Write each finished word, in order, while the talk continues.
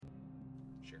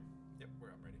Sure. Yep, I'm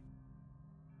ready.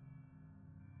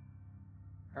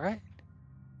 All right.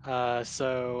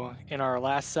 So in our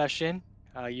last session,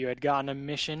 you had gotten a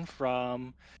mission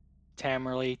from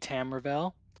Tamerley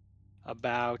Tamerville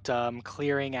about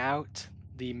clearing out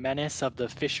the menace of the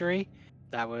fishery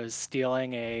that was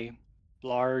stealing a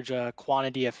large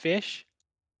quantity of fish.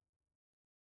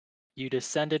 You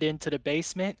descended into the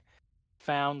basement,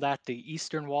 found that the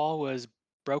eastern wall was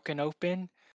broken open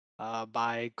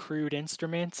by crude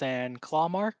instruments and claw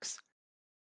marks,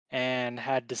 and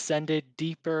had descended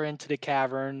deeper into the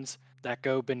caverns that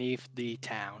go beneath the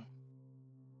town.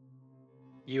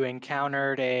 You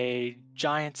encountered a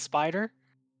giant spider,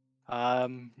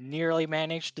 nearly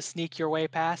managed to sneak your way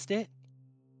past it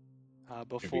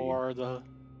before the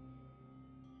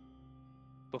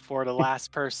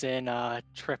last person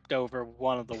tripped over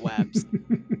one of the webs.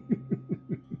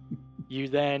 You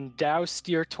then doused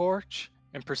your torch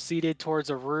and proceeded towards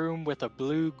a room with a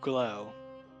blue glow.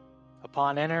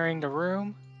 Upon entering the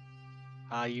room,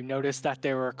 you noticed that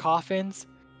there were coffins,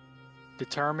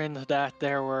 determined that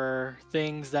there were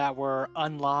things that were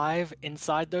unlive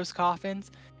inside those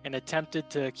coffins, and attempted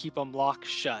to keep them locked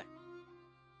shut.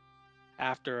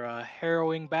 After a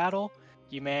harrowing battle,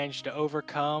 you managed to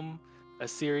overcome a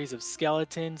series of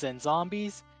skeletons and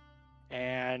zombies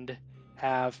and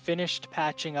have finished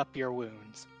patching up your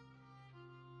wounds.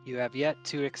 You have yet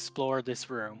to explore this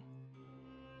room.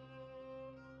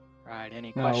 Right,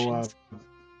 any questions?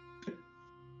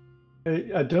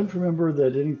 I don't remember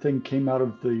that anything came out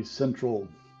of the central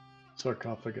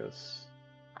sarcophagus.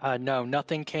 No,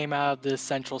 nothing came out of the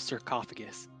central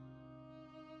sarcophagus.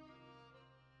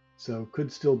 So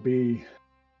could still be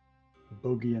a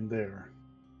bogey in there.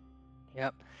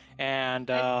 Yep. And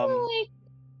I feel like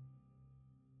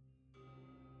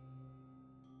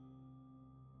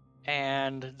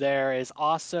and there is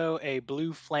also a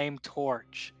blue flame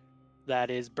torch that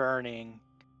is burning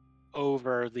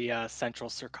over the central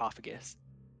sarcophagus.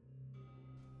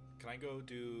 Can I go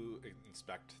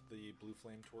inspect the blue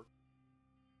flame torch?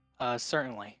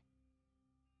 Certainly.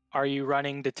 Are you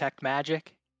running detect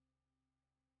magic?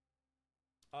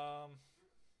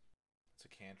 It's a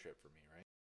cantrip for me, right?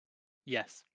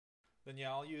 Yes. Then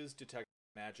yeah, I'll use detect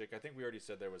magic. I think we already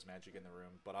said there was magic in the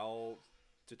room, but I'll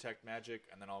detect magic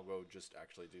and then I'll go just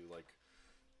actually do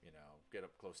get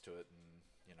up close to it and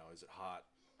is it hot?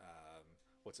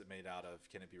 What's it made out of?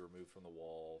 Can it be removed from the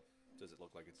wall? Does it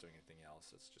look like it's doing anything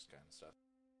else? It's just kind of stuff.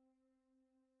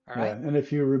 All right. Yeah, and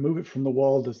if you remove it from the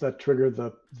wall, does that trigger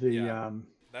the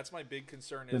That's my big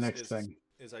concern the next thing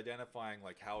is identifying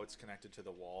like how it's connected to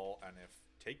the wall and if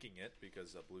taking it,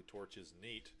 because a blue torch is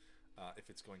neat, if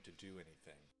it's going to do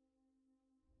anything.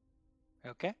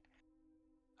 Okay.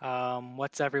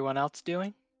 What's everyone else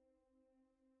doing?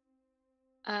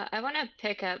 I want to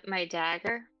pick up my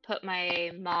dagger, put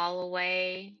my maul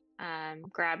away,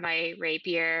 grab my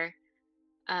rapier,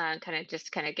 kind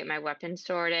of get my weapon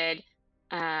sorted.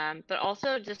 But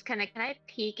also just can I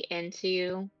peek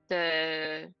into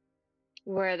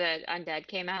where the undead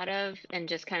came out of and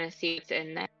just kind of see what's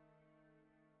in there?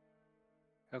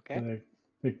 Okay.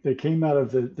 they came out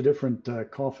of the different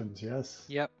coffins, yes?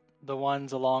 Yep. The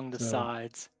ones along the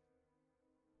sides.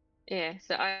 Yeah,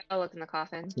 so I'll look in the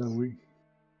coffins. So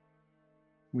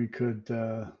we could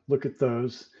look at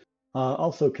those.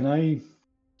 Also, can I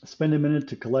spend a minute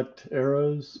to collect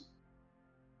arrows?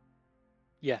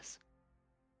 Yes.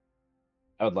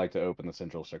 I would like to open the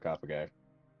central sarcophagi.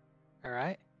 All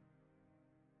right.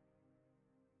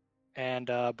 And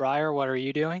Briar, what are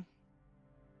you doing?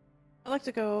 I'd like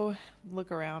to go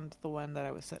look around the one that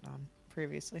I was sitting on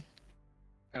previously.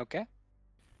 Okay.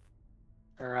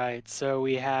 All right. So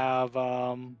we have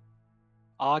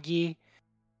Augie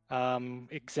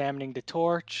examining the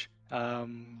torch,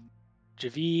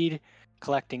 Javid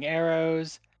collecting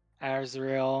arrows,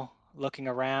 Azrael looking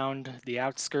around the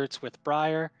outskirts with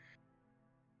Briar,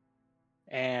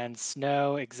 and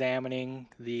Snow examining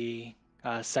the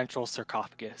central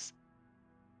sarcophagus.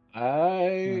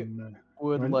 I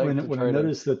would like to when try I to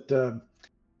notice that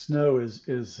Snow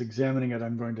is examining it,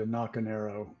 I'm going to knock an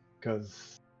arrow,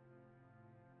 because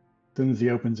as soon as he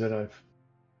opens it, I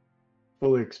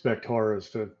fully expect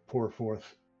horrors to pour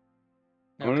forth.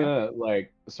 I'm gonna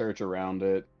search around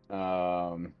it,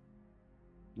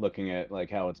 looking at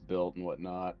how it's built and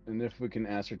whatnot, and if we can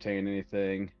ascertain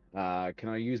anything, can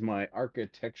I use my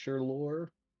architecture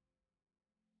lore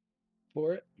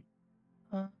for it,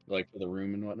 for the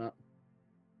room and whatnot?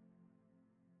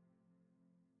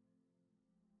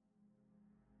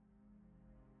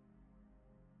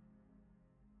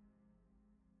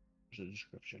 There's a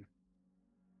description.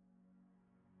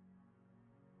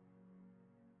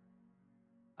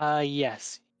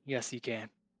 Yes. Yes, you can.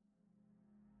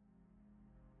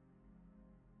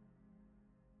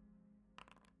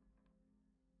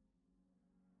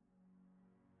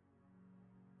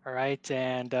 All right,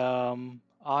 and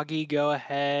Augie, go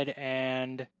ahead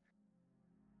and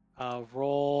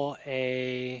roll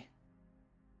a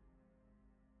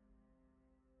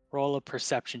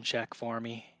perception check for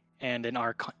me and an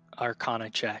arcana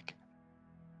check.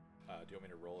 Do you want me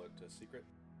to roll it to secret?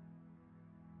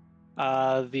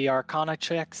 The arcana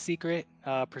check secret,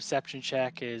 perception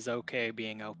check is okay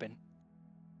being open.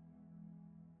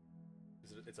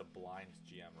 It's a blind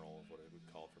GM roll, is what it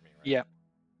would call for me, right? Yep.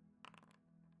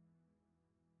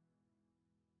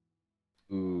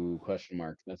 Ooh, question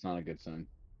mark. That's not a good sign.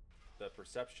 The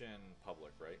perception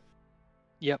public, right?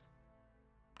 Yep.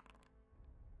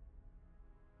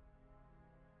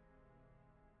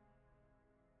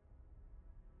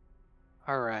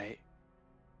 All right.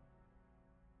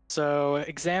 So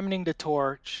examining the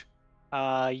torch,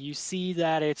 you see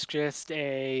that it's just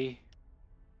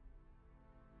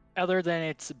other than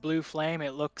its blue flame,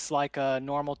 it looks like a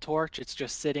normal torch. It's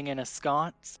just sitting in a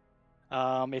sconce.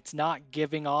 It's not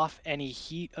giving off any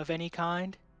heat of any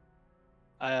kind.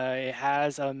 It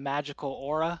has a magical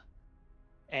aura,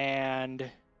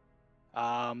 and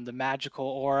the magical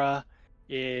aura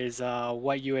is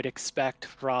what you would expect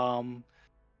from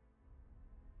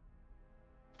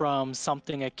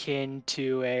something akin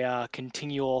to a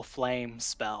continual flame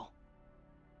spell.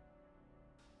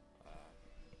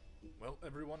 Well,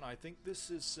 everyone, I think this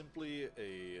is simply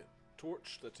a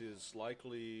torch that is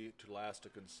likely to last a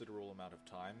considerable amount of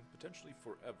time, potentially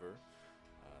forever.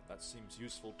 That seems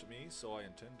useful to me, so I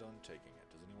intend on taking it.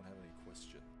 Does anyone have any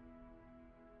question?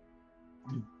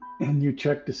 And you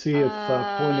check to see if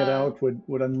pulling it out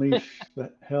would unleash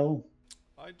that hell?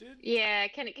 I did. Yeah,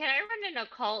 can I run an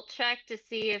occult check to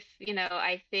see if,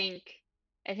 I think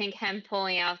him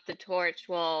pulling out the torch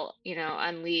will,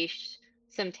 unleash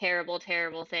some terrible,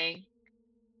 terrible thing.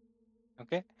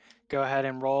 Okay. Go ahead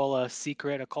and roll a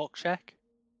secret occult check.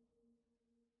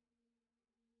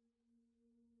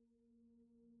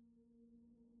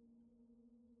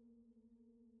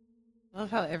 I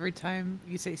love how every time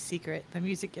you say secret, the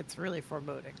music gets really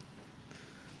foreboding.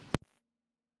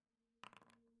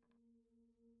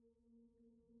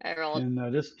 I rolled.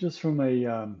 And just from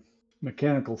a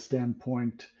mechanical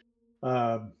standpoint,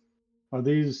 are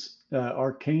these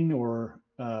arcane or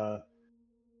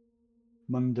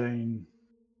mundane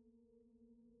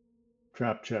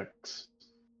trap checks?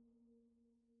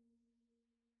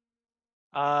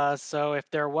 So if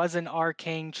there was an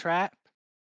arcane trap,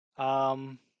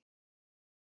 the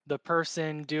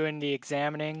person doing the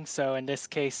examining, so in this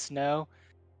case Snow,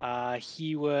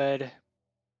 he would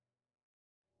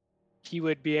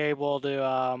be able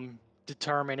to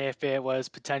determine if it was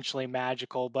potentially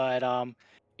magical, but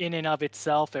in and of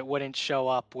itself, it wouldn't show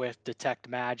up with detect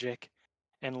magic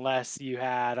unless you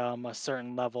had a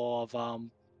certain level of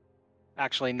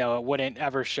actually no, it wouldn't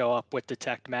ever show up with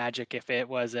detect magic if it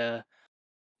was a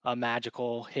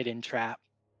magical hidden trap.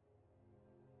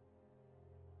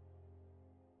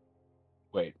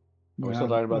 Wait, are we Yeah, still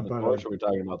talking about the but torch, or are we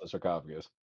talking about the sarcophagus?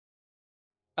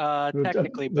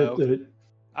 Technically both. the-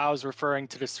 I was referring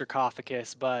to the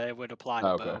sarcophagus, but it would apply to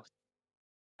Okay. both.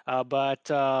 But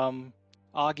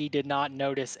Augie did not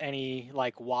notice any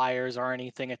like wires or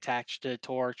anything attached to the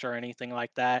torch or anything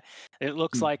like that. It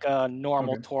looks like a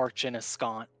normal Okay. torch in a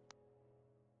scont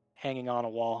hanging on a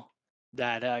wall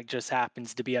that just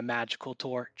happens to be a magical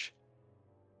torch.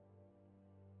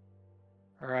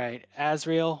 All right,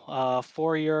 Azriel,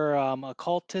 for your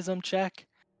occultism check,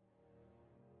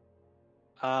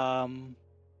 yeah,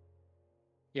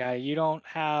 you don't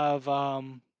have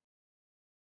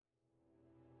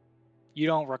you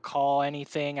don't recall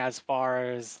anything as far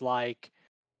as like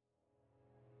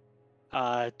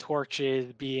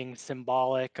torches being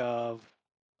symbolic of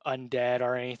undead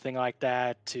or anything like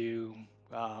that to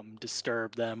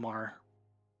disturb them or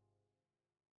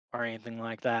anything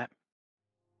like that.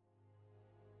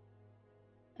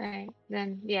 All right,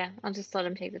 then yeah, I'll just let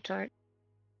him take the torch.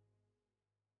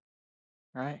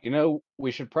 All right. We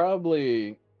should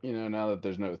probably, now that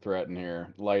there's no threat in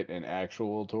here, light an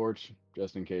actual torch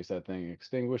just in case that thing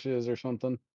extinguishes or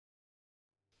something.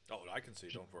 Oh, I can see.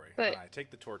 Don't worry. But- I take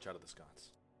the torch out of the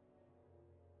sconce.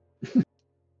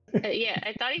 Yeah,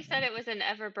 I thought he said it was an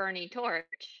ever-burning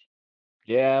torch.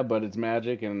 Yeah, but it's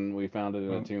magic, and we found it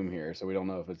in a Oh. tomb here, so we don't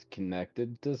know if it's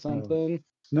connected to something.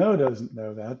 Snow doesn't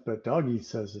know that, but Doggy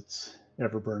says it's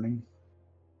ever burning.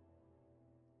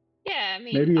 Yeah, I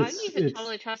mean, Maybe Augie's a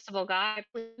totally trustable guy.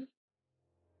 Did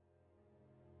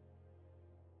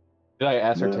I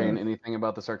ascertain anything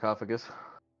about the sarcophagus?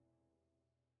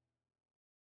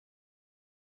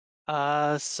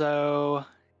 So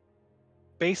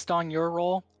based on your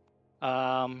role,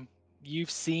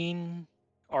 you've seen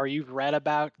or you've read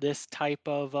about this type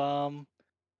of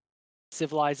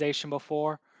civilization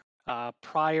before.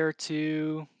 Prior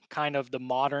to kind of the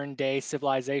modern day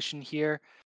civilization here,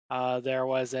 there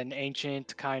was an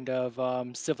ancient kind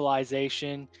of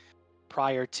civilization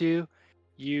prior to.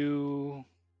 You,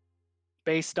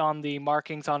 based on the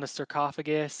markings on the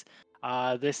sarcophagus,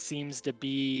 this seems to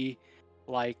be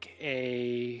like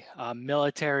a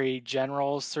military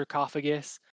general's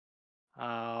sarcophagus.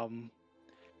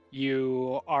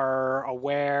 You are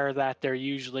aware that they're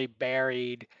usually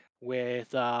buried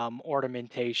with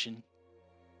ornamentation.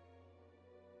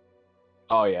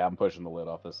 Oh yeah, I'm pushing the lid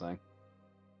off this thing.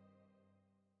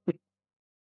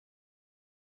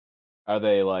 Are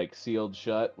they like sealed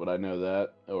shut? Would I know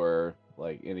that, or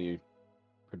like any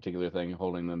particular thing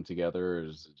holding them together, or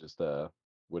is it just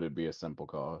would it be a simple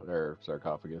or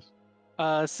sarcophagus?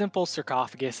 Simple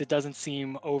sarcophagus. It doesn't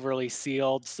seem overly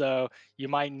sealed, so you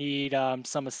might need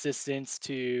some assistance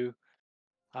to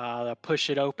push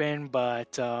it open,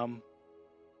 but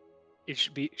it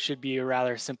should be a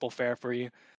rather simple fare for you.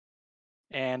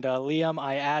 And Liam,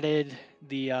 I added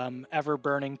the ever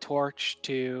burning torch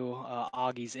to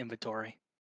Augie's inventory.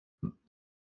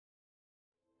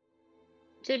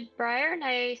 Did Briar and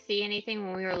I see anything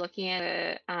when we were looking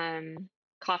at the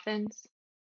coffins?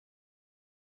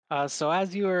 So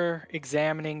as you were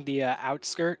examining the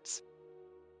outskirts,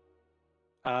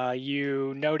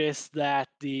 you noticed that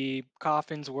the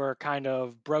coffins were kind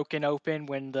of broken open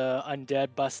when the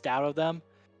undead bust out of them.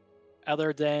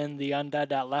 Other than the undead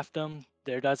that left them,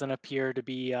 there doesn't appear to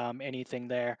be anything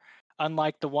there.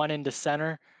 Unlike the one in the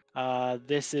center,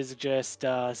 this is just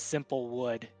simple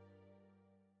wood.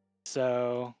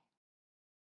 So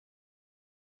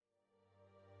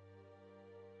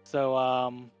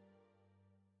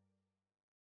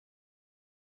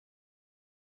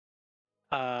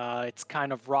it's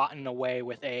kind of rotten away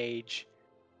with age,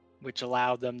 which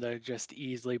allowed them to just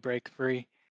easily break free.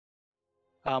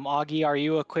 Augie, are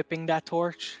you equipping that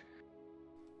torch?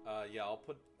 Yeah, I'll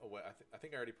put away. I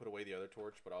think I already put away the other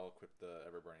torch, but I'll equip the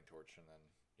ever-burning torch and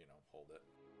then, hold it.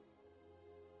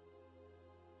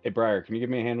 Hey Briar, can you give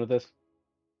me a hand with this?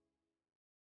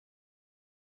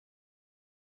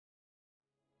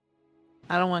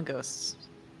 I don't want ghosts.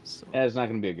 So. It's not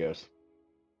going to be a ghost.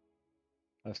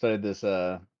 I've studied this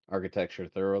architecture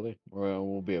thoroughly.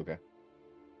 We'll be okay.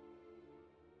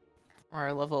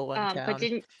 Or level 1 town. But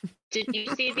did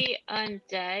you see the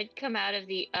undead come out of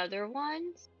the other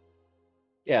ones?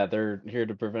 Yeah, they're here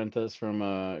to prevent us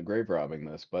from grave robbing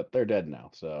this, but they're dead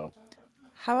now, so.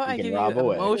 How about I give you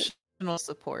emotional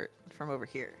support from over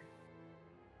here?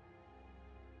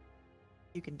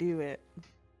 You can do it.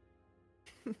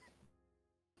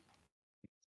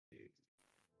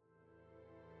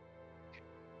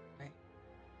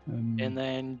 And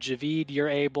then Javid, you're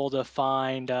able to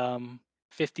find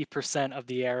 50% of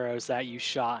the arrows that you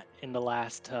shot in the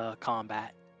last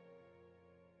combat.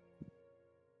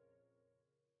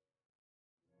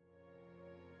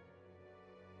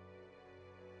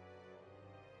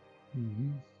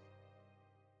 Mm-hmm.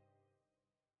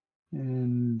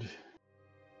 And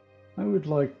I would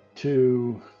like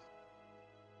to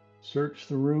search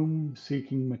the room,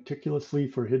 seeking meticulously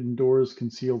for hidden doors,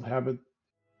 concealed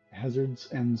hazards,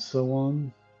 and so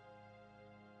on.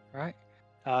 All right.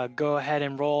 Go ahead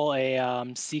and roll a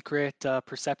secret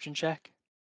perception check.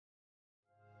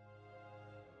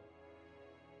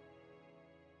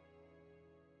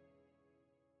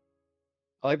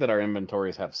 I like that our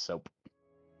inventories have soap.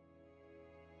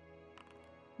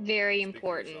 Very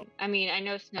important. I mean, I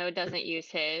know Snow doesn't use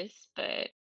his, but I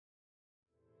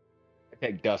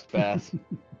take dust baths.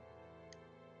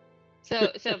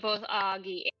 so both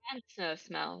Augie and Snow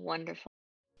smell wonderful.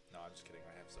 No, I'm just kidding.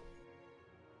 I have soap.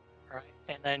 All right.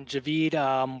 And then Javid,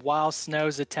 while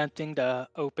Snow's attempting to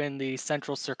open the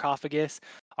central sarcophagus,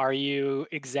 are you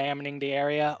examining the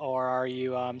area or are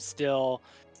you still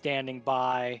standing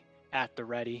by at the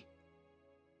ready?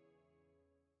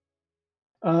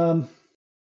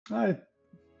 I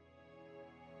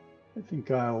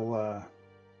think I'll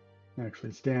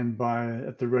actually stand by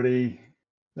at the ready.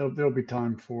 There'll be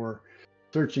time for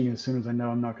searching as soon as I know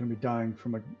I'm not going to be dying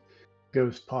from a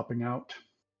ghost popping out.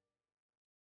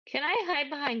 Can I hide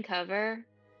behind cover?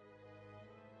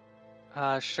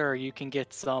 Sure, you can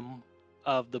get some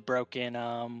of the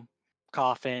broken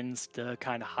coffins to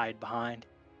kind of hide behind.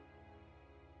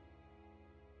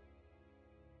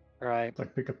 All right.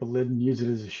 Like pick up a lid and use it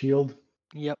as a shield.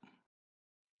 Yep.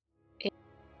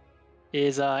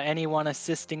 Is anyone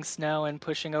assisting Snow in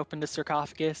pushing open the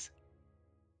sarcophagus?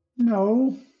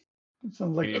 No. It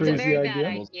sounds like It's It's a crazy very bad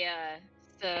idea. idea,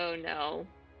 so no.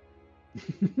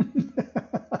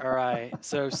 All right.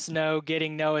 So Snow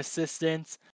getting no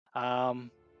assistance. My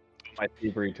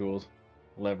thievery tools.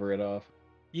 Lever it off.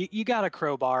 You got a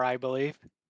crowbar, I believe.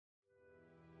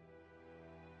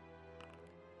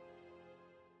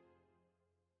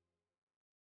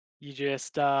 You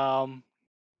just pry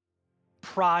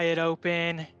it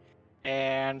open,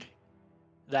 and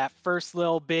that first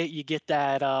little bit, you get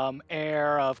that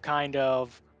air of kind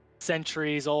of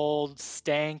centuries old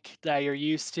stank that you're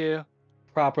used to.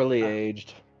 Properly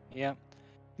aged. Yep.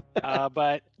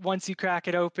 But once you crack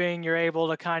it open, you're able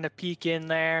to kind of peek in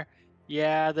there.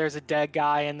 Yeah, there's a dead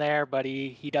guy in there, but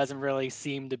he doesn't really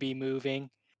seem to be moving.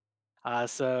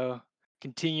 So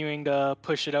continuing to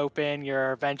push it open,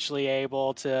 you're eventually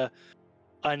able to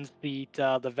unseat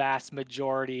the vast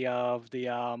majority of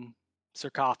the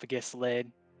sarcophagus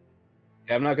lid.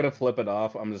 Yeah, I'm not gonna flip it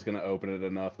off. I'm just gonna open it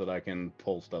enough that I can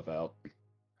pull stuff out.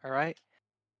 All right.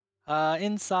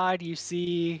 Inside, you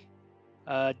see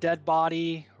a dead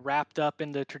body wrapped up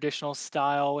in the traditional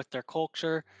style with their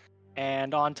culture,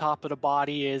 and on top of the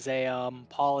body is a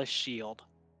polished shield.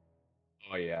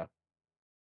 Oh yeah.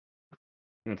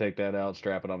 I'm gonna take that out,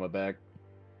 strap it on my back.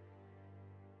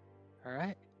 All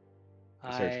right.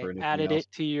 Search for I anything added else.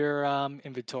 it to your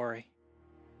inventory.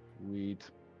 Sweet.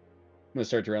 I'm gonna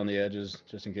search around the edges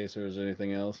just in case there was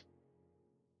anything else.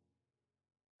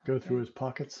 Go through his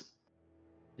pockets.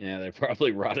 Yeah, they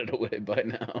probably rotted away by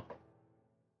now.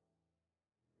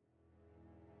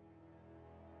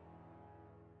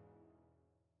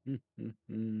 It's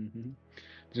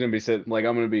gonna be I'm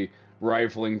gonna be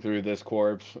rifling through this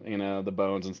corpse, the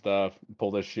bones and stuff.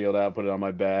 Pull this shield out, put it on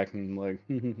my back, and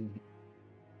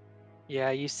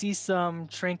Yeah, you see some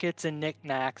trinkets and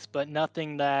knickknacks, but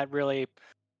nothing that really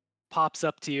pops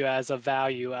up to you as a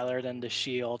value other than the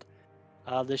shield.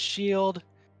 The shield,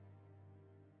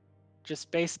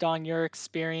 just based on your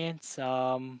experience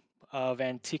of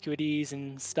antiquities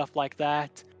and stuff like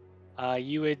that,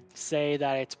 you would say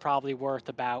that it's probably worth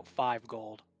about 5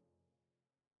 gold.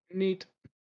 neat.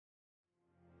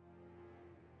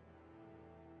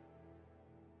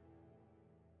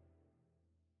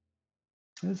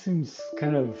 That seems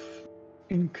kind of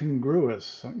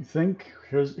incongruous, don't you think?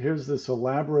 Here's this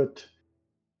elaborate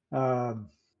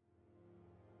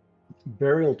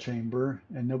burial chamber,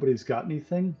 and nobody's got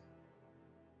anything.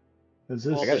 Is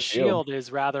Well, I got the a this? shield. shield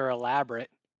is rather elaborate.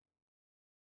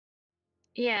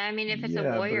 Yeah, I mean, if it's a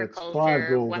Yeah, but warrior it's 5 culture,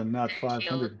 gold and weapons not and shields.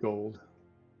 500 gold.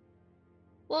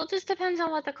 Well, it just depends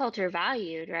on what the culture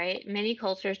valued, right? Many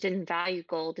cultures didn't value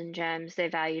gold and gems, they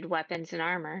valued weapons and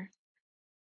armor.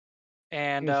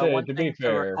 And You say, one to be thing to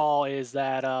fair, recall is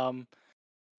that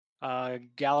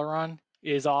Galeron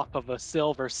is off of a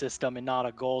silver system and not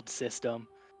a gold system.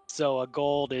 So a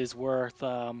gold is worth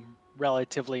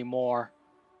relatively more.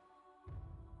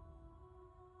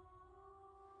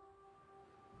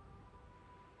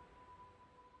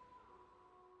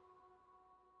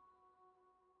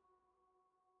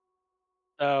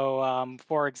 So,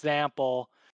 for example,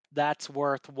 that's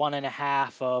worth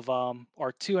 1.5 of,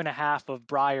 or 2.5 of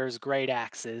Briar's great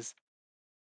axes.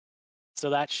 So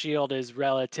that shield is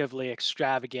relatively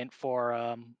extravagant for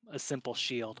a simple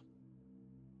shield.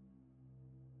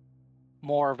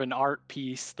 More of an art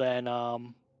piece than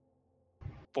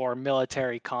for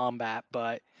military combat,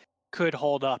 but could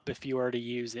hold up if you were to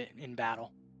use it in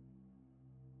battle.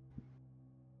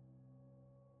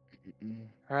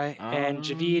 All right, and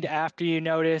Javid, after you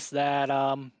notice that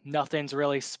nothing's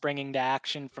really springing to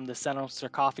action from the central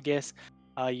sarcophagus,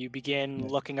 you begin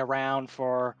looking around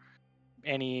for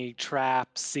any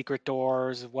traps, secret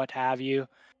doors, what have you,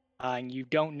 and you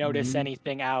don't notice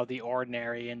anything out of the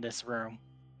ordinary in this room.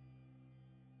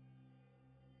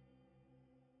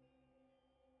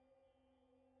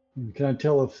 Can I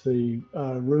tell if the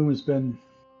room has been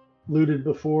looted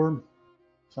before?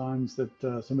 Signs that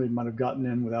somebody might have gotten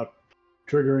in without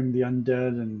triggering the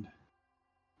undead and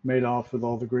made off with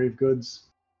all the grave goods.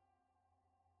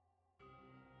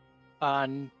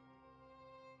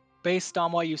 Based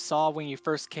on what you saw when you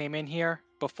first came in here,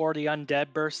 before the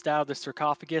undead burst out of the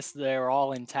sarcophagus, they were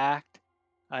all intact,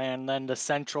 and then the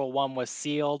central one was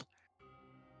sealed,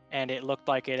 and it looked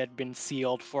like it had been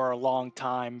sealed for a long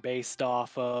time based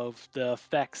off of the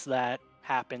effects that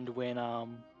happened when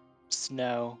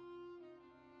Snow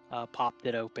popped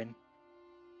it open.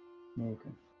 Okay.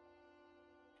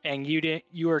 And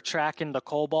you were tracking the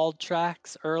kobold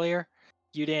tracks earlier.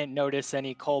 You didn't notice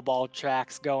any kobold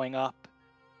tracks going up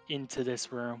into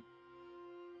this room.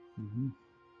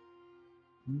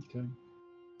 Okay.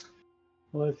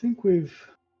 Well, I think we've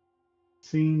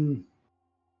seen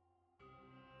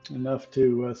enough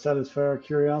to satisfy our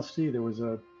curiosity. There was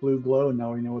a blue glow, and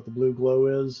now we know what the blue glow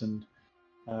is, and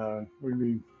we'd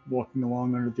be walking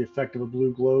along under the effect of a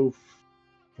blue glow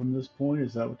from this point.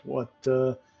 Is that what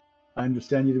I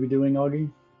understand you to be doing,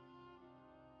 Augie?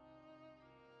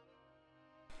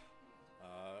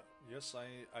 Yes,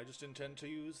 I just intend to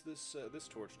use this this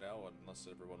torch now, unless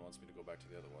everyone wants me to go back to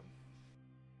the other one.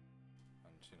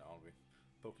 And I'll be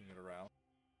poking it around.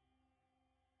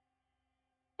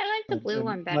 I like the blue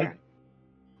one better.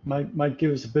 Might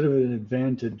give us a bit of an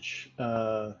advantage.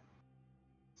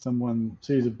 Someone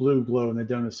sees a blue glow and they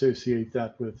don't associate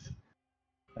that with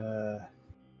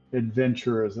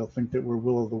adventurers. They'll think that we're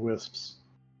will-o'-the-wisps.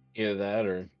 Either that,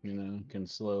 or can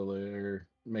slowly or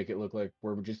make it look like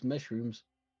we're just mushrooms.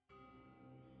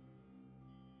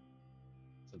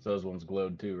 Since those ones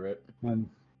glowed too, right? And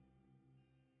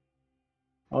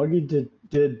Augie,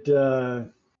 did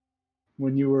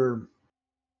when you were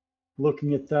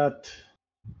looking at that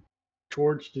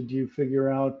torch, did you figure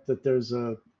out that there's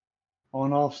a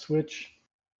on-off switch?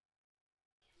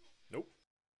 Nope.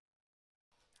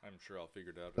 I'm sure I'll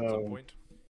figure it out at some point.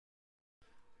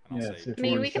 And Yes, say, if I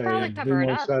mean, you we want to could say probably cover it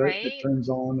Vimo up, said right? it turns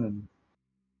on, and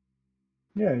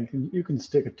yeah, you can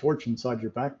stick a torch inside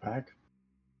your backpack.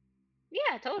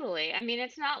 Yeah, totally. I mean,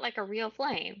 it's not like a real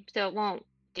flame, so it won't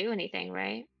do anything,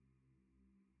 right?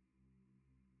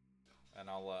 and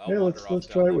I'll Yeah, wander let's off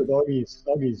try down it with Augie's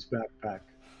backpack.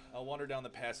 I'll wander down the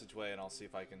passageway and I'll see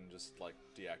if I can just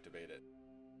deactivate it.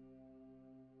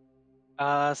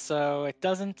 So it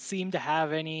doesn't seem to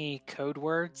have any code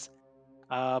words,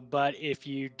 but if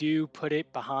you do put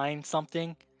it behind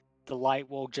something, the light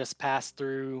will just pass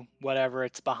through whatever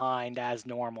it's behind as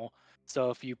normal. So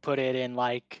if you put it in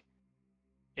like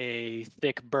a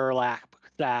thick burlap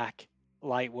sack,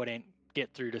 light wouldn't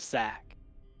get through the sack.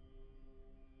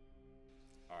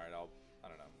 All right, I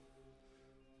don't know.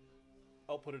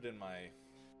 I'll put it in my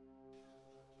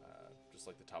just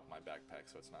like the top of my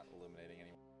backpack, so it's not illuminating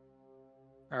anymore.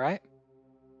 All right.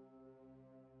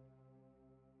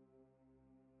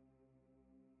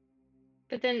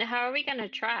 But then how are we going to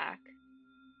track?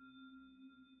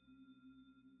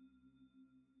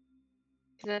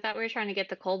 Because I thought we were trying to get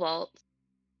the cobalt.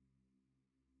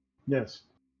 Yes.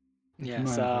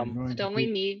 Yes. Don't we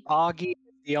need... Augie is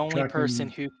the only tracking- person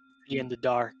who can see in the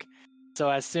dark. So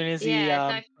as soon as he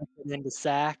puts it in the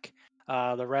sack,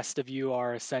 the rest of you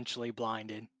are essentially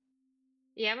blinded.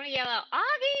 Yeah, I'm going to yell out,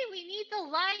 Augie, we need the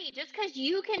light! Just because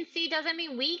you can see doesn't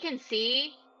mean we can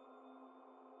see.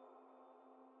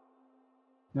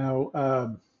 Now,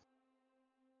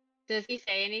 Does he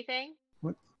say anything?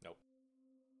 what? Nope.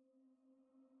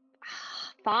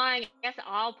 Fine, I guess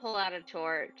I'll pull out a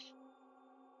torch.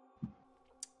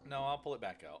 No, I'll pull it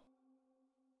back out.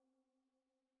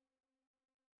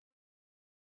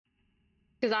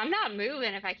 Because I'm not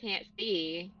moving if I can't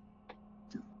see.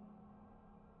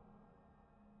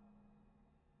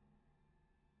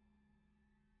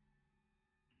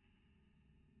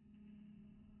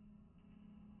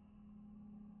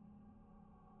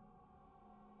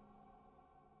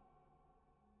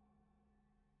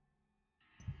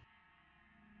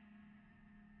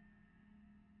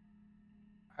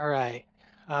 All right.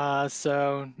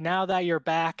 So now that you're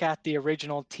back at the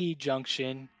original T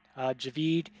junction,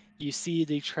 Javid, you see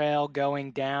the trail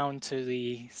going down to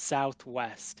the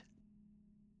southwest.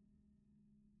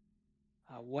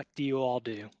 What do you all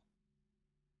do?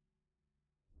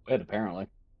 Good, apparently.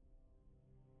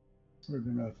 We're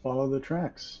gonna follow the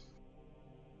tracks.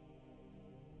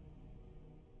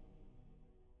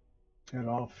 Head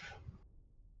off.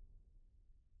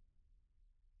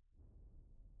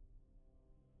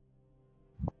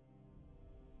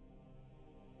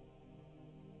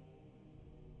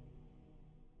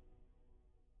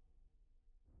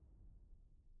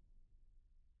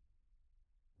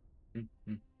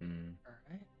 All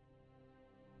right.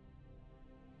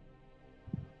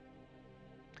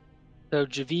 So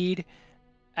Javid,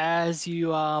 as you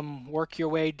work your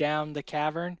way down the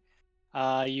cavern,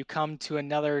 you come to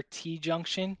another T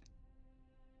junction.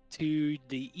 To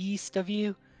the east of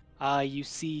you, you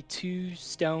see two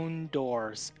stone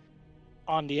doors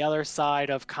on the other side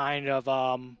of kind of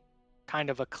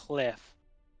a cliff.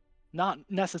 Not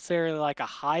necessarily like a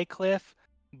high cliff,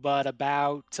 but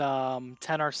about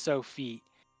 10 or so feet.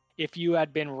 If you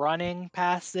had been running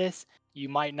past this, you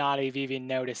might not have even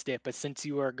noticed it, but since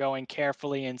you were going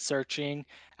carefully and searching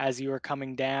as you were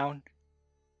coming down,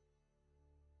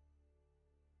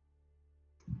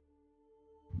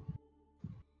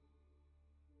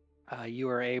 you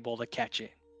were able to catch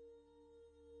it.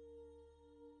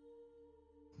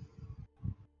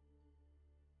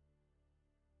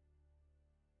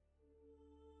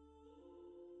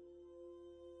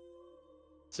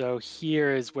 So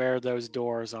here is where those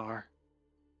doors are.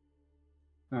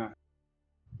 All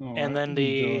And right, then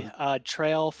the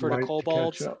trail for the light to catch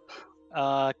kobolds up.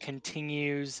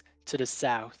 continues to the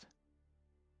south.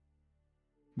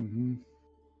 Mm-hmm.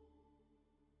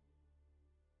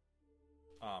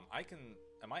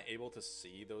 Am I able to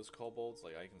see those kobolds?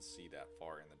 Like, I can see that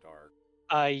far in the dark.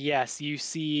 Yes, you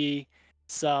see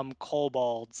some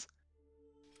kobolds.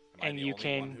 Am I And the you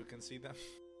only one can- who can see them?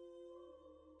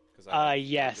 'Cause I have dark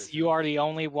Yes, vision. you are the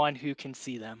only one who can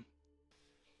see them.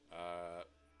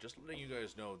 Just letting you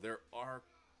guys know, there are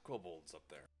kobolds up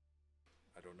there.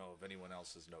 I don't know if anyone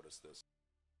else has noticed this.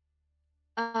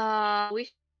 We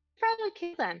should probably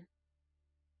kill them.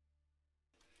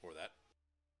 Or that.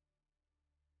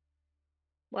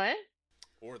 What?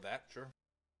 Or that, sure.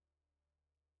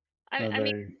 I Are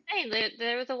mean, hey,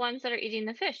 they're the ones that are eating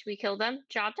the fish. We kill them.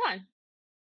 Job done.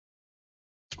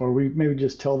 Or we maybe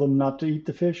just tell them not to eat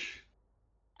the fish.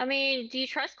 I mean, do you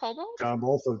trust kobolds? Job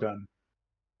also done.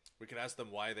 We can ask them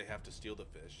why they have to steal the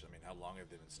fish. I mean, how long have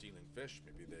they been stealing fish?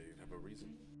 Maybe they have a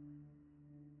reason.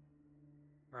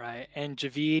 Right. And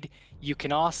Javid, you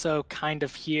can also kind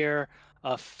of hear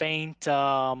a faint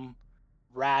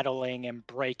rattling and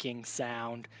breaking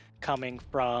sound coming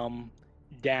from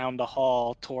down the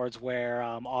hall towards where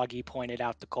Augie pointed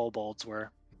out the kobolds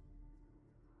were.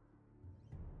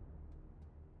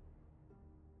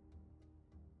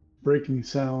 Breaking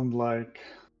sound like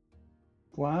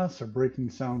glass or breaking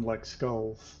sound like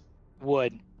skulls?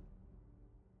 Wood.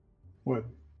 Wood.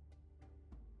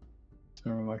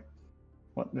 So like,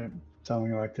 what?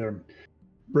 Sounding like they're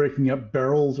breaking up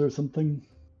barrels or something?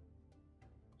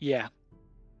 Yeah.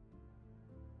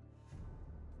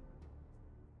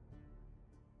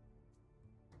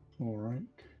 All right.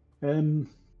 Um.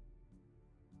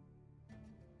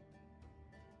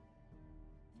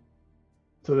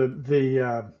 So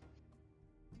the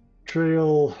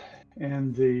trail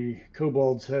and the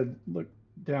kobolds had looked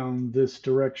down this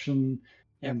direction,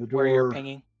 Yep, and the door where you're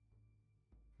pinging.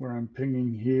 where I'm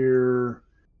pinging here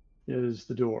is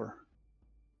the door.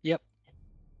 Yep.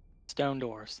 Stone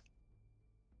doors.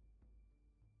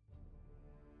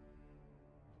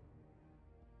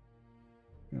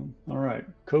 All right.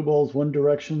 Kobolds one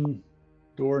direction,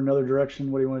 door another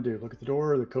direction. What do you want to do? Look at the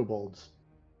door or the kobolds?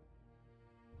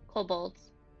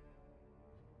 Kobolds.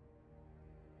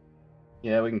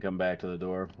 Yeah, we can come back to the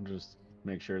door. We'll just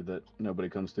make sure that nobody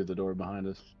comes through the door behind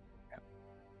us.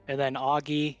 And then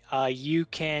Augie, you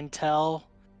can tell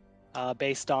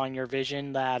based on your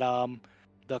vision that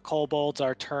the kobolds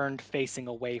are turned facing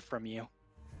away from you.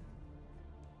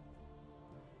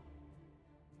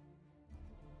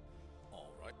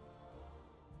 All right.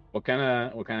 What kind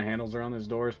of handles are on these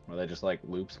doors? Are they just like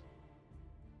loops?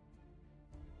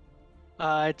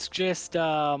 It's just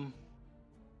a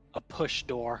push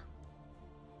door.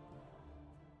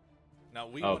 Now,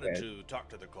 we Okay. wanted to talk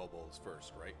to the kobolds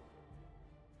first, right?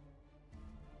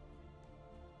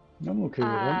 I'm okay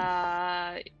with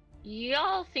that.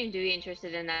 Y'all seem to be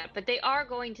interested in that, but they are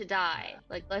going to die.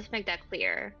 Like, let's make that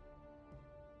clear.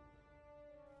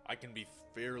 I can be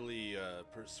fairly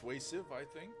persuasive, I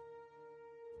think.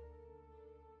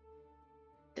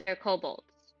 They're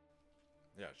kobolds.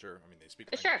 Yeah, sure. I mean, they speak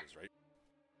Sure. languages, right?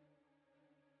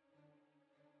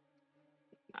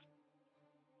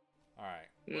 All right.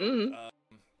 Mm-hmm.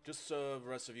 Just so the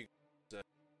rest of you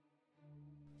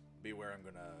beware, I'm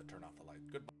gonna turn off the light.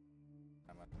 Goodbye.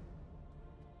 I'm gonna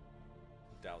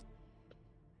douse.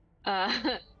 Oh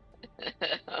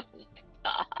my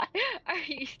god. Are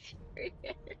you serious?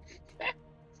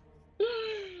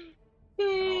 And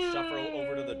I'll shuffle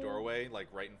over to the doorway, like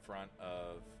right in front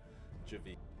of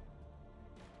Javi.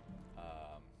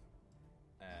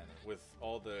 And with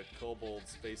all the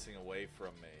kobolds facing away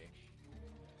from me,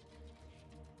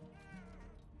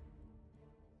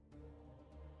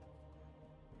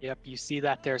 Yep, you see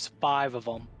that there's 5 of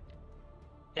them.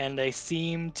 And they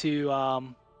seem to,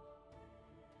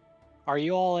 are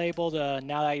you all able to,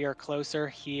 now that you're closer,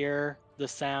 hear the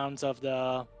sounds of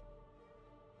them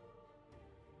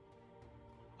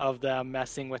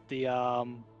messing with the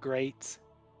grates?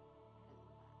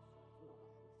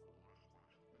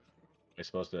 We're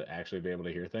supposed to actually be able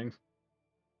to hear things?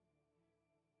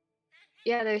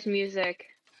 Yeah, there's music.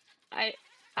 I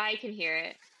can hear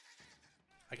it.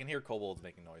 I can hear kobolds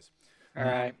making noise. All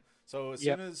right. So as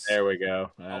Yep. soon as There we go.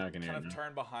 I'll I can hear kind it of now.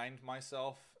 turn behind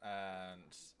myself, and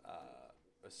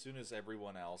as soon as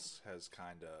everyone else has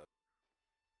kind of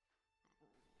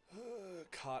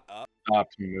caught up,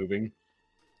 Stopped moving.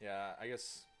 yeah, I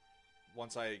guess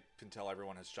once I can tell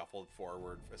everyone has shuffled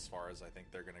forward as far as I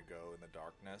think they're going to go in the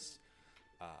darkness,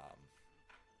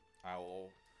 I will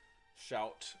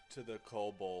shout to the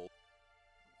kobold.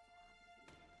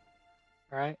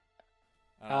 All right.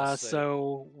 And I'll say,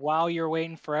 So while you're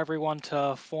waiting for everyone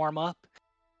to form up,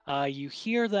 you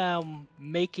hear them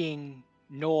making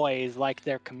noise like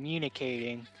they're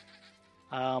communicating,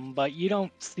 but you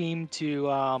don't seem to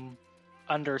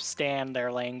understand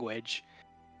their language.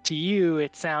 To you,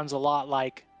 it sounds a lot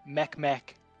like mech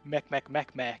mech, mech mech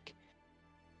mech mech.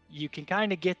 You can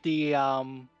kind of get the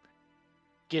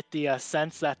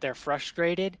sense that they're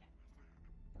frustrated.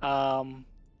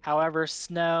 However,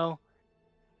 Snow,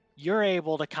 you're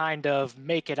able to kind of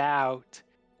make it out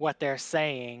what they're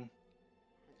saying,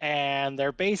 and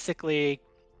they're basically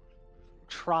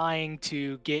trying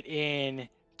to get in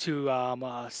to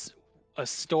a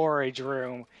storage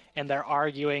room, and they're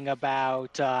arguing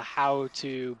about how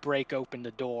to break open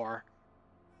the door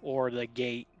or the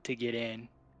gate to get in.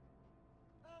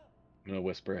 I'm gonna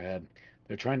whisper ahead.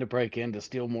 They're trying to break in to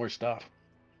steal more stuff.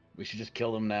 We should just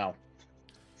kill them now.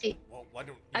 See, well, why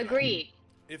don't you know, agreed.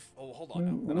 hold on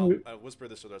now. Then I'll whisper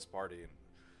this to the rest of the party, and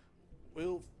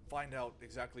we'll find out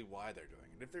exactly why they're doing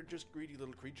it. If they're just greedy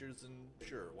little creatures, then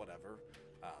sure, whatever.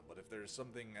 But if there's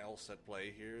something else at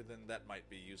play here, then that might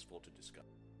be useful to discuss.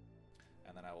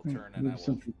 And then I will turn and I will.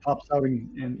 Something pops out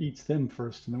and eats them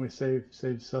first, and then we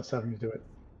saves us having to do it.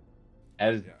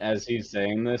 As he's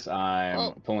saying this,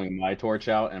 I'm pulling my torch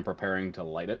out and preparing to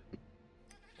light it.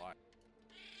 Why?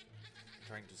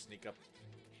 Trying to sneak up.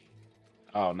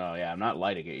 Oh no, yeah, I'm not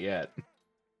lighting it yet.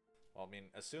 Well, I mean,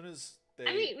 as soon as they.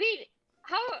 I mean,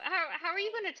 how are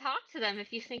you going to talk to them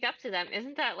if you sneak up to them?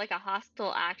 Isn't that like a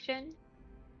hostile action?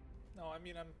 No, I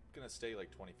mean, I'm gonna stay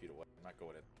like 20 feet away. I'm not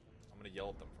going in. I'm gonna yell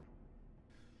at them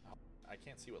from. Oh, I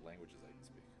can't see what languages I can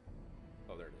speak.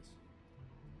 Oh, there it is.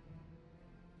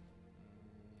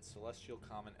 Celestial,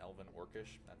 Common, Elven,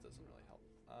 Orcish. That doesn't really help.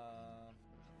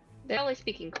 They're only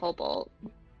speaking kobold.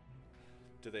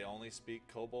 Do they only speak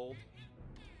kobold?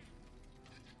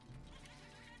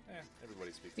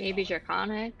 Everybody speaks. Maybe Common.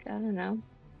 Draconic. I don't know.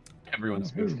 Everyone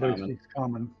speaks Everybody common. speaks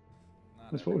common.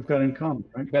 Not That's what we've got in common,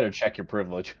 right? You better check your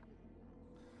privilege.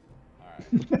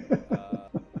 Alright.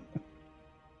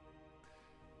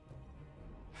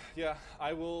 Yeah,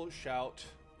 I will shout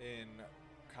in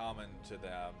common to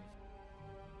them.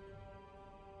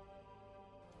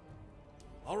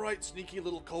 Alright, sneaky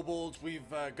little kobolds, we've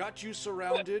got you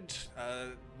surrounded.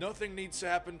 Nothing needs to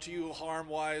happen to you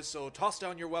harm-wise, so toss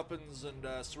down your weapons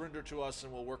and surrender to us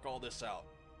and we'll work all this out.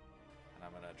 And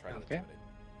I'm gonna try to intimidate.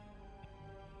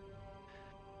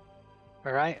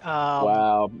 All right.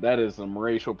 Wow, that is some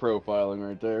racial profiling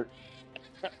right there.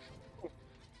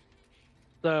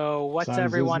 So what's Size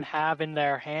everyone is it? have in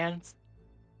their hands?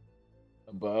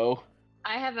 A bow.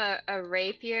 I have a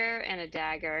rapier and a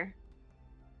dagger.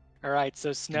 All right.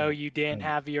 So Snow, you didn't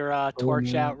have your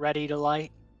torch yeah. out ready to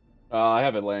light, I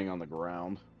have it laying on the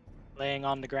ground. laying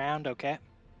on the ground. Okay.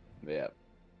 Yeah,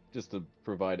 just to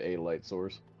provide a light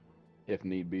source, if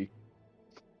need be.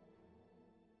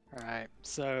 All right.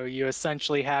 So you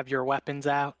essentially have your weapons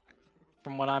out,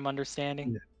 from what I'm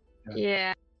understanding.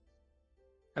 Yeah.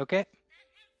 Okay.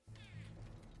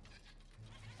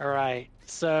 All right.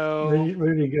 So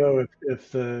Ready to go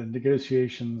if the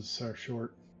negotiations are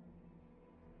short.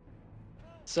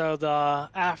 So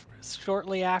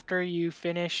shortly after you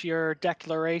finish your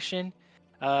declaration,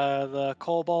 the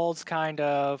kobolds kind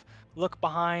of look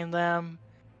behind them,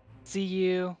 see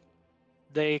you.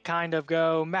 They kind of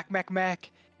go mech mech mech,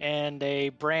 and they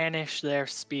brandish their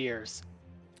spears.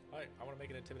 Alright, I want to make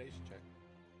an intimidation check.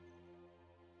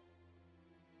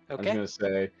 Okay. I was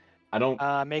gonna say, I don't.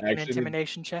 Make an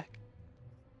intimidation check.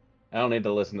 I don't need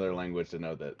to listen to their language to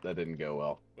know that that didn't go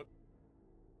well.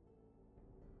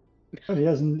 But he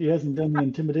hasn't done the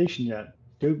intimidation yet.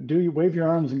 Do you wave your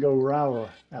arms and go row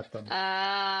at them?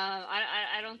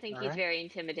 I don't think he's Alright. very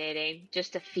intimidating.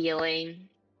 Just a feeling.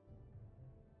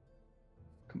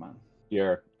 Come on.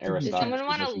 Your Does aristocracy. someone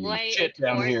want to position light a shit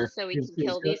down torch here. so we He's- can he's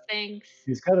kill got- these things?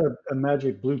 He's got a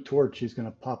magic blue torch. He's going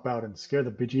to pop out and scare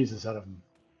the bejesus out of him.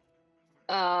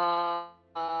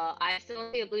 I still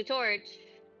don't see a blue torch.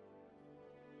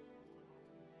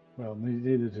 Well,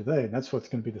 neither do they. And that's what's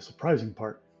going to be the surprising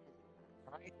part.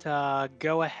 All right.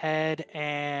 Go ahead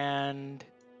and.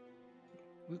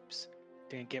 Oops.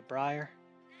 Didn't get Briar.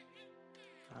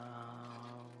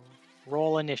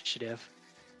 Roll initiative.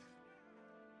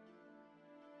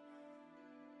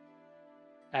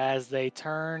 As they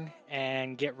turn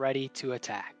and get ready to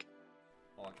attack.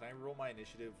 Hold on, can I roll my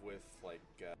initiative with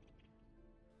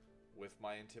with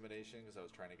my intimidation because I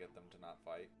was trying to get them to not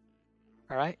fight?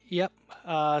 All right. Yep.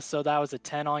 So that was a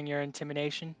 10 on your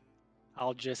intimidation.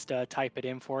 I'll just type it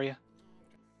in for you.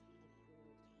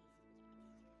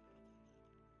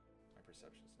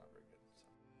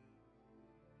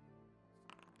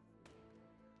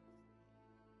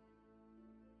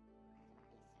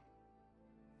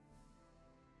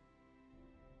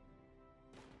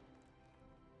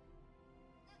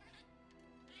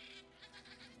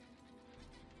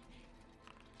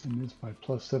 And it's my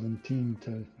plus 17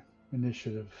 to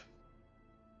initiative.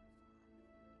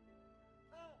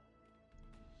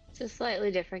 It's a slightly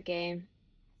different game.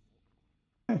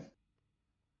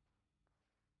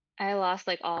 I lost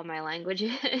like all my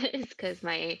languages because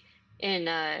in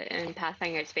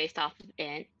Pathfinder it's based off of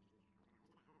int.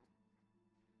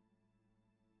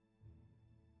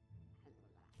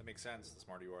 That makes sense. The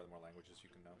smarter you are, the more languages you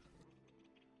can know.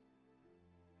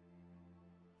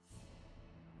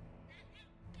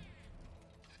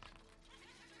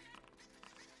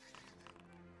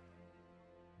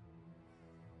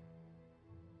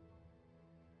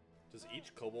 Does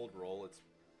each kobold roll its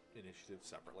initiative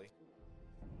separately?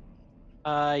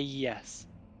 Yes.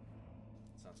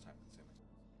 Sounds time consuming.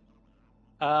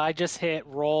 I just hit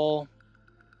roll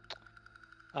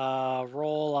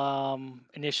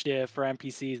initiative for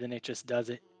NPCs and it just does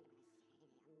it.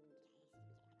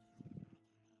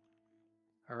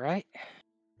 All right.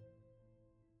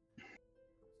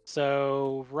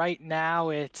 So right now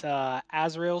it's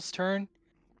Azrael's turn.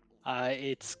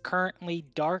 It's currently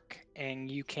dark and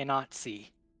you cannot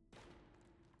see.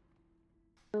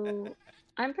 So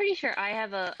I'm pretty sure I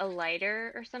have a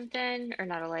lighter or something, or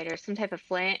not a lighter, some type of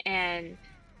flint, and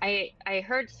I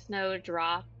heard Snow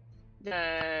drop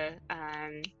the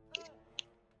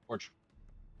Torch.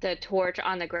 the torch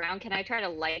on the ground. Can I try to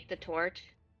light the torch?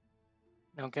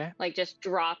 Okay. Like just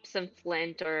drop some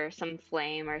flint or some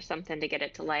flame or something to get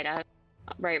it to light up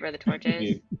right where the torch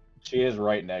is. She is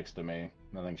right next to me.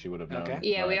 I think she would have known. Okay.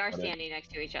 Yeah, we where I are put it. standing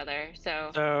next to each other.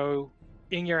 So So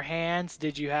in your hands,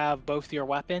 did you have both your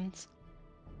weapons?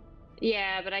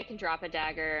 yeah, but I can drop a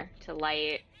dagger to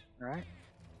light. All right.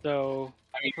 So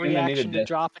I mean, free you're gonna need action to death-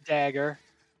 drop a dagger,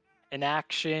 an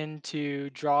action to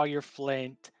draw your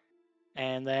flint,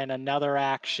 and then another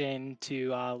action to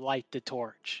light the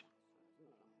torch.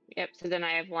 Yep, so then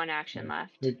I have one action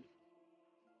left. Wait,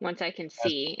 Once I can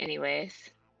see, anyways.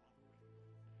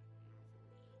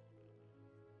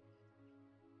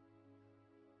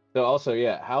 So also,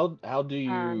 yeah, how do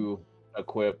you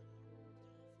equip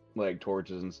like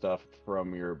torches and stuff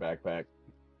from your backpack?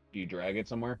 Do you drag it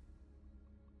somewhere?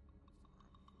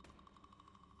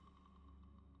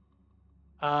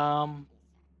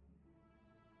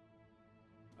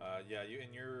 Yeah, you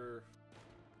in your.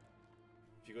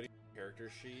 If you go to your character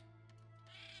sheet,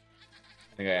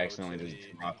 I think I Go accidentally to just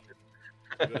the- dropped it.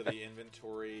 you go to the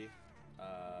inventory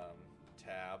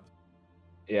tab.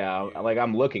 Yeah, like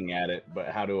I'm looking at it, but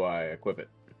how do I equip it?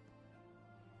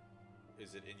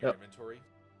 Is it in your Yep. inventory?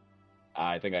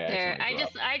 I think I There,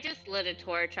 accidentally I just lit a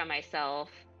torch on myself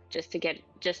just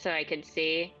so I could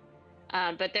see.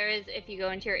 But there is, if you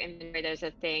go into your inventory, there's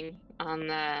a thing on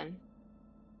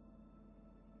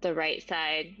the right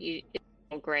side. It's a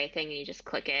little gray thing, and you just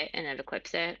click it, and it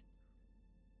equips it.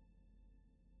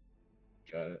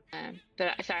 Got it.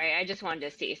 But sorry, I just wanted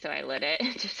to see, so I lit it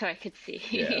just so I could see.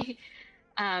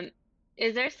 Yeah.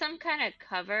 Is there some kind of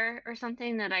cover or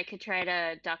something that I could try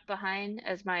to duck behind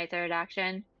as my third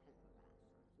action?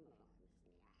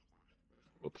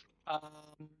 Whoops.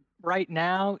 Right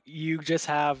now, you just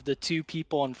have the two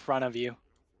people in front of you.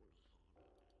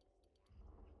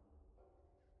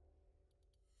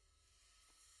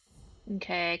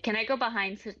 Okay, can I go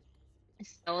behind Snow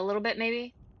a little bit,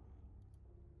 maybe?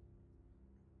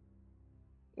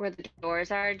 Where the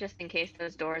doors are, just in case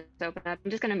those doors open up.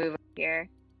 I'm just gonna move over here.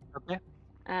 Okay.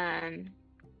 And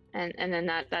then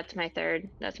that's my third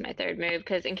move,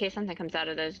 because in case something comes out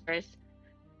of those doors,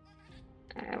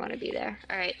 I want to be there.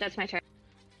 All right, that's my turn.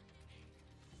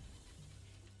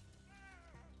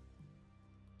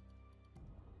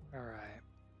 All right.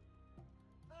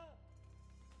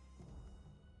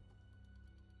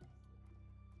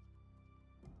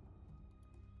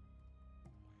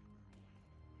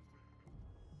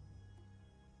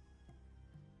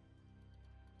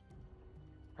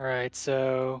 All right,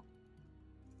 so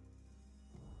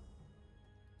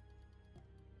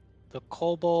the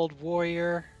kobold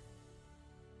warrior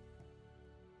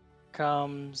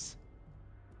comes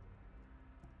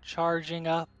charging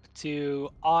up to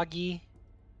Augie.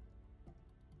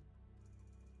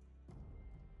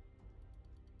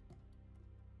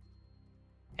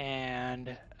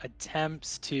 And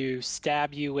attempts to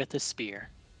stab you with a spear.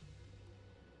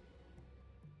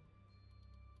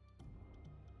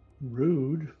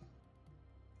 rude.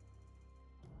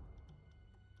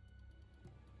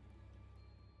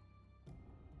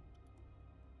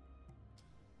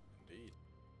 Indeed.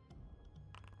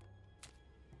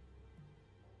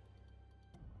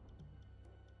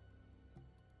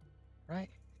 Right.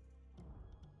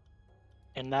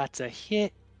 And that's a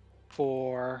hit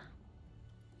for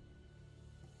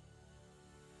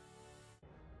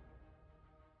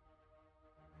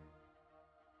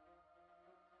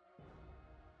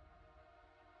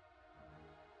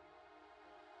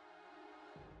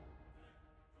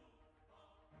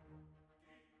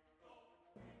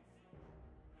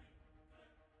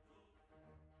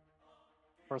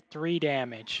for 3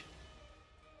 damage.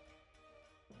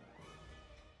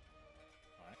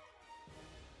 Alright.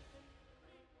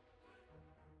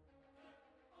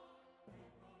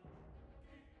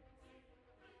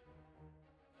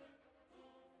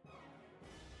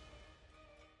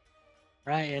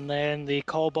 Right, and then the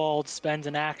kobold spends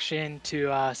an action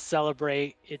to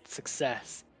celebrate its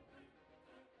success.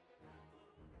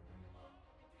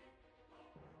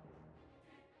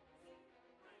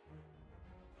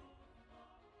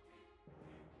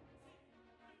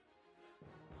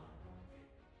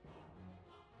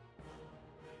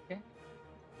 Okay.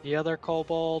 The other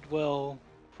kobold will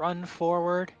run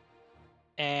forward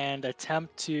and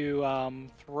attempt to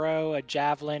throw a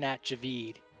javelin at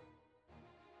Javid.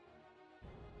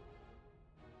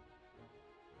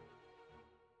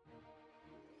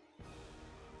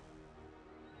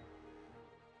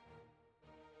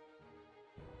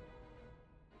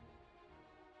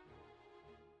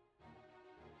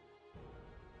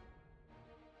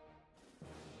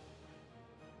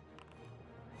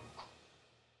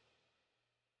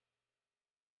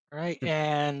 Right,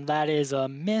 and that is a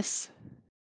miss.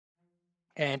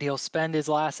 And he'll spend his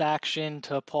last action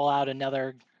to pull out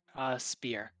another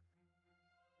spear.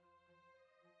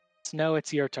 Snow,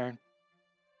 it's your turn.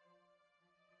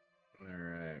 All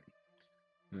right.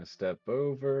 I'm gonna step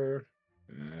over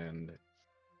and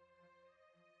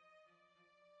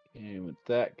aim with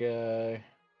that guy.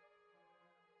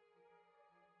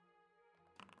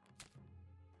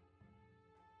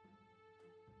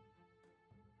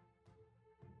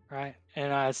 Right,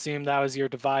 and I assume that was your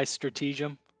device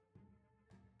stratagem.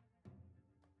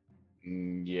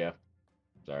 Yeah.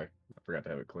 Sorry, I forgot to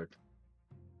have it clicked.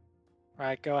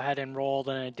 Right, go ahead and roll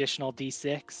an additional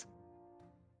d6.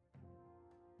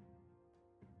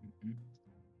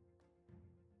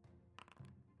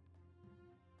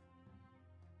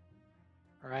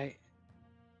 Right,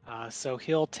 so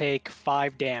he'll take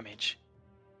 5 damage.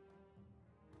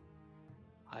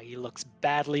 He looks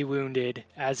badly wounded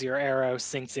as your arrow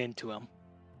sinks into him.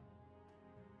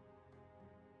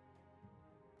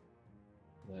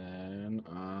 Then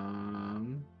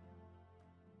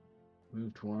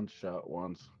moved once, shot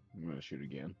once. I'm gonna shoot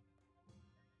again.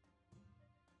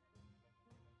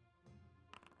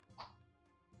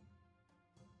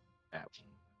 Ouch.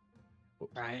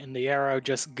 Oops. Right, and the arrow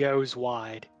just goes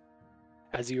wide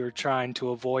as you were trying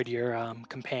to avoid your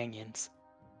companions.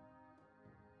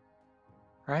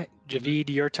 Right, Javid,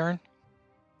 your turn.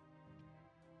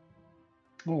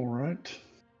 All right.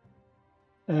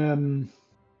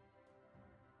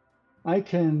 I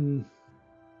can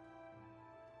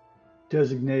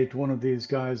designate one of these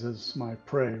guys as my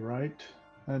prey, right?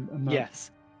 And I'm not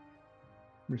Yes.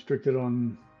 restricted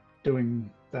on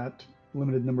doing that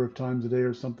limited number of times a day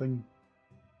or something.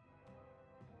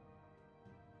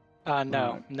 No,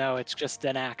 Alright. no, it's just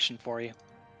an action for you.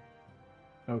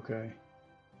 Okay.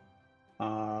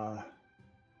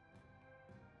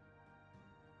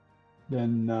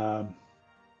 Then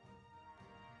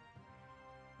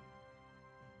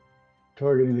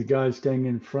targeting the guy staying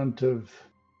in front of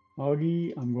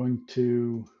Augie, I'm going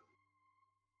to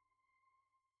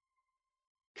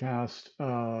cast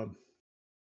Hunt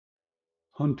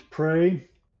Prey,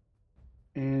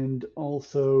 and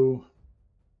also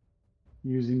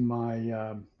using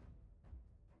my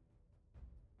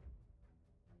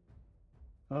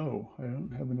oh, I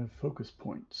don't have enough focus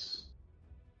points.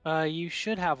 You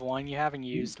should have one. You haven't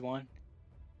used one.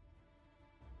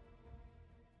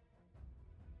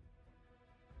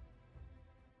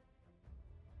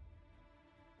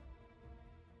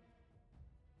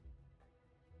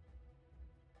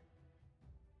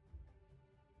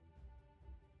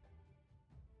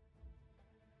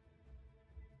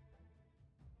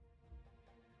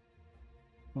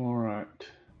 All right.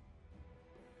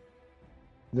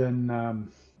 Then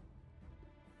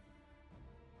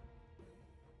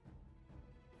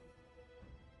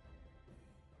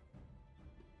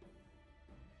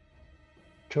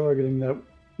targeting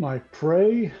my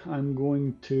prey, I'm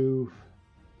going to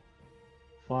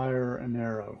fire an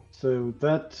arrow. So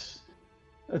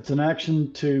it's an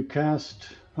action to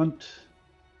cast Hunt.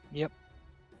 Yep.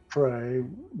 Prey,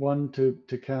 one to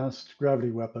cast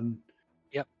Gravity Weapon.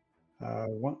 Yep.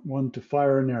 One to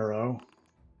fire an arrow,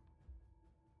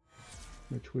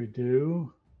 which we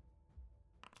do.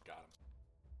 Got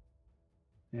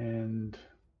him. And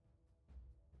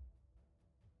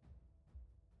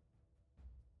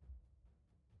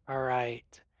All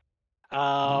right.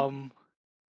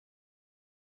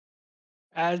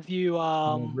 As you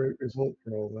great result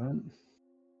for all that.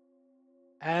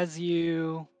 as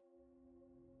you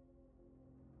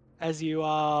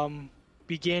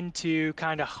begin to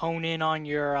kind of hone in on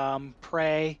your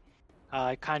prey,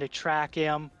 kind of track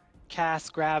him,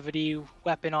 cast gravity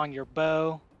weapon on your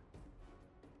bow,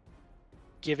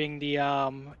 giving the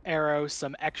arrow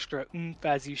some extra oomph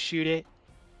as you shoot it.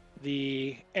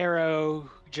 The arrow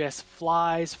just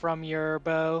flies from your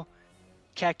bow,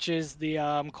 catches the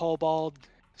kobold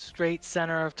straight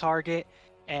center of target,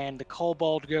 and the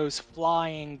kobold goes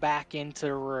flying back into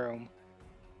the room.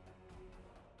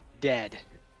 Dead.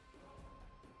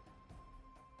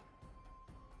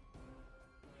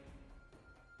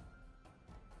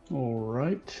 All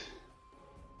right.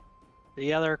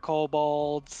 The other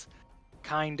kobolds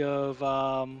kind of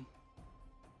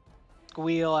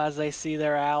squeal as they see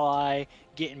their ally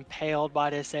get impaled by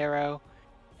this arrow,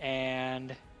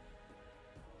 and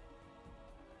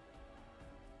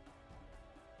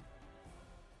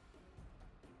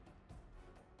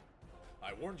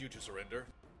I warned you to surrender.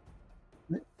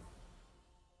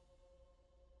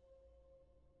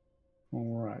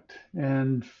 All right.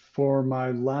 And for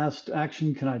my last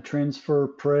action, can I transfer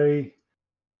prey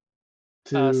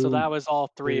to... so that was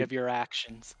all three of your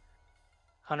actions.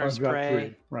 Hunter's I've got Prey,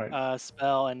 three, right.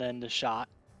 spell, and then the shot.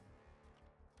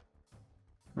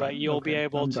 But Right, you'll be okay,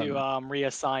 able I'm to done.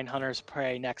 reassign Hunter's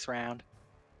Prey next round.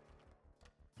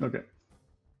 Okay.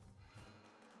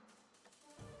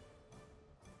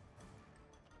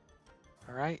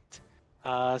 All right.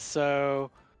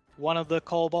 So one of the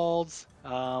kobolds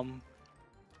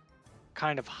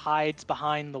kind of hides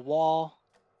behind the wall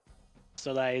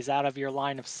so that he's out of your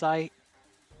line of sight.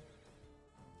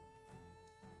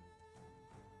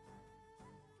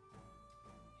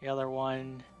 The other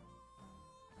one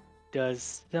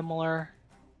does similar.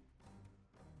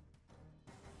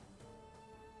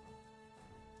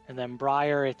 And then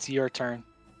Briar, it's your turn.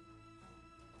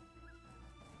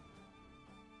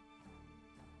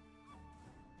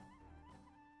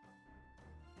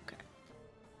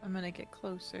 I'm gonna get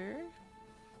closer.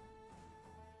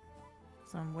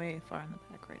 So I'm way far in the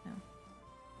back right now.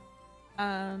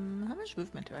 How much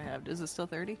movement do I have? Is it still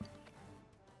 30?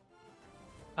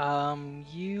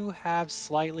 You have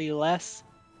slightly less.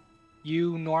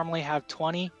 You normally have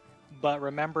 20, but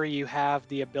remember you have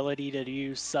the ability to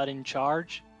use sudden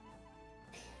charge,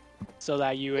 so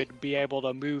that you would be able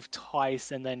to move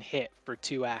twice and then hit for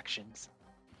 2 actions.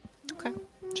 Okay,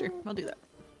 sure, I'll do that.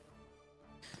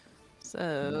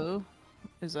 So,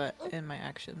 is that in my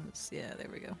actions? Yeah, there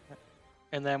we go.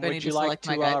 And then Do I would need you to like select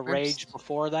my guy to rage first?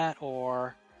 before that,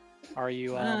 or are you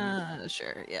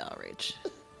Sure, yeah, I'll rage.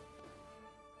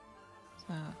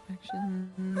 So, actions,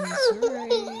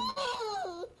 rage.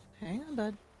 Hang on,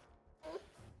 bud.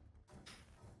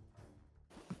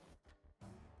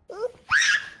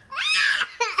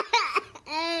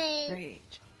 Rage.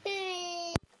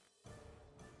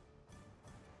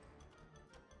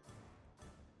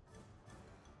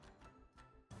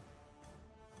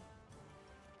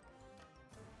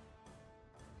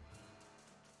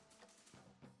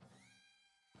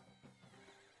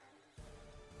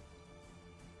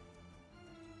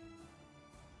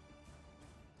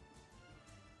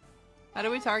 How do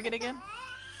we target again?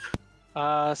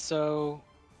 so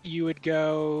you would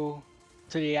go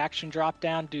to the action drop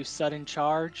down, do sudden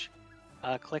charge,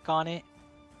 click on it,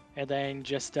 and then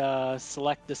just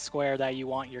select the square that you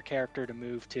want your character to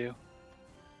move to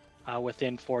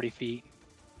within 40 feet.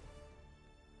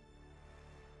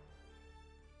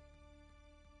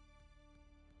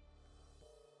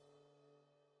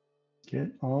 Get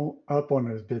all up on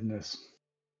his business.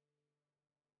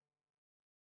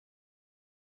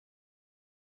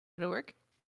 Did it work?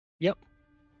 Yep.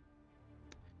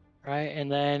 Right, and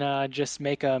then just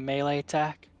make a melee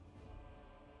attack.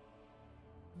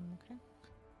 Okay.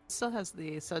 It still has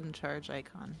the sudden charge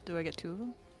icon. Do I get 2 of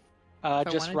them?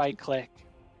 Just wanted to? right click.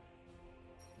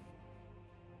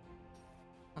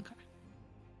 Okay.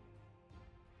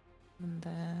 And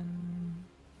then...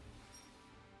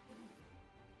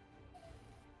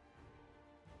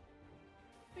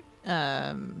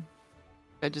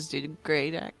 I just do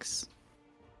great X.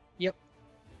 Yep.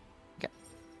 Okay.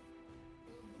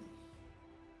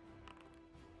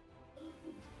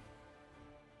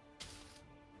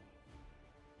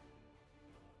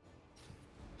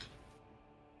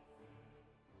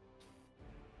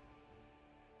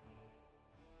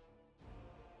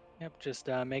 Yep, just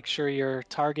make sure you're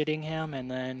targeting him, and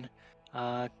then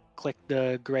click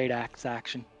the great axe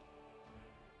action.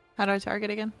 How do I target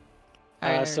again?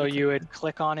 So you would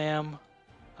click on him,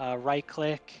 right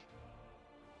click,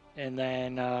 and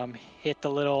then hit the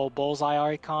little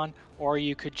bullseye icon, or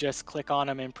you could just click on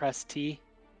him and press T,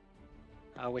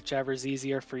 whichever's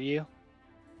easier for you.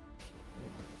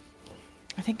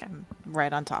 I think I'm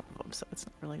right on top of him, so it's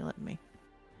not really letting me.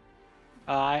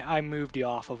 I moved you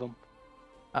off of him.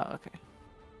 Oh, okay.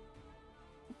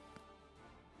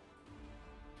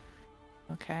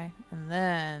 Okay, and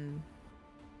then...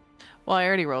 Well, I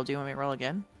already rolled. Do you want me to roll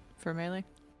again for melee?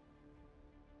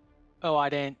 Oh, I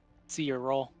didn't see your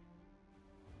roll.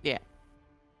 Yeah.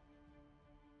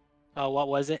 Oh, what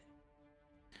was it?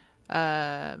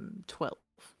 12.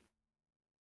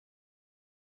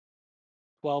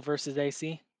 12 versus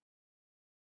AC?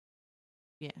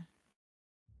 Yeah.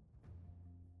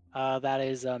 That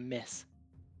is a miss.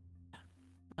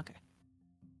 Okay.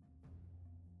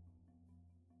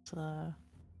 So,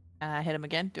 I hit him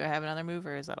again. Do I have another move,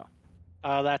 or is that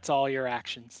all? That's all your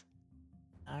actions.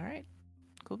 All right.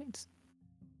 Cool beans.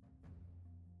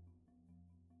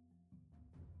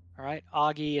 All right,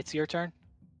 Augie, it's your turn.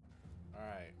 All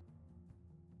right.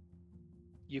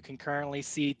 You can currently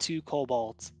see 2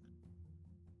 kobolds.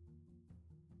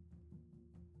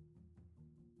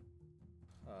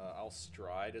 I'll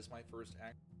stride as my first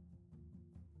act,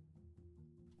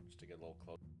 just to get a little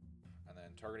close, and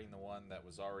then targeting the one that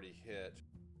was already hit,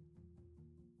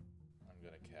 I'm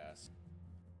gonna cast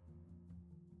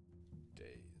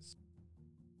Daze.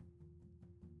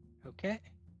 Okay.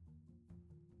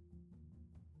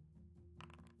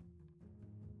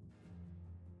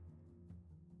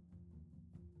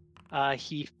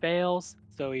 He fails,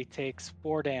 so he takes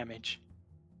 4 damage.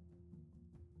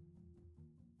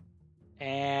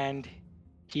 And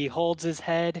he holds his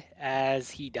head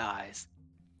as he dies.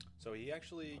 So he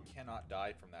actually cannot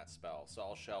die from that spell. So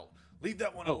I'll shout, "Leave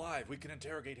that one Oh. alive. We can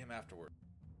interrogate him afterward."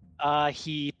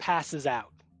 He passes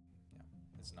out. Yeah,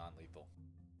 it's non-lethal.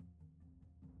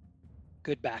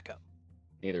 Good backup.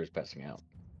 Neither is passing out.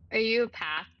 Are you a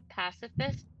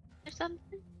pacifist or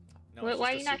something? No, Why it's are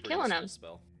just you a not super killing useful him?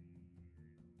 spell.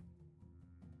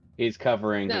 He's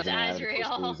covering No, his it's inadequate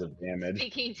Azrael degrees of damage.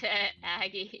 speaking to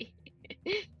Aggie.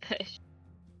 Push.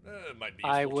 It might be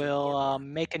I useful to will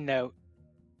learn. make a note.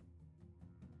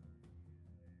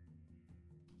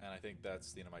 And I think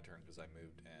that's the end of my turn because I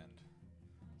moved and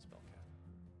spell cast.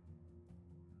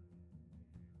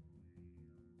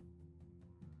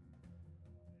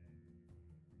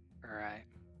 All right.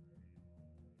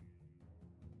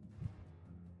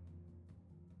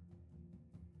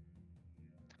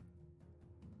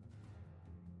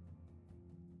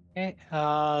 Okay.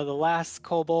 The last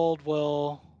kobold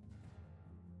will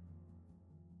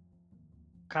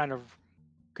kind of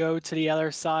go to the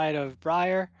other side of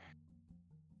Briar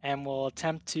and will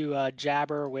attempt to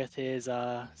jabber with his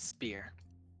spear.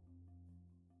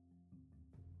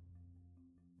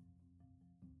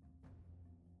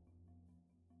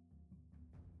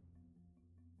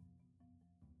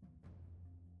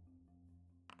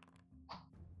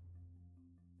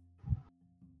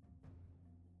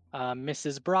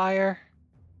 Misses Briar,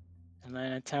 and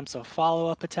then attempts a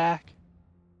follow-up attack.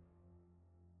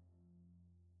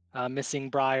 Missing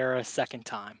Briar a second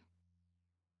time.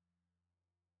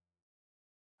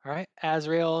 All right,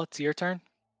 Azrael, it's your turn.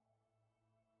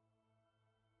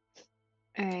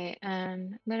 All right.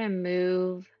 I'm gonna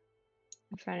move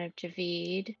in front of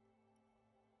Javid.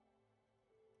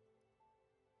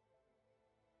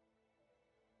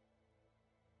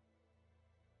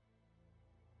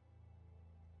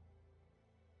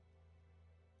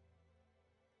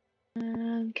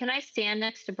 Can I stand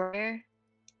next to Briar?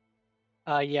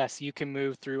 Yes, you can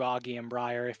move through Augie and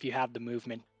Briar if you have the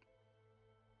movement.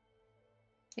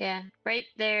 Yeah, right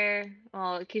there.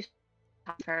 Well, it keeps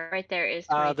her. Right there is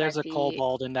 25 There's a feet.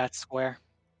 kobold in that square.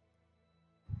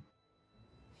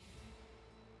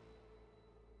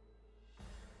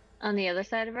 On the other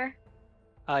side of her?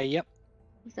 Yep.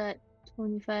 Is that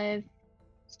 25?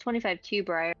 It's 25 to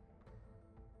Briar.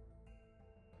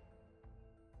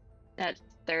 That's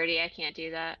 30. I can't do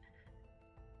that.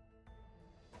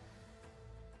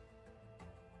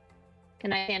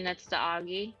 Can I stand next to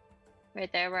Augie?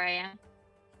 Right there where I am?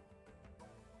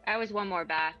 I was one more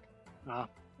back.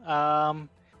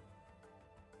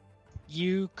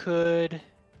 You could...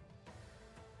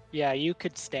 Yeah, you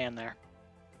could stand there.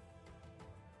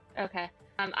 Okay.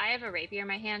 I have a rapier in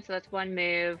my hand, so that's one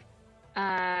move.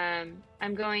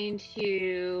 I'm going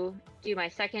to do my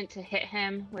second to hit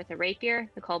him with a rapier,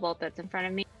 the kobold that's in front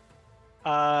of me.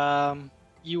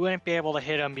 You wouldn't be able to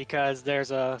hit him because there's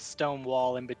a stone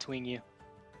wall in between you.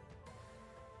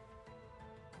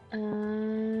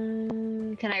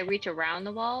 Can I reach around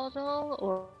the wall at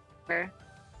all, or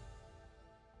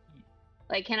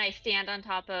like can I stand on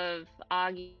top of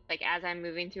Augie, like as I'm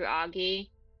moving through Augie,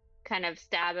 kind of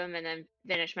stab him and then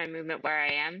finish my movement where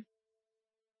I am?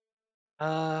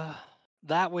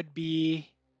 That would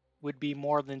be would be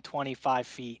more than 25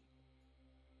 feet.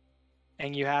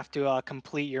 And you have to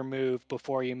complete your move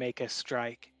before you make a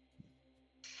strike.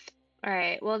 All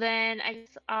right. Well, then I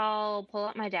guess I'll pull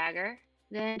out my dagger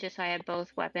then, just so I have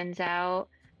both weapons out.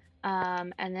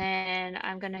 And then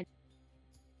I'm gonna.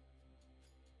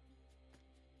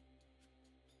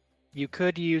 You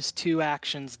could use 2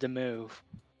 actions to move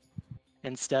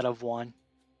instead of 1.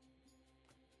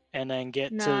 And then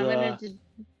get No, to I'm gonna. the...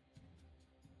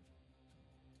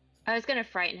 I was gonna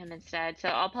frighten him instead, so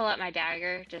I'll pull out my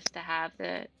dagger just to have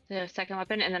the second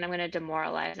weapon, and then I'm gonna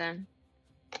demoralize him.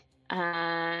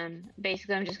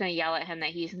 Basically, I'm just gonna yell at him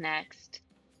that he's next.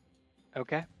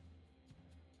 Okay.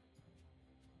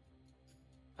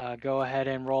 Go ahead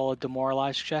and roll a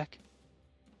demoralize check.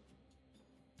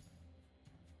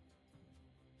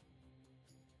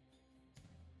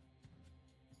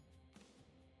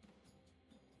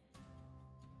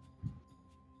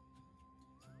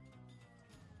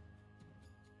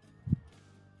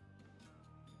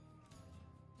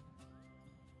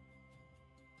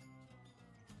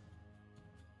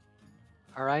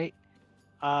 All right.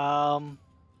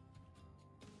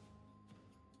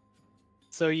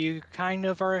 So you kind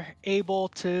of are able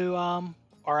to,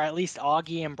 or at least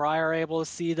Augie and Briar are able to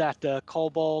see that the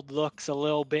kobold looks a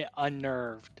little bit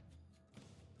unnerved.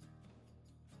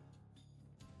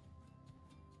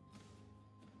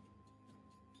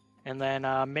 And then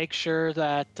make sure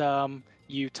that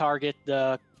you target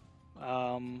the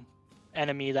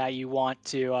enemy that you want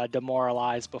to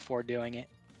demoralize before doing it.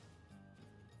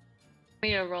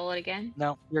 Want me to roll it again?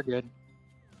 No, you're good.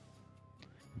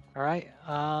 All right.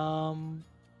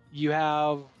 You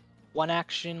have 1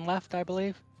 action left, I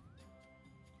believe.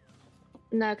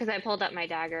 No, because I pulled up my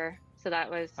dagger, so that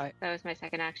was Right. my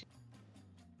second action.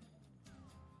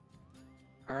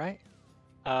 All right.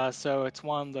 So it's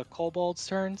one of the kobold's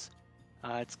turns.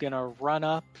 It's gonna run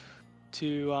up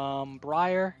to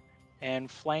Briar and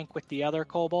flank with the other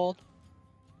kobold.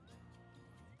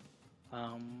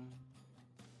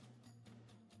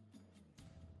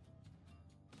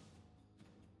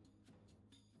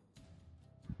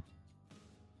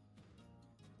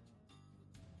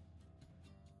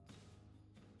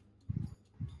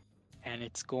 And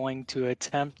it's going to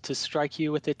attempt to strike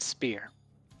you with its spear.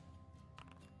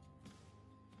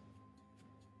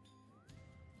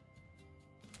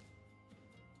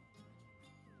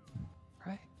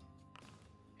 Right.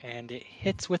 And it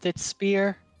hits with its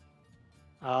spear,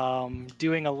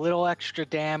 doing a little extra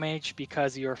damage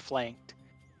because you're flanked.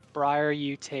 Briar,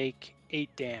 you take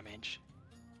 8 damage.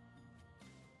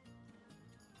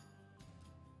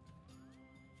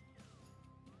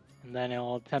 And then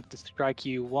it'll attempt to strike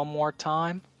you one more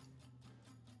time.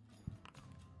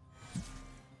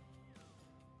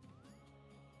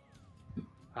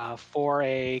 For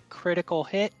a critical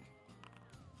hit.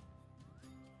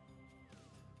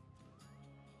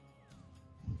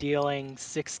 Dealing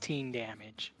 16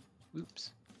 damage.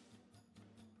 Oops.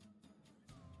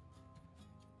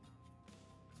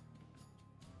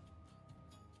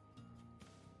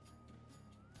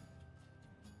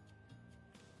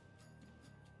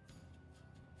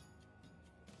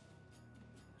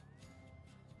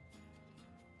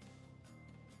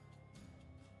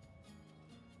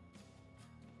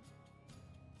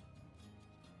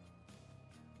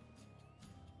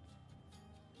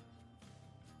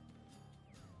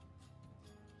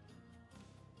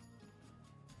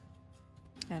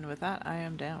 And with that, I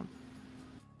am down.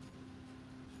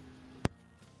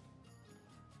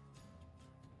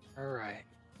 All right.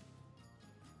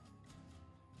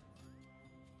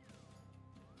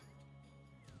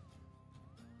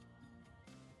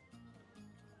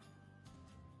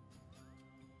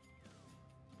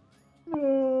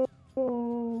 No,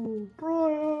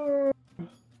 Briar.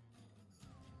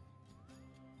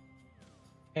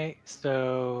 Okay,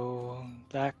 so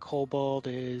that kobold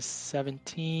is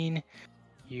 17.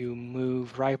 You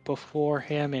move right before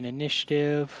him in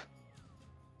initiative.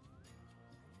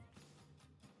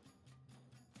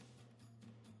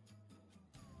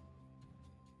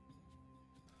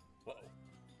 Whoa.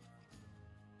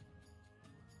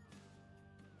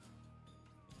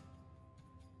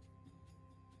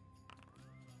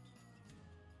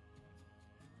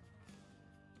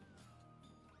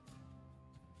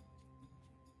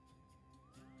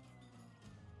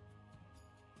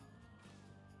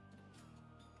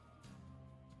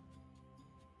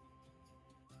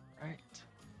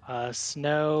 Right.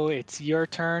 Snow, it's your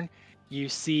turn. You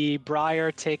see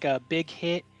Briar take a big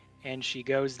hit, and she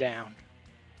goes down.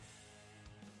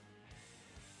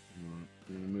 I'm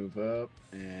gonna move up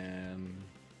and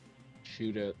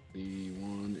shoot at the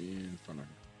one in front of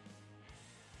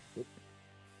her.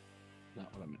 Oop.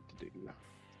 not what I meant to do.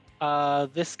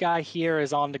 This guy here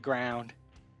is on the ground,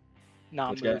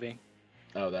 not Which guy? moving.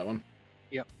 Oh, that one?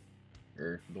 Yep.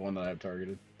 Or the one that I've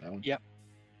targeted? That one? Yep.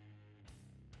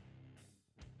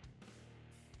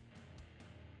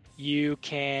 You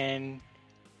can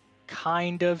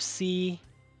kind of see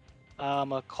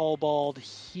a kobold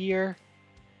here,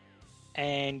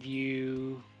 and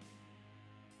the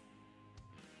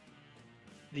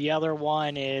other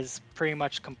one is pretty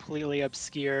much completely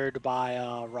obscured by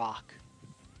a rock.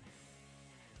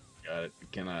 Got it.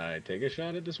 Can I take a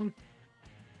shot at this one?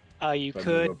 You If I move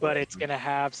could, up but away it's from- going to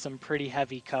have some pretty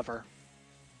heavy cover.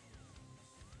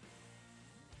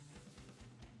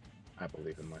 I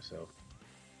believe in myself.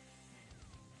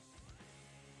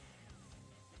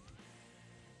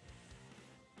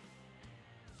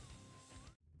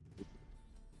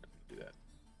 Do that.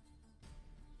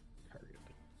 Target.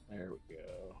 There we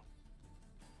go.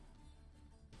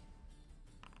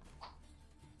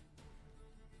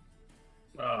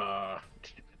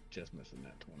 Just missing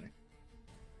that 20.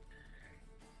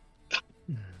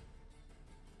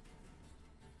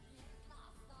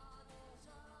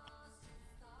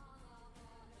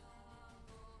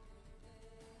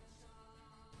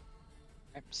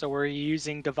 So we're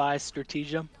using device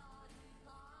stratagem.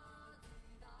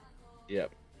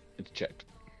 Yep, it's checked.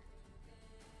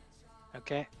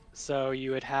 Okay, so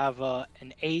you would have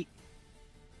an 8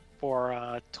 for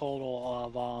a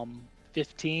total of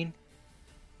 15.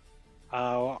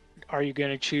 Are you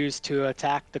going to choose to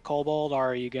attack the kobold,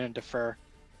 or are you going to defer?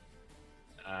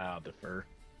 I'll defer.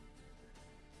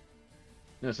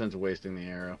 No sense of wasting the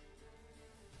arrow.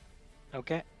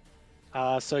 Okay.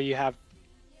 So you have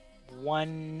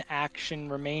one action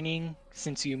remaining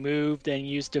since you moved and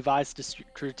used device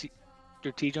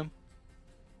stratagem.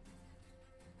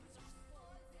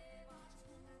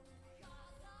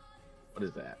 What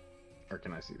is that? Or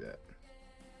can I see that?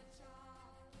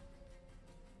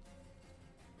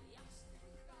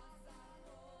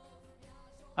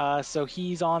 So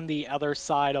he's on the other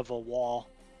side of a wall.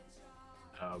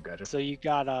 Oh, gotcha. So you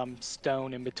got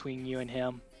stone in between you and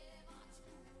him.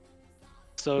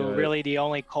 So Got it. really the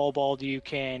only kobold you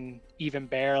can even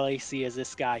barely see is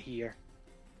this guy here.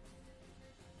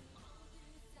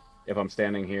 If I'm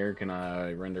standing here, can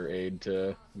I render aid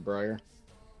to Briar?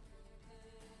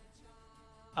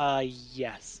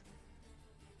 Yes.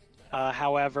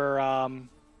 However,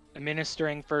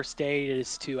 administering first aid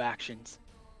is 2 actions.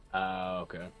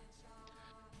 Okay.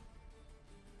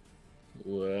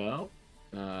 Well,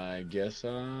 I guess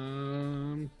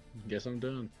I'm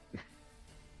done.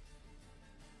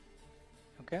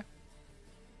 Okay.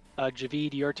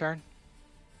 Javid, your turn.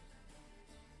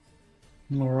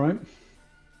 All right.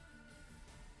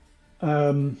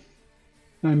 I'm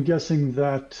guessing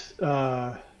that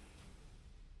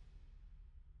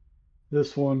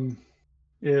this one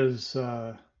is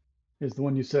the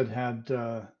one you said had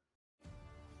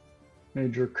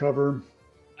major cover.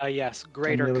 Yes, And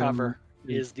greater the other one cover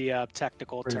is the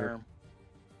technical greater. term.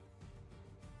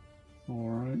 All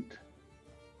right.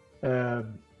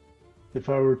 If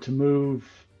I were to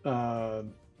move,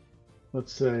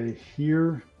 let's say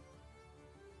here,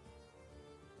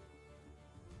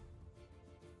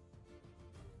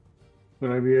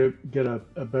 would I be able to get a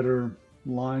better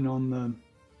line on the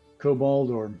kobold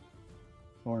or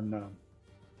no?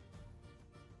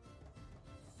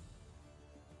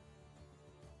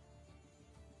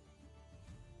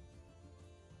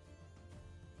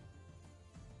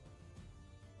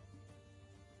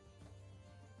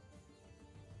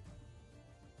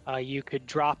 You could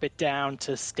drop it down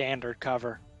to standard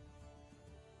cover.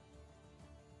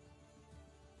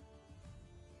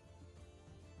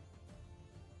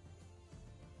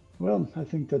 Well, I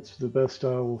think that's the best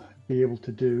I'll be able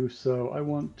to do. So I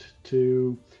want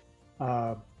to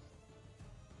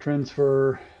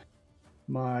transfer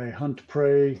my hunt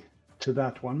prey to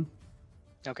that one.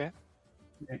 Okay.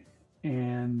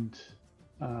 And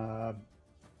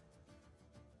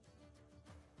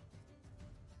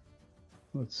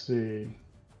let's see.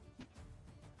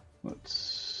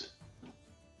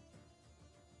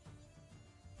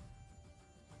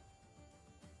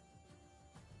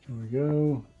 Here we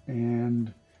go.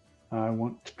 And I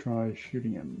want to try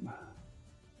shooting him.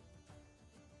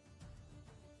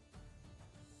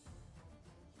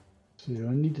 So do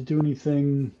I need to do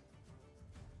anything?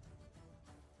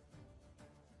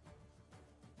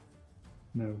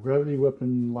 No, gravity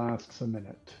weapon lasts a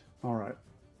minute. All right.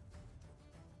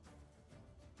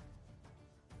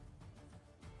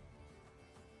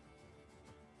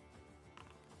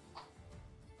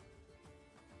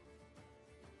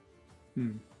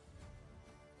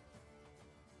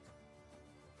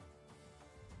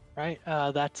 Right,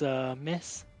 that's a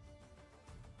miss.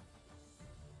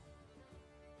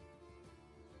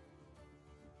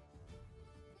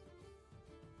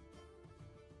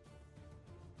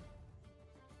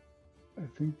 I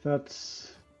think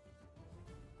that's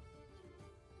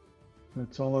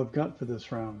all I've got for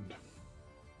this round.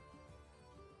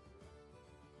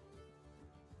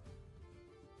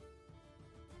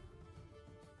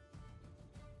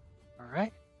 All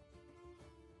right.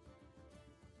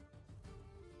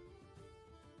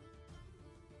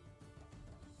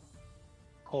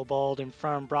 Kobold in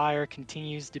front of Briar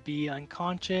continues to be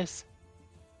unconscious.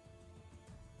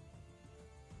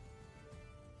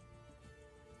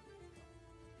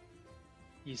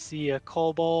 You see a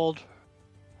kobold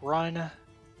run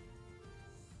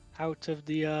out of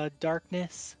the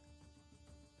darkness.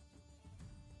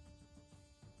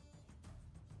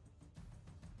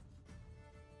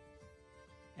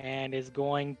 And is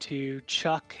going to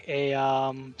chuck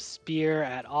a spear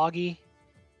at Augie.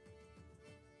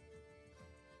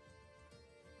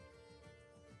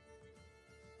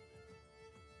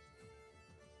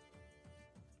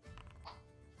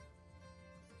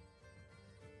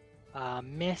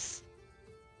 Miss,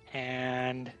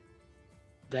 and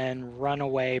then run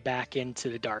away back into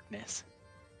the darkness.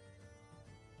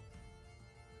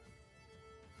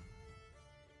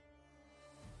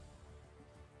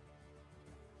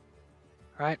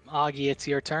 All right, Augie, it's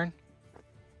your turn.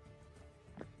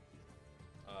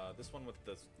 This one with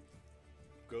the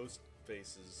ghost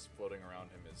faces floating around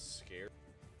him is scared.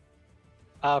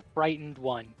 Frightened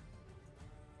 1,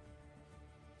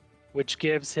 which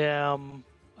gives him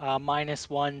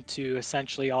 -1 to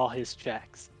essentially all his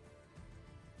checks.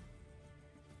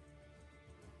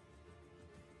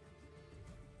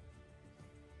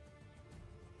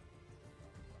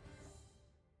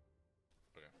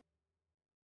 Okay.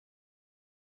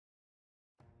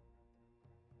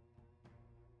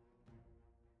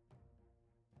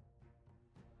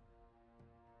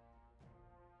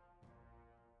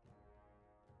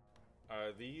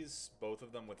 Are these, both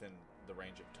of them, within the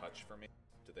range of touch for me?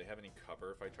 Do they have any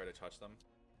cover if I try to touch them?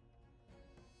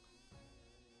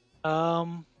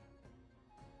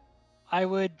 I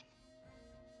would,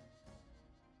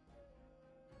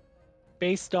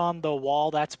 based on the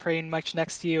wall that's pretty much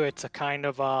next to you, it's a kind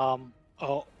of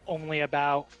only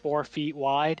about 4 feet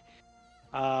wide.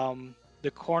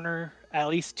 The corner, at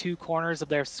least 2 corners of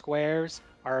their squares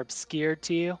are obscured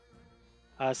to you,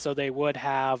 so they would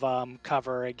have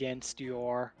cover against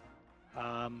your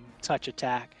touch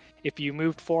attack. If you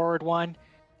moved forward 1,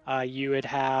 you would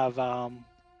have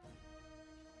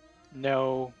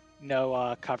no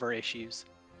cover issues.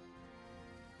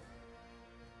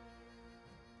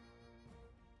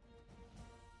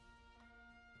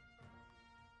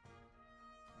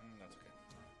 That's okay.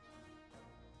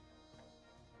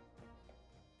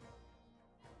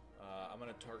 I'm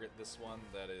going to target this one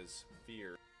that is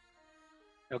fear.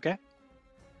 Okay.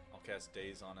 I'll cast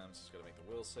Daze on him, so he's got to make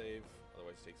the will save.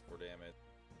 Otherwise, he takes 4 damage.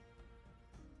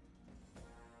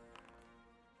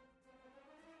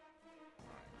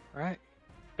 All right.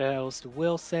 Fails to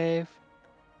will save.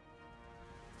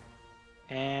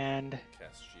 And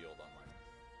Cast shield on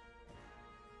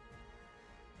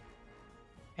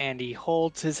and he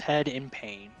holds his head in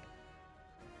pain.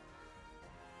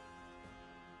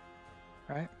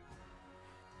 All right.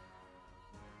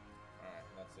 Alright,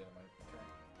 that's the end of my turn.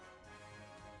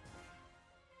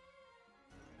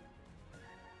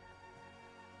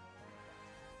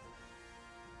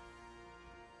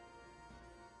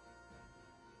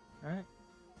 All right.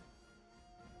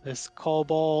 This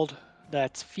kobold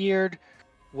that's feared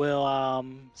will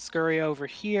scurry over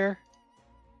here.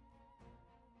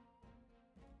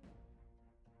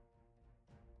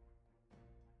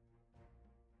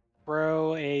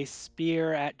 Throw a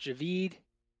spear at Javid.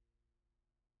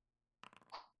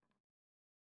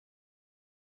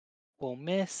 Will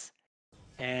miss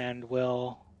and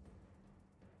will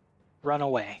run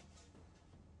away.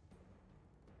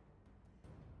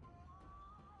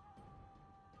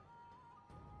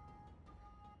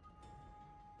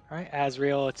 All right,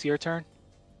 Azriel, it's your turn.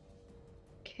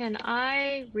 Can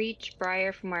I reach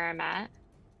Briar from where I'm at?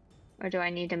 Or do I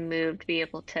need to move to be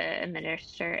able to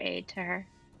administer aid to her?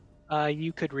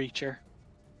 You could reach her.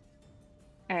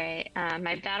 Alright,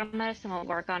 my battle medicine will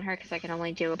work on her because I can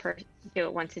only do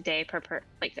it once a day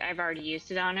like I've already used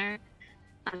it on her.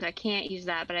 So I can't use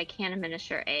that, but I can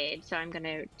administer aid, so I'm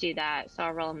gonna do that. So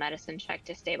I'll roll a medicine check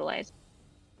to stabilize.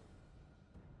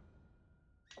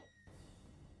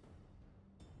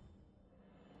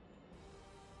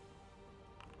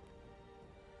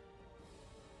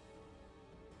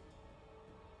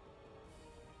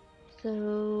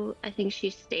 So I think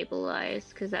she's stabilized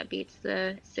because that beats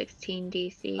the 16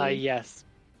 DC. Yes.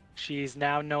 She's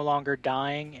now no longer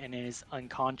dying and is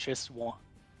unconscious.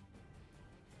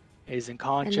 Is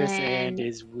unconscious and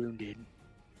is wounded.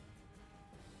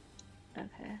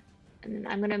 Okay. And then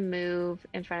I'm gonna move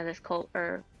in front of this Colt,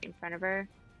 or in front of her,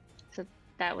 so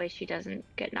that way she doesn't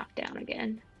get knocked down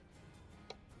again.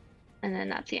 And then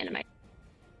that's the end of my.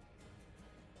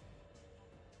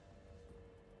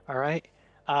 All right.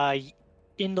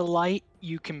 In the light,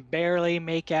 you can barely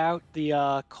make out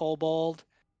the kobold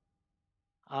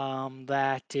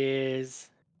that is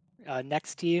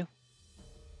next to you.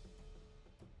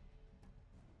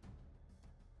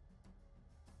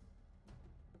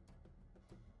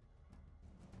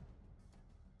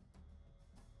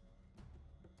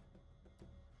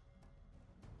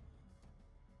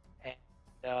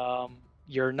 And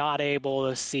you're not able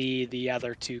to see the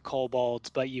other two kobolds,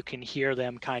 but you can hear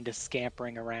them kind of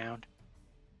scampering around.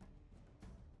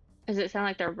 Does it sound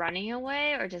like they're running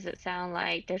away, or does it sound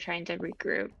like they're trying to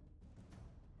regroup?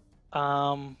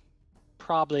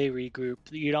 Probably regroup.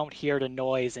 You don't hear the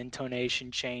noise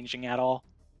intonation changing at all.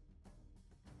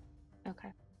 Okay.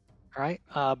 All right,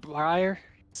 Briar,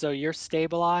 so you're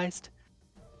stabilized.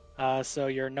 So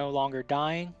you're no longer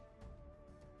dying.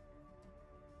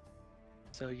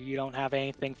 So you don't have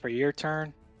anything for your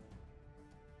turn.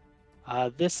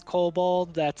 This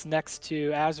kobold that's next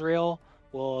to Azrael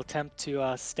will attempt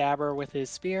to stab her with his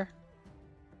spear.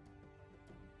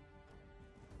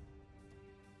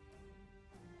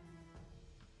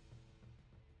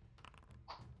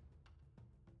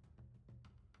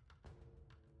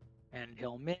 And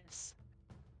he'll miss.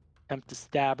 Attempt to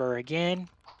stab her again.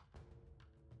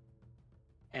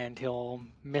 And he'll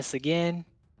miss again.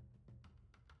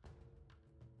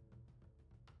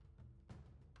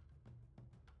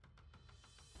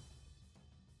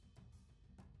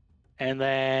 And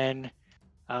then,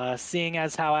 seeing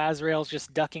as how Azrael's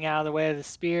just ducking out of the way of the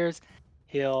spears,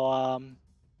 he'll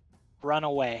run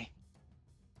away.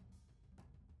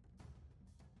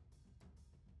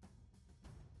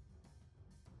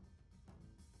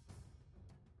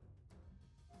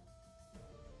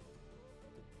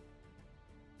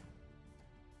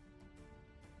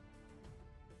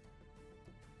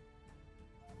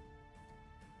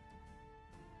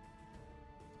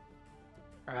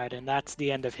 Alright, and that's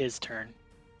the end of his turn.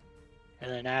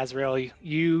 And then Azrael,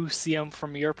 you see him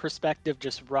from your perspective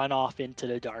just run off into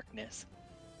the darkness.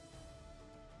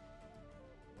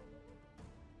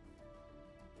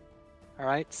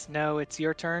 Alright, Snow, it's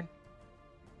your turn.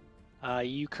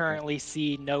 You currently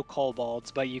see no kobolds,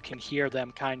 but you can hear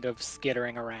them kind of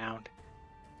skittering around.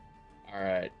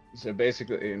 Alright, so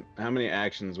basically, how many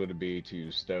actions would it be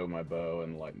to stow my bow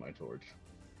and light my torch?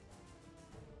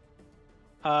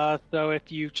 So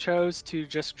if you chose to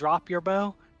just drop your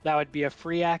bow, that would be a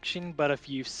free action, but if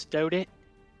you stowed it,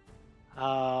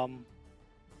 that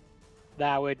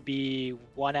would be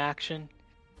one action.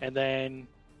 And then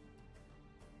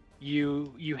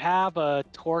you have a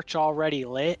torch already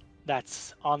lit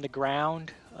that's on the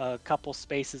ground a couple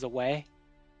spaces away.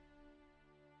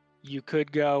 You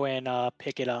could go and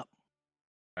pick it up.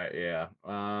 Yeah.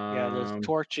 Yeah, the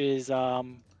torch is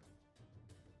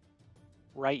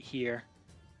right here.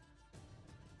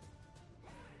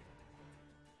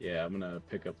 Yeah, I'm gonna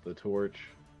pick up the torch.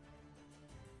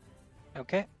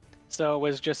 Okay. So it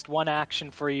was just one action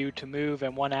for you to move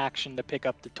and one action to pick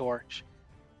up the torch.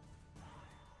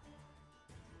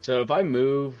 So if I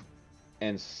move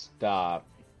and stop,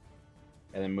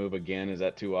 and then move again, is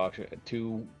that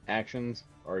two actions,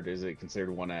 or is it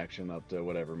considered one action up to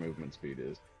whatever movement speed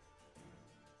is?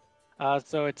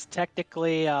 So it's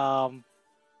technically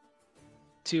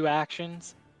two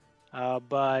actions,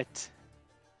 but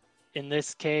in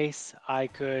this case, I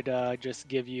could just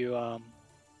give you a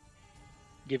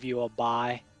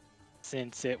bye,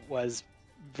 since it was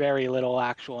very little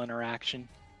actual interaction.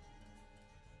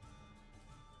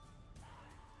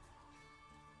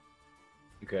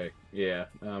 Okay, yeah,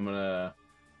 I'm gonna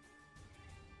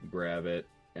grab it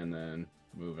and then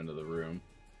move into the room.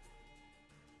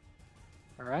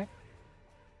 All right.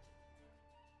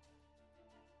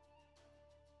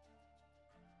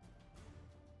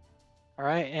 All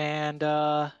right, and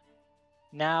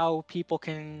now people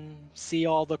can see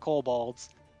all the kobolds.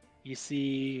 You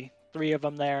see 3 of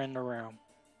them there in the room.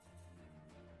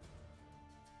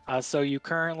 So you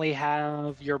currently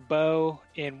have your bow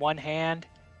in one hand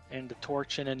and the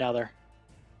torch in another.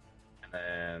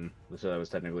 And so that was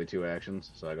technically 2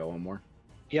 actions, so I got one more.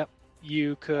 Yep.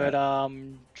 You could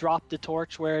drop the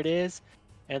torch where it is,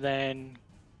 and then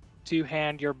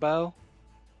 2-hand your bow,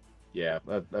 Yeah,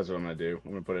 that's what I'm gonna do.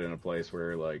 I'm gonna put it in a place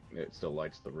where like it still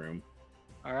lights the room.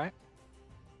 All right.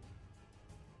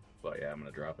 But yeah, I'm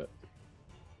gonna drop it.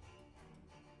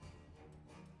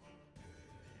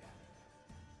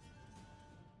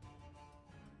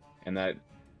 And that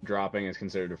dropping is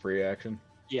considered a free action?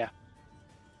 Yeah.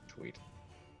 Sweet.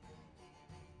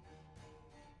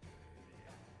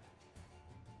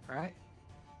 All right.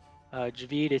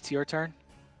 Javid, it's your turn.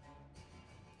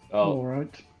 Oh, All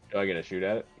right. do I get a shoot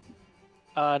at it?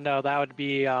 No, that would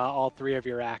be all 3 of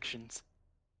your actions.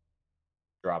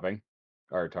 Dropping?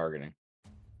 Or targeting?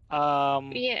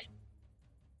 Yeah.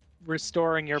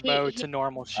 Restoring your bow to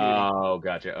normal shooting. Oh,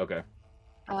 gotcha. Okay.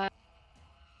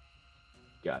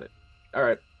 Got it. All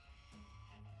right.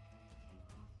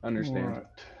 Understand. All right.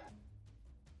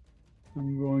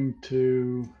 I'm going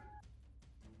to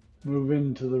move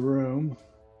into the room.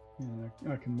 And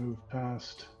I can move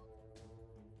past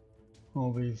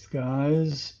all these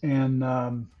guys. And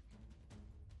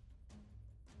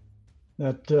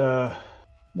that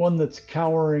one that's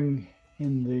cowering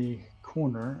in the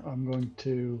corner, I'm going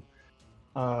to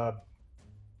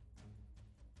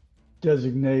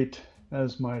designate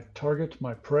as my target,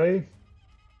 my prey,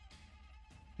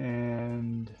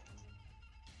 and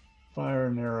fire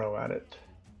an arrow at it.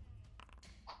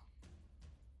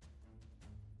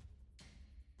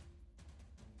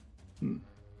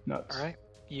 Nuts. All right.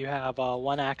 You have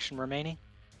 1 action remaining.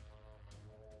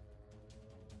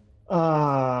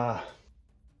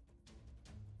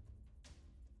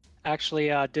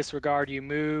 Actually, disregard. You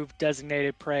move,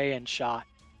 designated prey, and shot.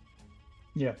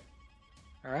 Yeah.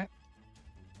 All right.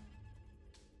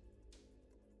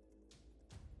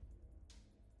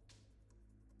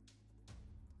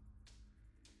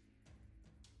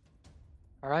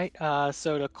 All right.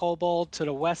 So the kobold to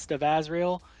the west of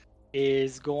Azrael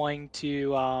is going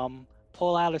to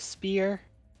pull out a spear,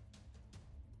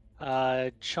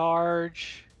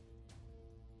 charge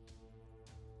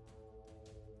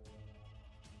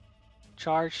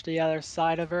to the other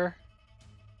side of her,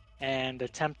 and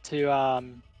attempt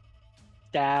to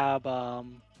stab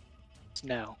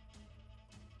Snow.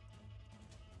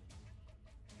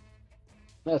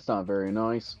 That's not very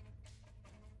nice.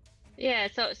 Yeah,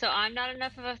 so I'm not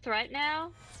enough of a threat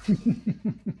now?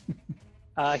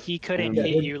 He couldn't Yeah.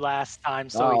 hit you last time,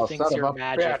 so Oh, he thinks son of you're a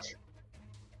magic. bitch.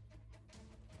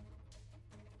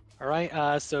 All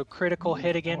right, so critical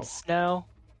hit against Snow.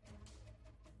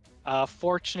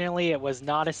 Fortunately, it was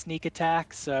not a sneak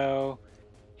attack, so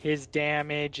his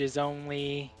damage is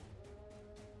only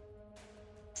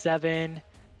 7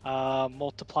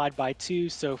 multiplied by 2,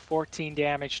 so 14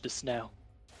 damage to Snow.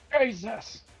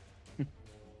 Jesus.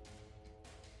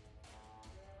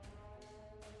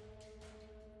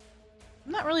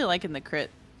 I'm not really liking the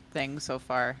crit thing so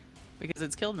far because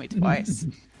it's killed me twice.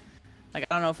 Like,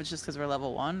 I don't know if it's just because we're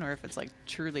level 1 or if it's like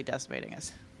truly decimating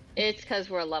us. It's because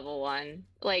we're level 1.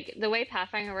 Like, the way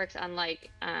Pathfinder works, unlike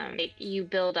you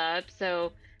build up,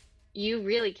 so you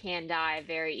really can die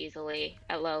very easily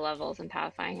at low levels in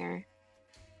Pathfinder.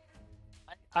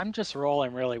 I'm just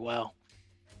rolling really well.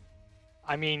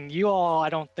 I mean, you all, I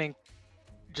don't think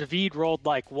Javid rolled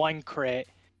like 1 crit,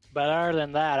 but other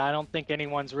than that, I don't think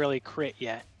anyone's really crit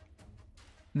yet.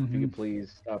 If you could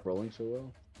please stop rolling so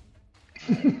well.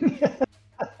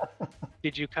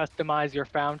 Did you customize your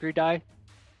foundry die?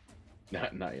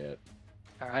 Not yet.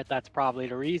 All right, that's probably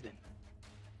the reason.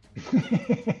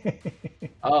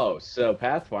 Oh, so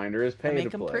Pathfinder is pay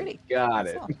make to 'em play. pretty. Got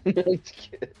That's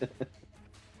it.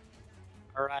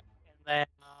 All right, and then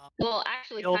Well,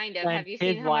 actually, he'll kind of. spend Have you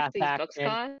his seen how much last these books action,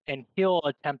 cost? and he'll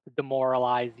attempt to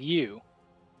demoralize you.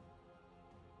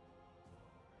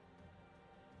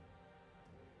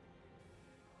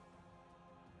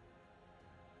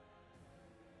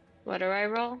 What do I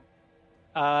roll?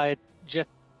 Just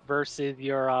versus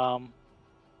your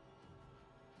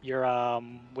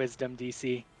wisdom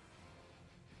DC.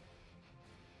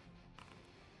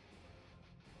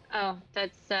 Oh,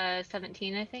 that's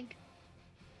 17, I think.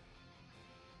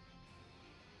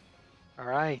 All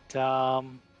right.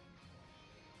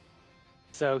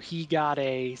 So he got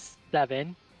a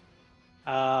 7.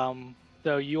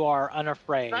 So you are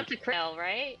unafraid. That's a crit fail,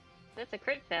 right? That's a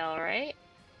crit fail, right?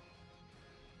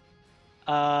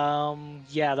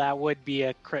 Yeah, that would be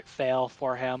a crit fail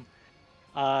for him.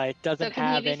 It So doesn't can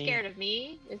he have be any. scared of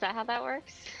me? Is that how that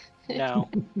works? No.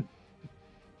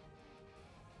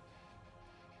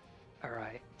 All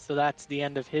right. So that's the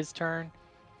end of his turn.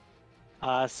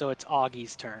 So it's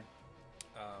Augie's turn.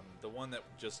 The one that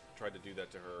just tried to do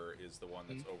that to her is the one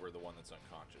that's over the one that's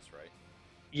unconscious, right?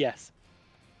 Yes.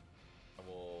 I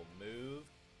will move,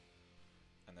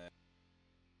 and then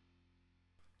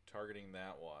targeting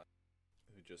that one.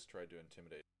 just tried to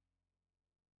intimidate.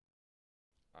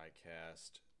 I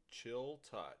cast Chill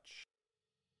Touch.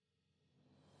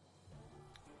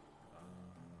 I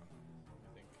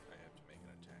think I have to make an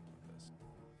attack with this.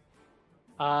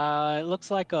 It looks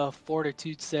like a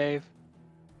fortitude save.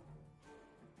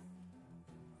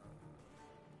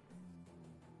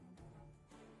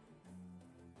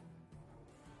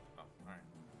 Oh, alright.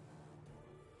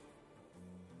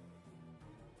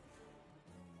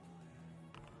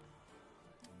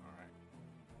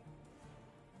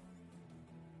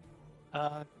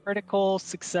 Alright. Critical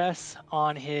success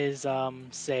on his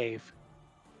save.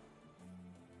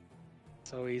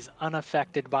 So he's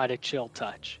unaffected by the chill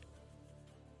touch.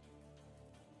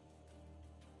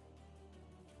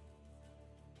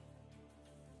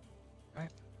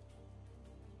 Right.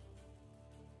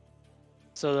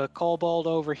 So the kobold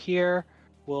over here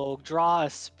will draw a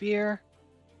spear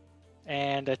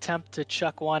and attempt to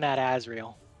chuck one at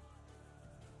Azrael.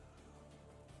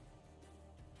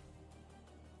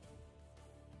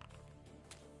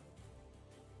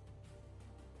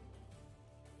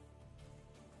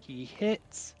 He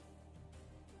hits.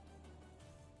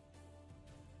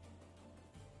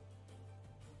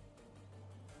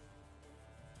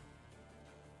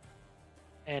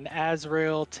 And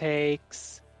Azrael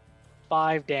takes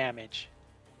 5 damage.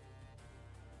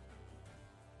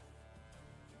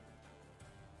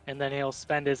 And then he'll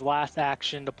spend his last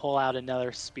action to pull out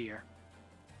another spear.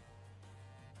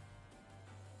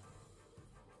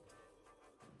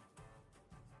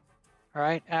 All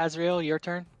right, Azrael, your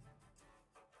turn.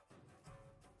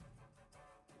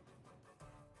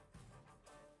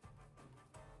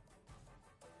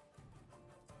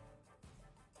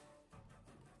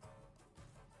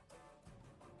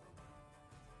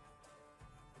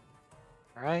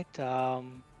 All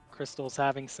right, Crystal's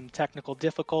having some technical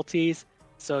difficulties,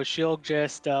 so she'll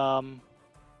just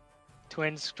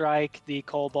twin strike the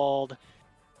kobold.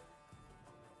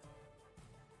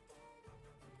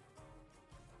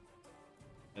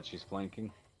 And she's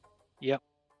flanking. Yep.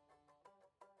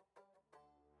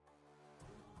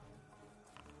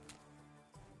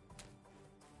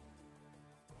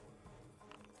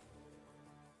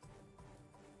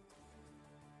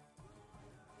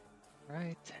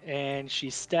 Right, and she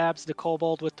stabs the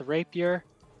kobold with the rapier,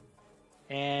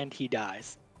 and he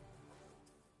dies.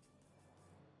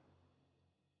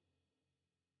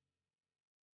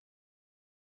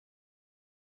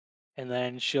 And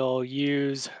then she'll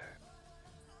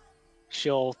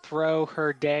throw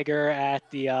her dagger at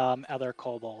the other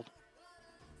kobold.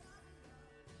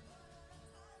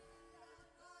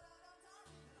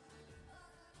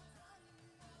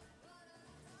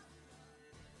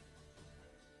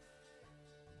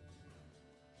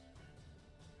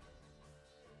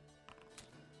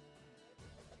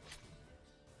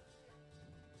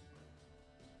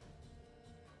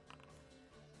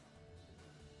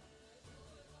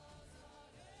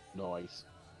 Nice.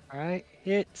 All right,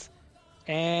 hits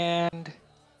and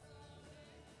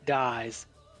dies.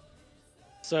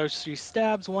 So she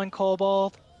stabs one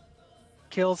kobold,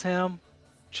 kills him,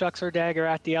 chucks her dagger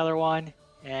at the other one,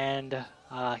 and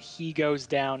he goes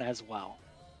down as well.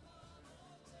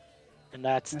 And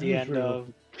that's the end of...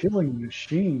 Killing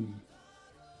machine.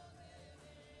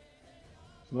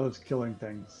 Loves killing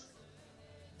things.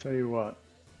 Tell you what.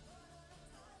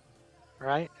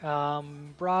 Right,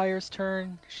 Briar's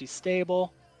turn. She's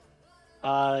stable.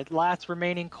 Last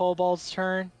remaining kobold's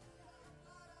turn.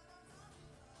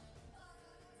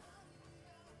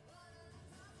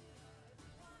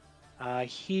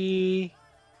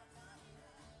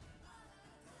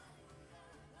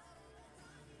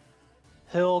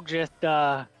 He'll just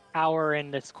cower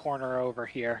in this corner over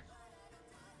here.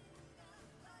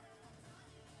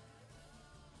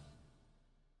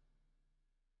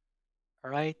 All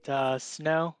right,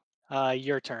 Snow,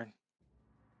 your turn.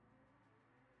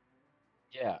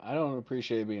 Yeah, I don't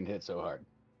appreciate being hit so hard.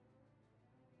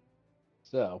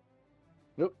 So,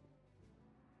 nope.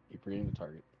 Keep reading the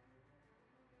target.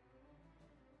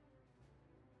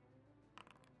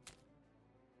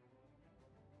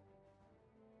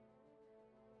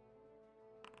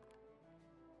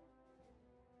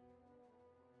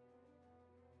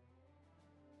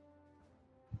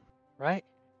 Right.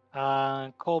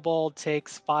 Kobold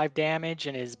takes 5 damage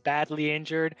and is badly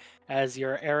injured as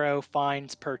your arrow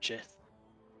finds purchase.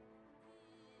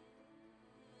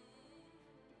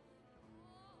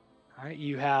 All right,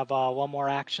 you have one more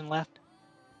action left.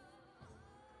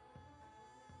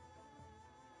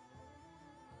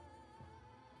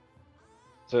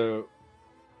 So,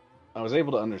 I was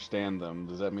able to understand them.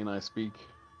 Does that mean I speak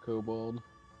kobold?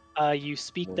 You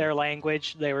speak their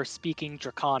language. They were speaking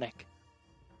Draconic.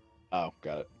 Oh,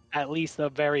 got it. At least a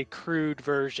very crude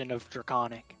version of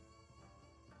Draconic.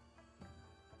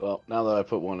 Well, now that I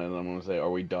put one in, I'm going to say, are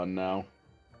we done now?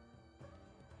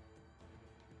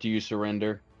 Do you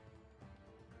surrender?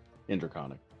 In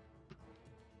Draconic.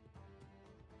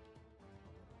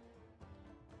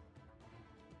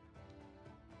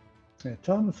 Yeah,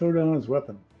 tell him to throw down his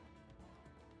weapon.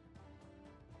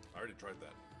 I already tried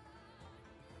that.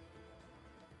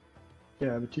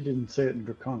 Yeah, but you didn't say it in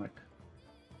Draconic.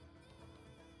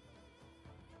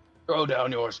 Throw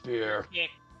down your spear. Yeah.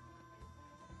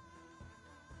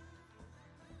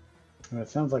 That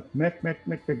sounds like mech, mech,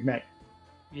 mech, mech, mech.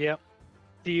 Yep.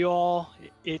 To you all,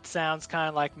 it sounds kind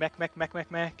of like mech, mech, mech, mech,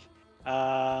 mech.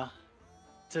 To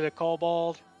the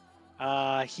kobold,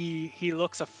 he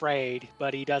looks afraid,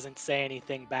 but he doesn't say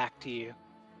anything back to you.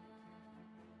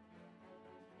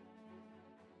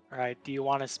 All right. Do you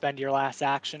want to spend your last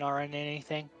action on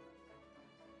anything?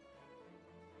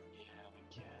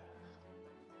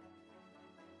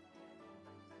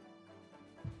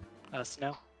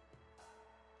 Snow.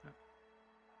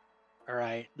 All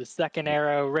right. The second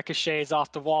arrow ricochets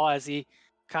off the wall as he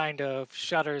kind of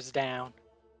shudders down.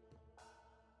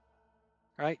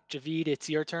 All right, Javid, it's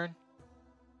your turn.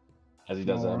 As he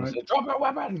does that, I'm going Alright. to say, drop your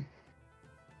weapon!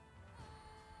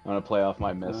 I'm going to play off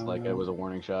my miss like it was a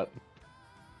warning shot.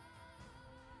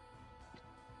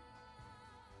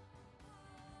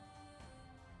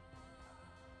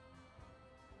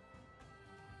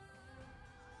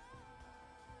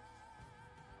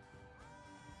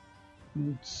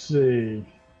 Let's see.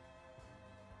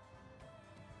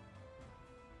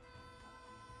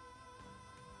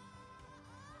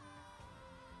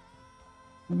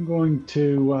 I'm going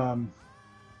to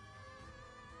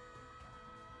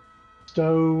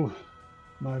stow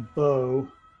my bow,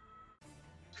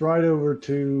 stride over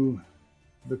to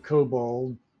the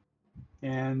kobold,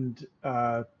 and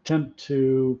attempt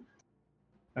to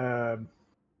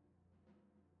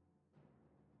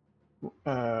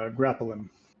grapple him.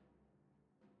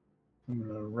 I'm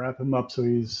going to wrap him up so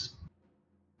he's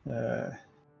out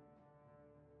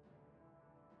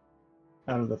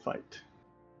of the fight.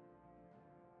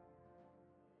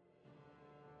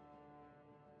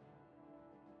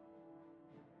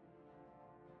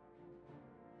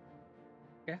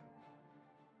 Okay.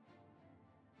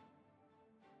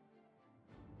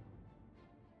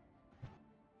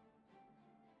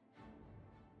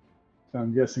 So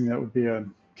I'm guessing that would be a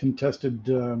contested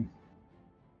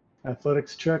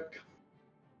athletics check.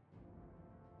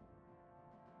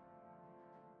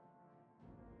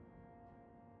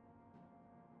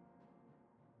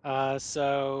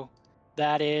 So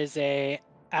that is a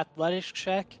athletics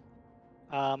check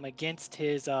against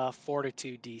his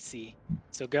fortitude DC.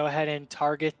 So go ahead and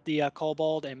target the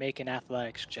kobold and make an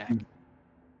athletics check.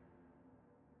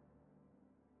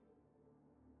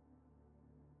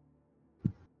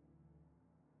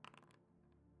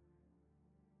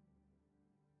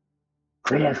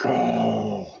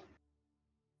 Critical!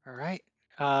 All right.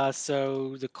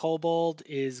 So the kobold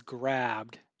is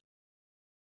grabbed.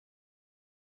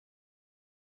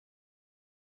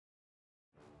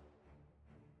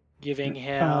 Giving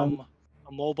him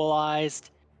immobilized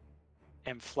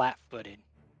and flat-footed.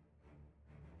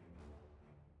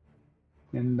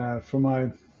 And for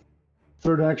my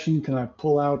third action, can I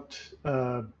pull out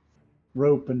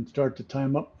rope and start to tie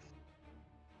him up?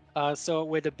 So it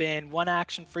would have been one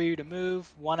action for you to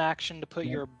move, one action to put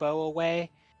Yep. your bow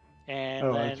away, and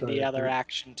Oh, then that's right, the I other forgot.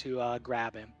 action to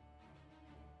grab him.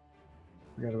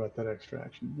 Forgot about that extra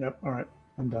action. Yep, all right,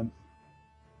 I'm done.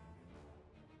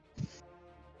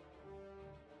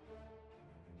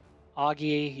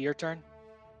 Augie, your turn.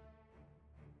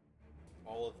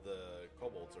 All of the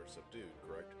kobolds are subdued,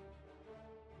 correct?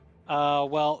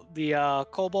 Well, the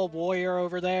kobold warrior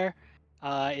over there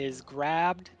is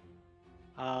grabbed.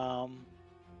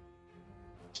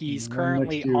 He's And the one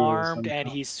next currently to you is armed and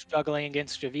unconscious. he's struggling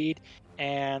against Javid.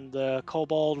 And the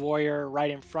kobold warrior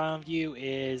right in front of you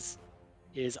is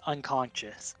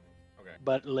unconscious, Okay.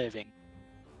 but living.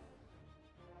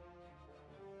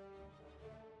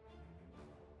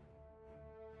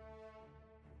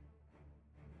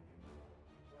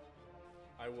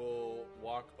 I will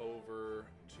walk over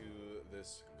to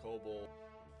this kobold.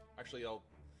 Actually, I'll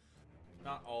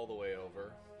not all the way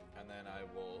over, and then I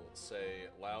will say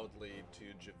loudly to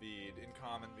Javid in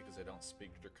common because I don't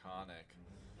speak Draconic.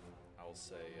 I will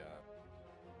say,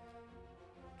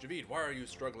 Javid, why are you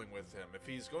struggling with him? If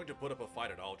he's going to put up a fight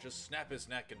at all, just snap his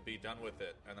neck and be done with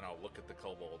it. And then I'll look at the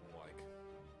kobold and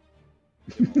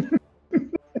give him a look.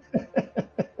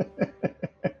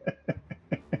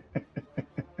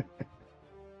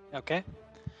 Okay.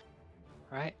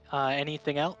 All right.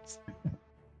 Anything else?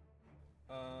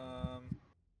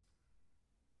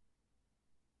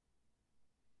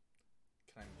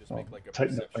 just make like a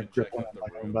tighten up my perception grip check on of him the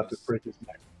like I'm room. about to break his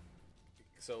neck.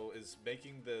 So is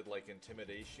making the like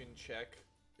intimidation check,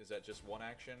 is that just one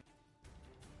action?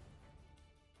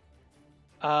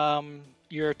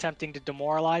 You're attempting to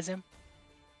demoralize him?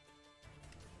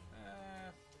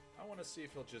 I want to see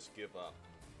if he'll just give up.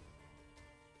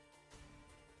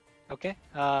 Okay,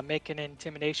 make an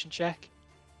intimidation check.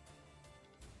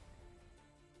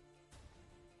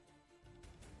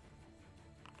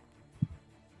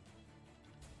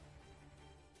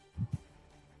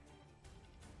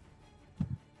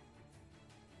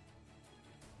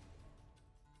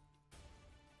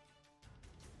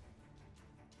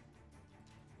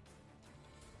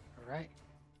 All right.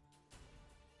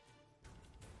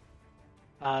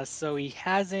 So he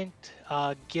hasn't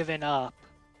given up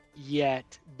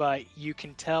yet, but you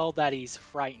can tell that he's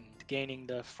frightened, gaining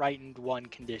the frightened 1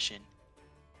 condition.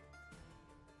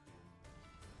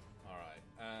 Alright,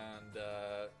 and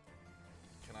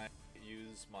can I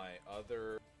use my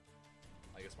other,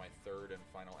 I guess my third and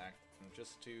final action,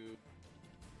 just to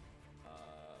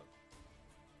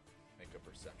make a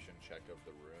perception check of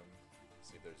the room,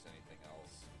 see if there's anything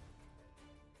else.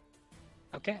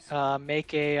 Okay,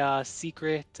 make a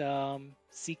secret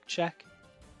seek check.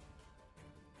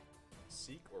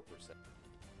 Seek or perception?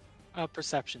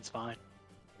 Perception's fine.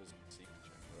 What is seek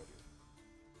check? What do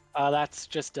I do? That's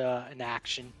just an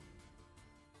action.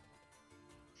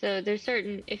 So there's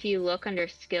certain, if you look under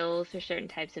skills, there's certain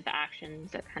types of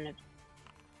actions that kind of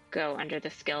go under the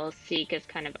skills. Seek is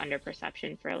kind of under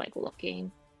perception for like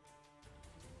looking.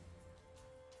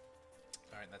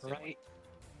 Alright, that's Right.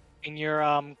 In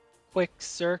your quick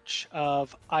search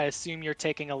of, I assume you're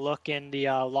taking a look in the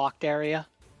locked area?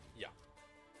 Yeah.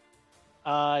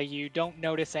 You don't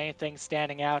notice anything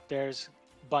standing out. There's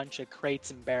a bunch of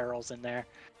crates and barrels in there.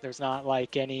 There's not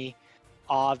like any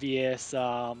obvious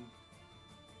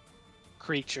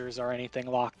creatures or anything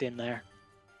locked in there.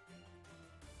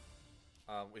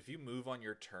 If you move on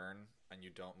your turn and you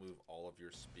don't move all of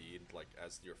your speed, like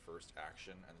as your first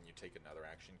action, and then you take another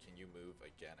action, can you move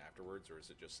again afterwards, or is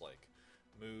it just like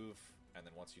move and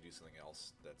then once you do something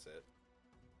else, that's it?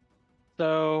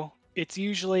 So it's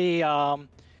usually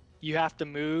you have to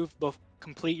move,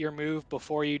 complete your move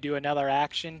before you do another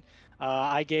action.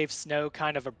 I gave Snow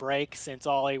kind of a break since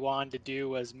all he wanted to do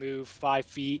was move 5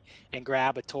 feet and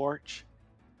grab a torch.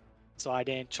 So I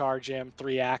didn't charge him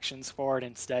 3 actions for it,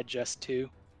 instead just 2.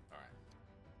 Alright.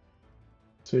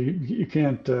 So you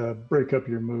can't break up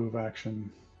your move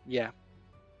action. Yeah.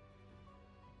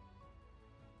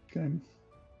 Okay.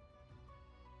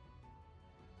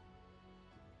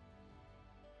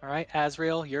 All right,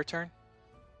 Azrael, your turn.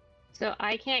 So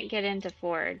I can't get into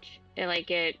Forge.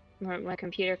 My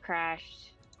computer crashed,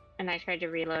 and I tried to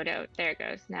reload out. There it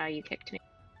goes. Now you kicked me.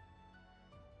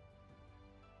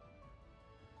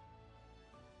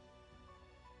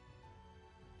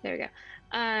 There we go.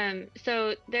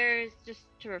 So there's, just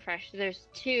to refresh, there's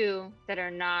 2 that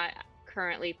are not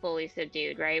currently fully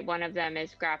subdued, right? One of them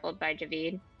is grappled by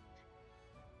Javid.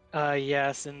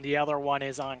 Yes, and the other one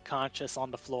is unconscious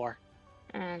on the floor.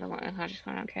 The one unconscious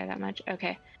one, I don't care that much.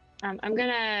 Okay.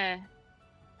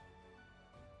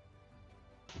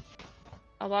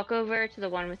 I'll walk over to the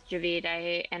one with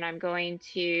Javid, and I'm going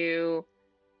to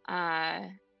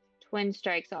twin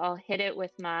strike. So I'll hit it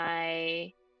with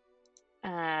my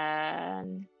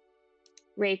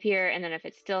rapier, and then if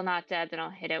it's still not dead, then I'll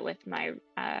hit it with my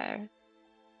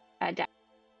dagger.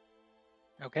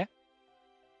 Okay.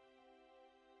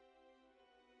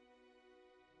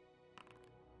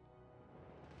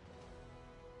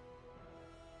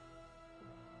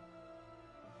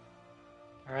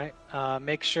 All right.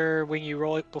 Make sure when you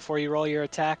roll it, before you roll your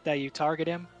attack, that you target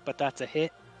him, but that's a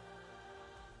hit.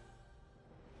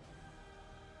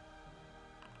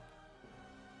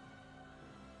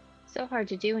 So hard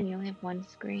to do when you only have one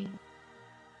screen.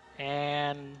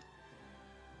 And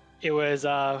it was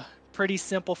pretty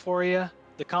simple for you.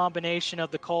 The combination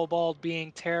of the kobold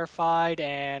being terrified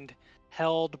and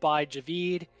held by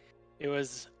Javid, it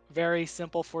was very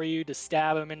simple for you to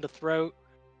stab him in the throat.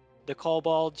 The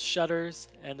kobold shudders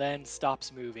and then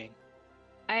stops moving.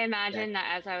 I imagine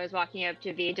that as I was walking up,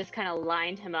 Javid just kind of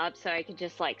lined him up so I could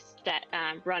just run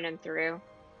him through.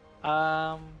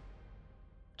 Javid,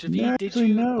 did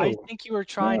you? No. I think you were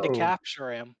trying to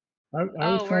capture him. I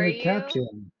was trying to capture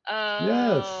him. Oh.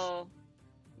 Yes.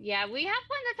 Yeah, we have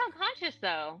one that's unconscious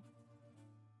though.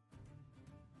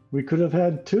 We could have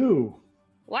had 2.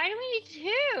 Why do we need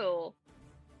 2?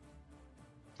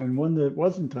 And one that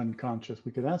wasn't unconscious.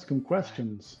 We could ask him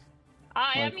questions.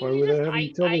 Why were they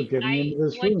having trouble getting into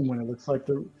this room when it looks like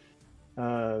the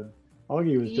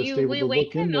Augie was just able to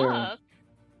look in there? Up.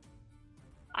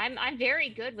 I'm very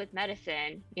good with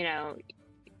medicine. You know,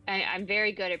 I'm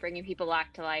very good at bringing people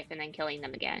back to life and then killing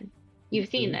them again. You've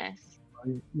seen this.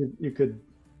 You could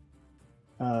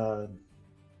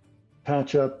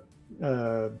patch up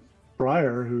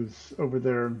Briar, who's over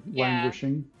there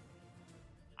languishing.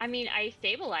 I mean, I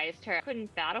stabilized her. I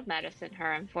couldn't battle medicine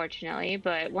her, unfortunately,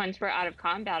 but once we're out of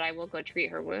combat, I will go treat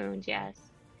her wounds, yes.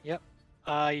 Yep.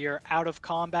 You're out of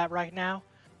combat right now.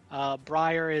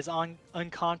 Briar is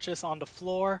unconscious on the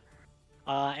floor,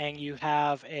 and you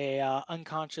have a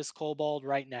unconscious kobold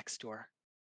right next to her.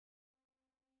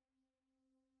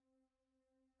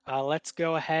 Let's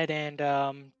go ahead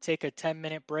and take a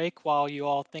 10-minute break while you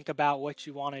all think about what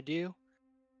you want to do.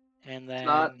 And then...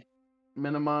 Not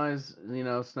minimize,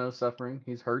 Snow's suffering.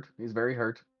 He's hurt. He's very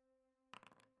hurt.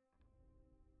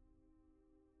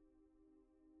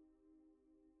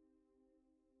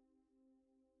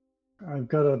 I've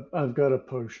got a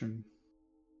potion.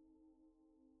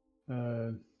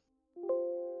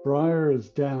 Briar is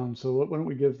down, so why don't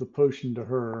we give the potion to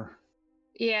her?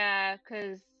 Yeah,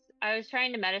 because I was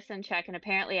trying to medicine check and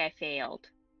apparently I failed.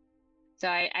 So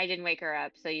I didn't wake her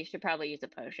up, so you should probably use a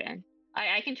potion.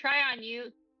 I can try on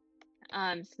you,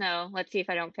 Snow. Let's see if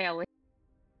I don't fail with.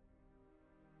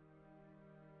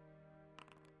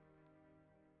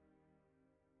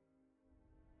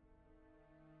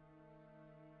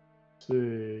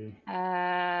 See.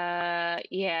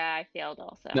 Yeah, I failed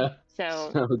also. No, So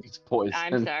Snow gets poisoned.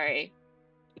 I'm sorry.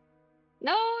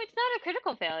 No, it's not a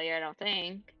critical failure, I don't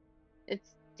think.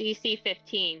 It's DC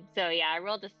 15. So yeah, I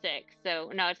rolled a 6.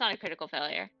 So no, it's not a critical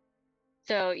failure.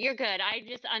 So you're good. I'm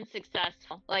just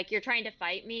unsuccessful. Like, you're trying to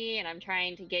fight me and I'm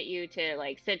trying to get you to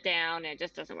like sit down and it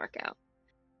just doesn't work out.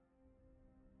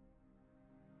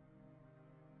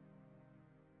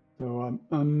 So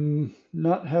I'm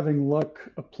not having luck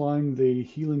applying the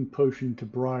healing potion to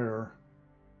Briar.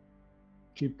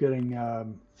 Keep getting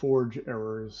forge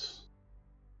errors.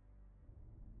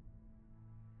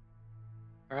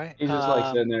 All right. He's just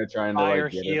like sitting there trying to Briar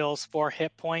like get heals 4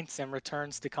 hit points and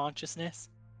returns to consciousness.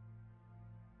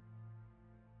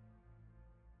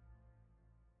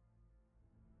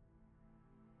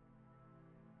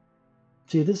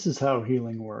 See, this is how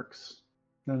healing works.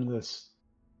 None of this.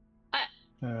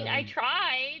 I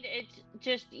tried. It's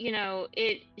just,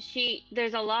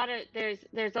 there's a lot of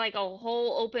there's like a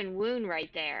whole open wound right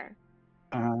there.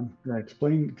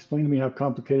 Explain to me how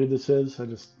complicated this is.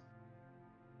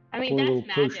 I mean, pour a little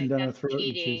that's potion magic. down her That's throat.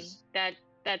 cheating. And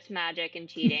That's magic and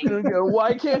cheating. gonna go,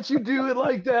 why can't you do it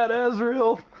like that,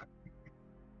 Azrael?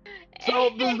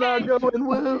 Salt does not go in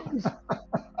wounds. I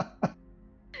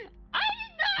did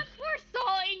not pour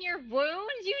salt in your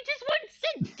wounds. You just wouldn't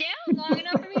sit down long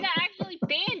enough for me to actually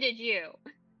bandage you.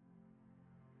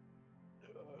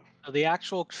 So the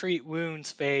actual treat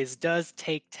wounds phase does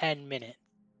take 10 minutes.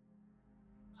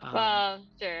 Well,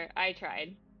 sure. I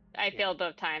tried. I failed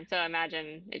both times, so I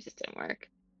imagine it just didn't work.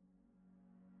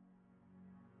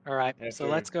 All right, so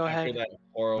let's go ahead. After that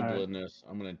horribleness,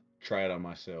 I'm going to try it on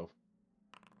myself.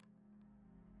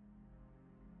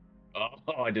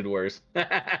 Oh, I did worse.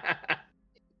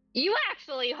 You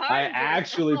actually harmed I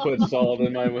actually put salt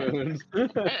in my wounds. Like,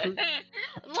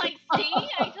 see?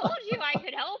 I told you I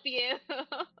could help you.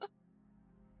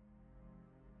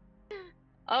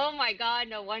 Oh my god,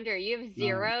 no wonder. You have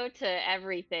 0 to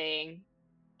everything.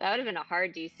 That would have been a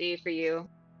hard DC for you.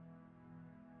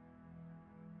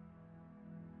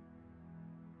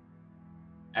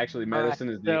 Actually, medicine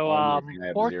is the only thing I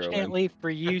have 0 in. Fortunately for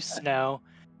you, Snow,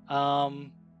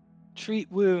 treat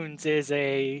wounds is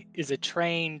a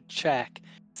trained check,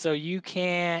 so you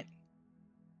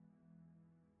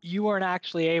weren't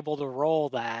actually able to roll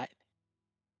that.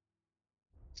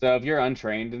 So if you're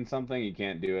untrained in something, you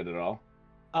can't do it at all?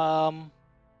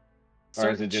 Certain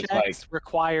or is it just checks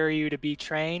require you to be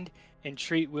trained, and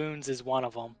treat wounds is one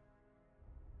of them.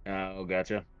 Oh,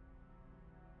 gotcha.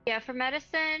 Yeah, for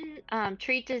medicine,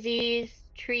 treat disease,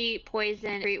 treat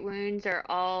poison, treat wounds are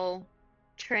all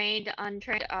trained.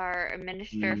 Untrained are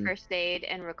administer first aid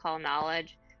and recall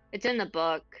knowledge. It's in the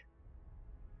book.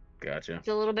 Gotcha. It's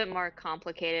a little bit more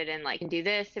complicated, and like, you can do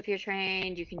this if you're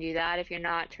trained, you can do that if you're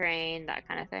not trained, that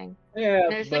kind of thing. Yeah,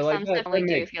 and there's but like some stuff we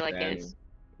do feel like sense. it's,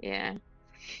 yeah.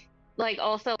 Like,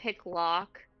 also pick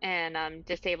lock and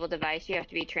disable device, you have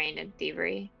to be trained in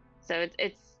thievery. So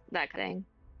it's that kind of thing.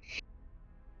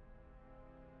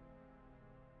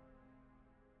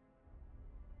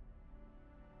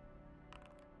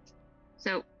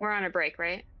 So we're on a break,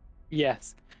 right?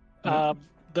 Yes.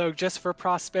 Though just for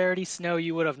prosperity, Snow,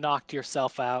 you would have knocked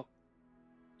yourself out.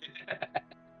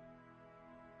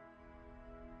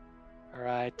 All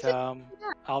right.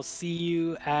 I'll see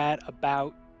you at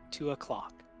about 2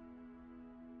 o'clock.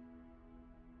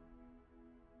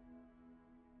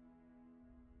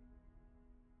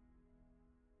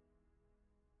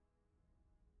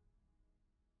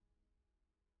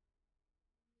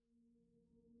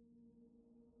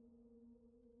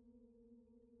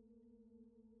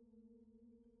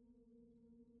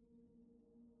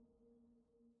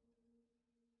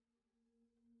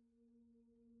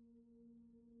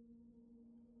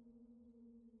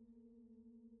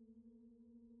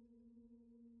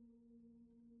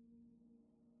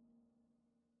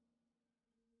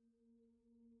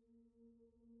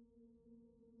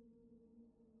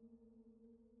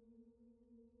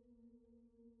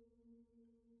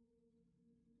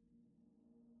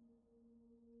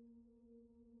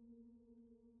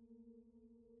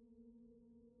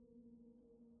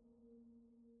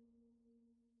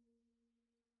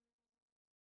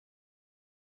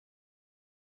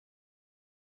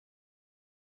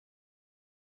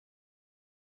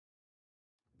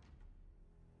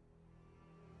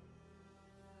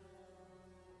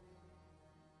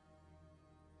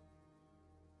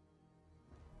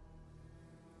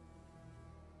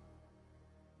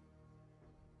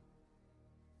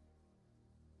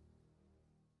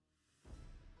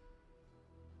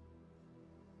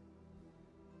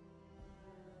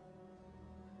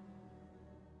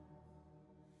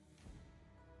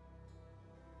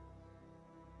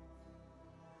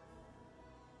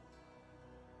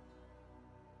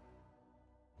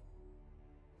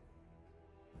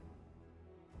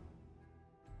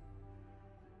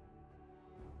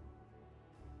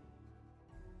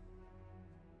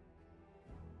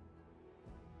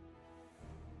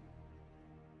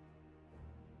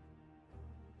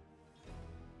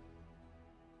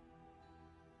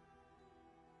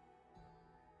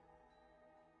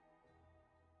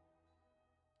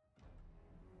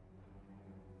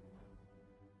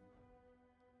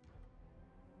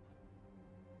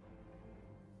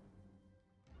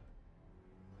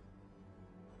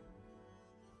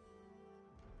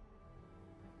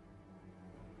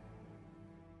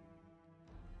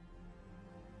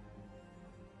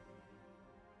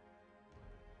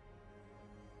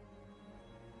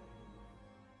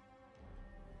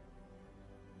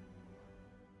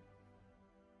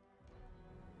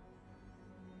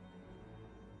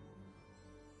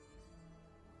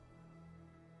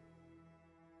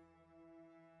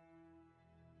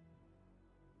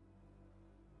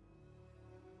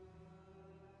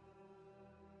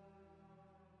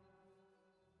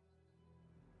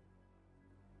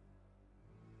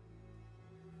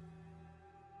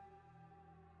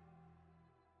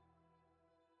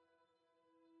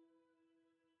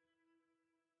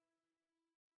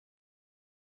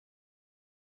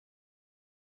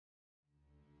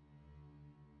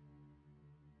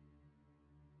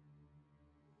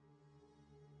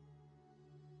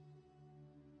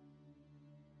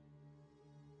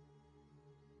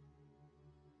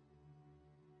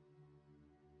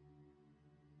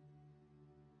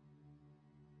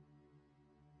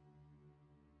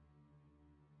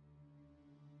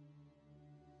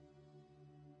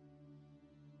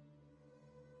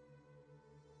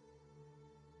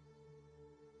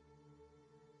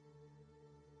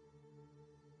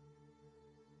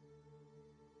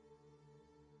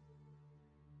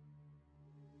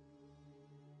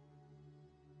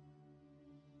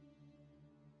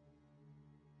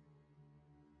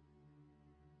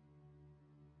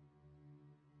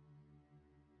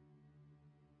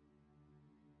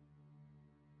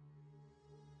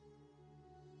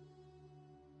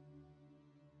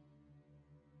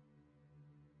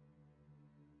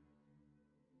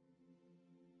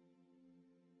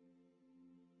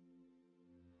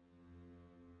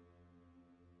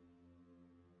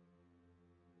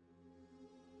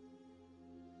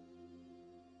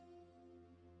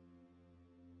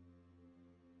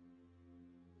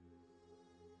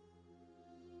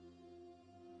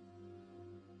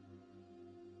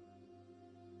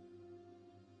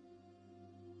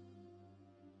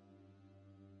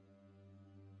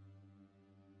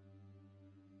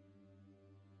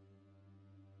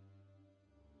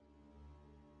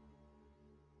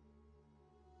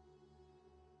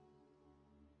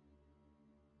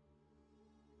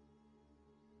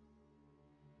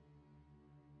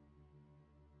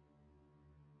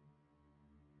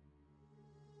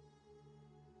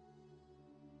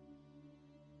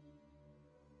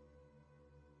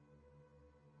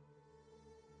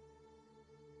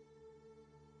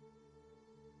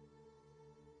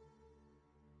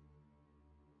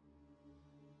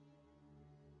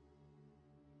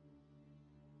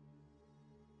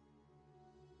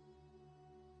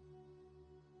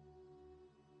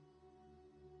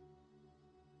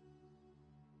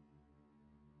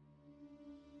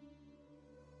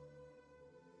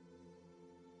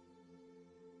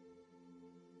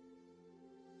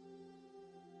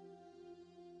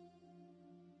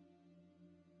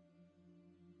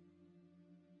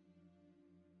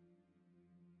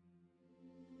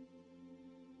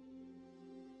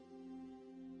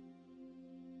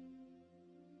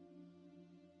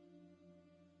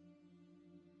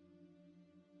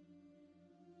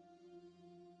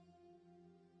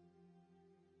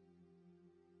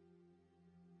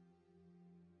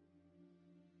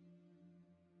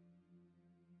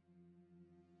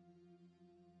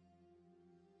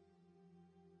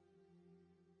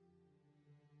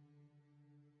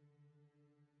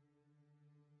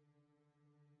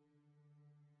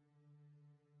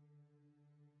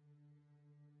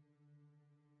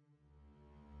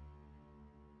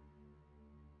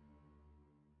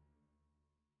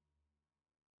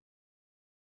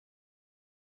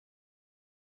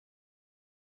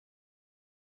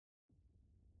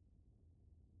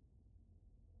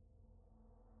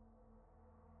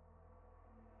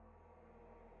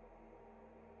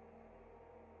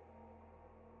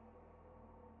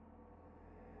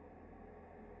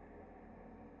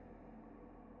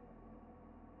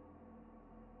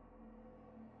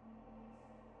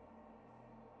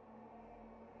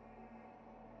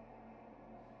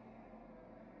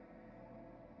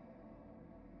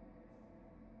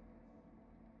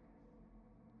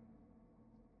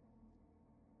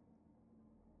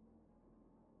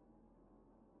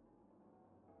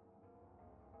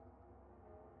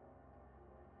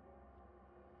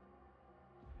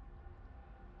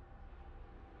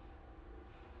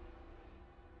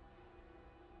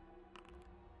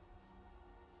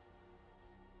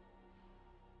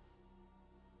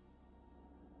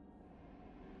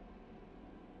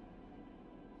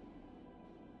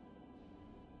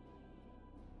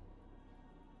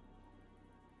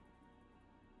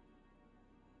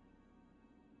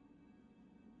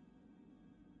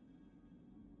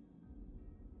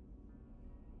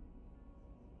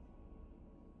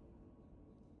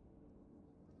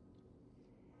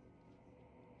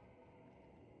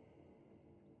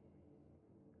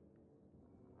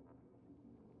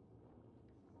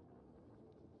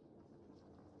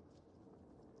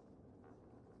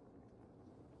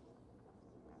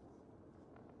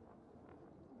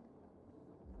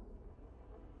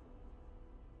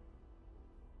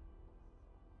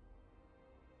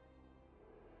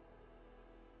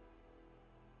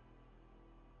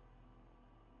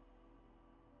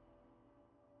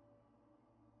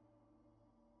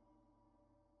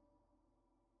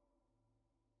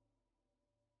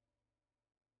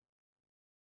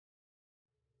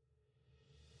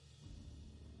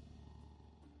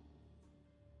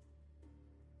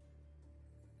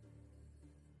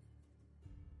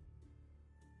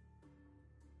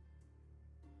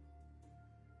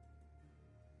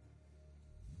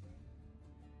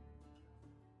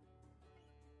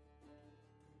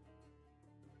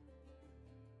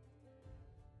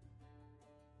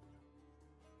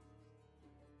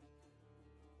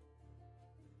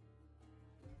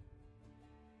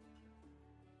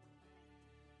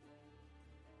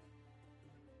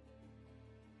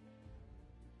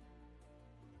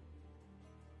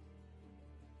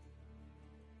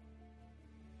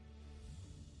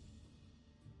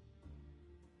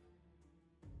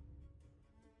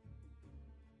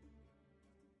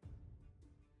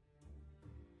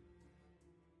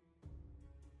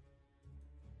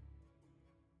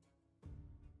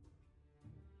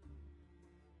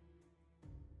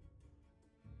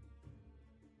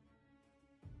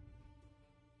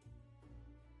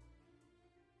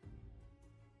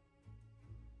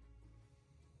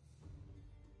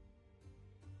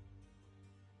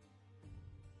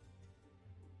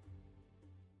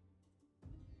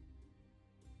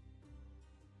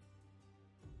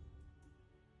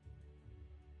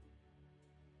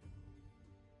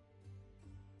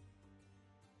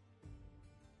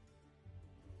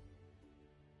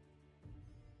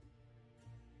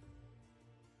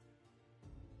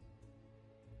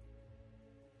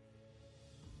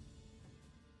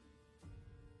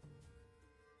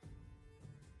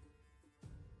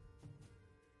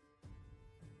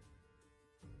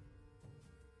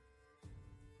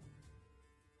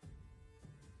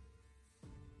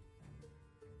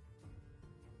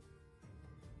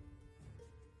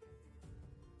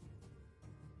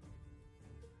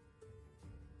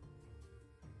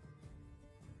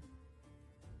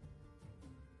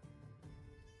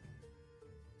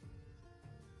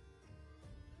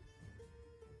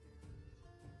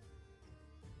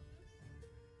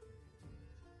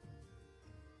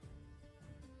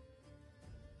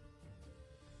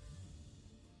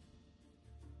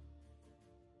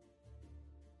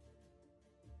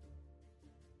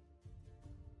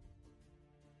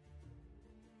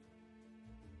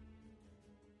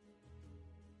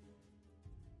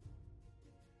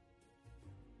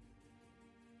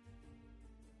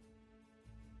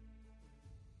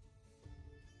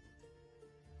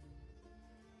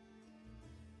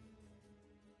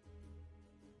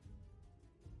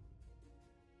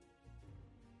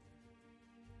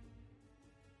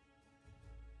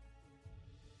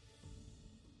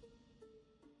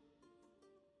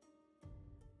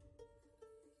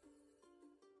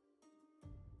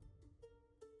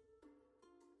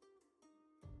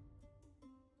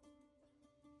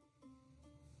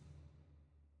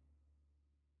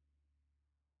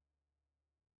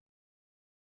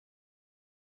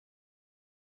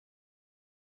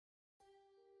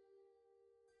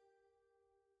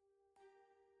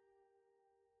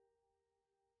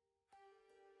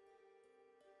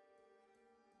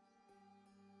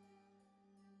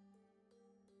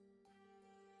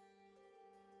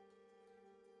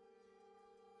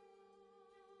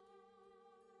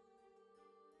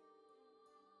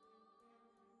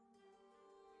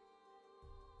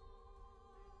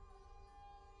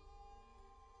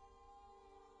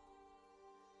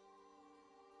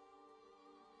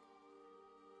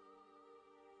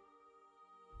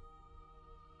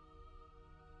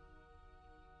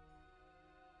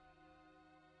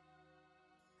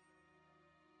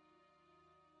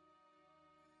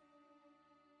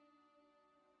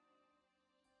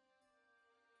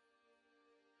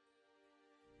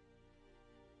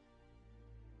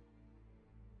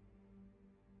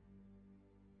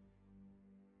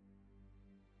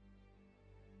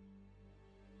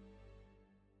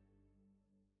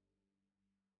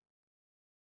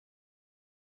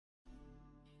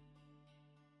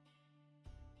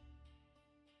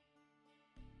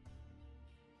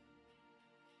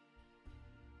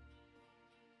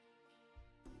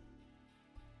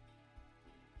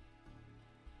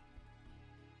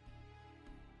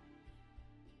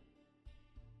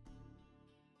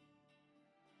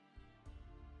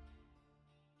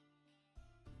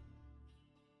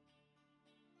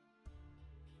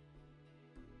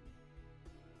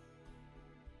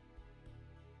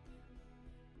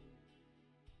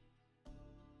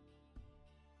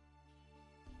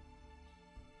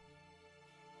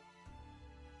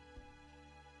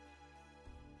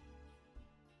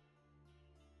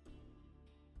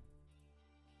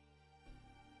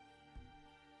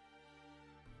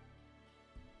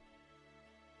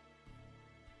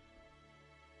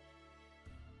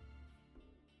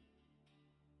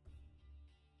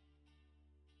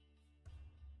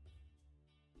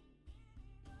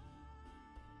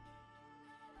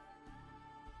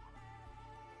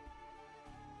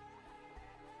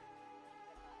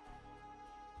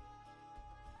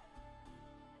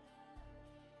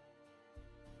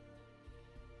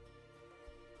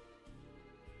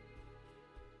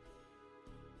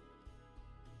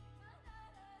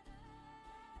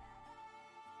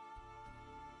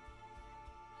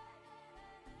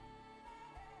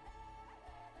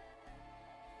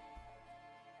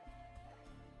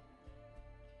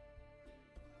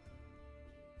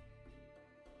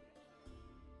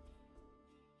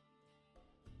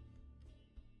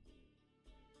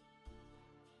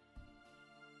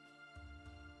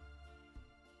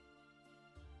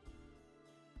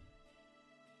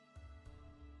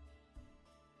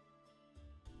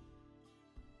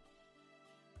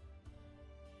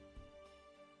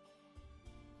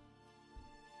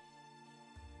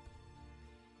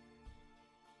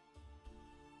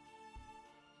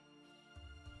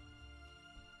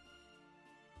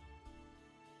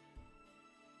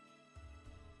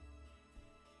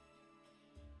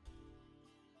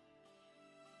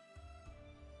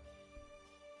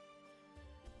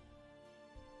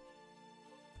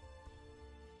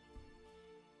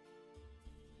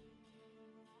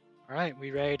 All right,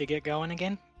 we ready to get going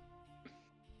again?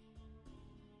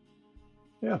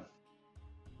 Yeah.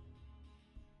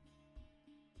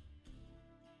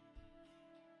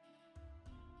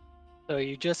 So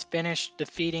you just finished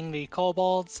defeating the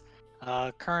kobolds.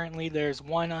 Currently, there's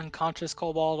one unconscious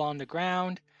kobold on the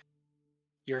ground.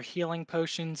 Your healing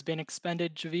potion's been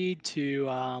expended, Javid, to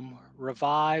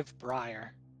revive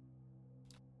Briar.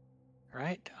 All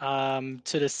right.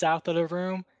 To the south of the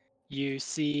room, you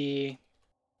see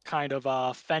kind of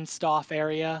a fenced-off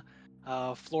area,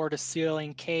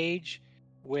 floor-to-ceiling cage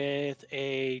with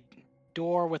a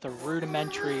door with a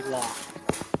rudimentary lock.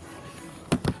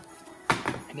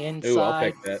 And Ooh, I'll inside,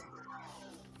 take that.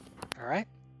 all right.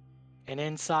 And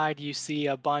inside, you see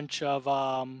a bunch of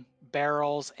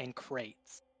barrels and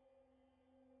crates.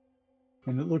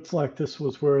 And it looks like this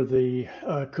was where the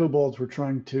kobolds were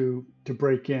trying to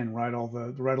break in, right? All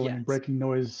the rattling and Yes. breaking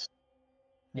noise.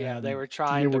 Yeah, they And were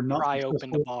trying to not pry open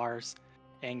the successful. bars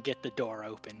and get the door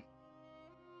open.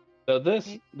 So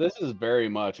this is very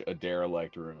much a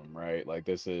derelict room, right? Like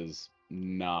this is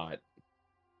not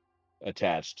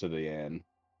attached to the inn.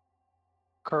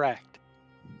 Correct.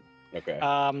 Okay.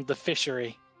 The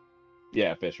fishery.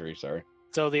 Yeah, fishery. Sorry.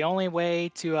 So the only way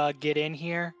to get in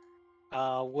here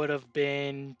would have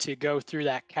been to go through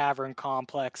that cavern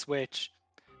complex, which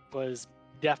was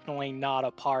definitely not a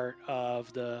part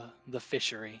of the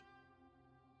fishery.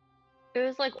 It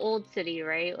was like old city,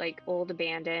 right? Like old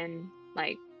abandoned,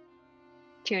 like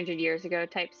 200 years ago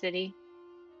type city.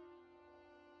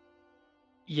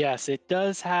 Yes, it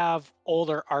does have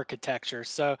older architecture.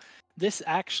 So this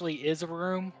actually is a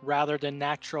room rather than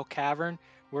natural cavern.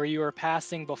 Where you were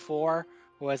passing before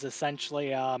was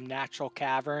essentially a natural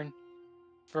cavern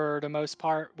for the most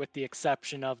part, with the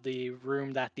exception of the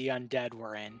room that the undead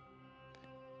were in.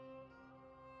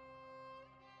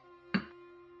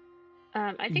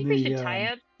 I think we should tie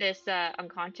up this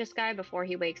unconscious guy before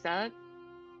he wakes up.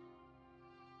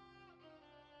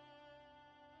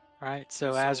 All right,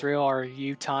 so So- Azrael, are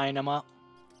you tying him up?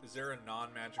 Is there a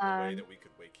non-magical way that we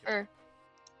could wake him Sure.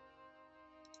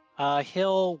 up?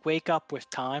 He'll wake up with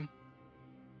time.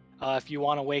 If you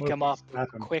want to wake What if him we up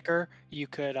stab him? quicker, you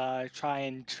could try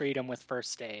and treat him with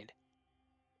first aid.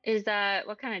 Is that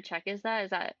what kind of check is that? Is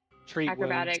that Treat wounds.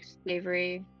 acrobatics,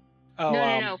 slavery? Oh,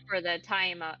 No. For the tie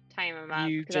him up,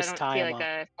 You because I just don't tie see him like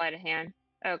up. a sleight of hand.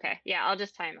 Okay, yeah, I'll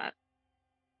just tie him up.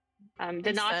 The knots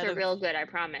Instead are of- real good, I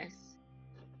promise.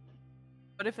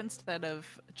 What if instead of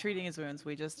treating his wounds,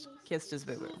 we just kissed his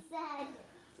boo-boo?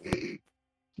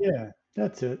 Yeah,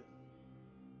 that's it.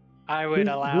 I would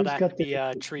allow who's that got to be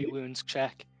a the- treat wounds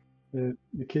check. The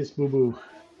kiss boo boo.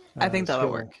 I think that'll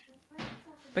skill. work.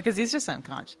 Because he's just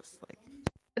unconscious. Like,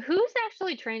 Who's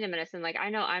actually trained in medicine? Like, I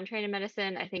know I'm trained in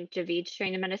medicine. I think Javid's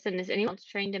trained in medicine. Is anyone else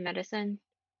trained in medicine?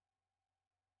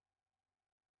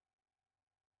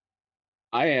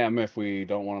 I am if we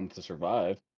don't want him to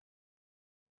survive.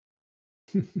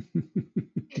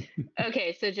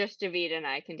 Okay, so just Javid and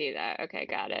I can do that. Okay,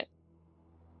 got it.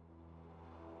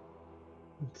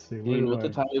 Let's see. Where Dean do with the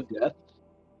I? tie of death.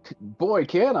 Boy,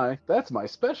 can I? That's my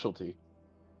specialty.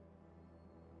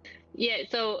 Yeah,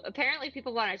 so apparently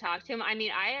people want to talk to him. I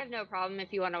mean, I have no problem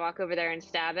if you want to walk over there and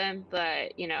stab him,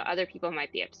 but, other people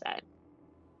might be upset.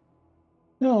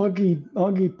 No,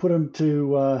 Augie put him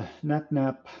to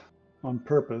nap on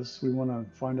purpose. We want to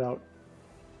find out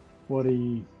what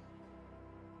he.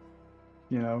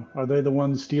 Are they the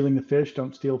ones stealing the fish?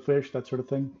 Don't steal fish, that sort of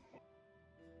thing.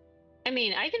 I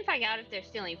mean, I can find out if they're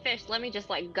stealing fish. Let me just,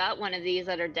 gut one of these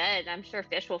that are dead. I'm sure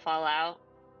fish will fall out.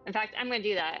 In fact, I'm going to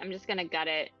do that. I'm just going to gut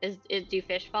it. Do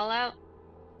fish fall out?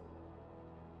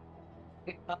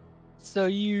 So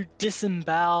you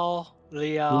disembowel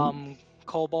the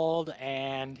kobold,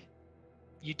 and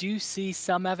you do see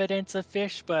some evidence of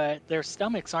fish, but their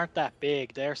stomachs aren't that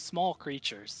big. They're small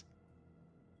creatures.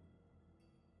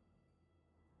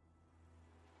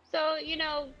 So,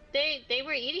 they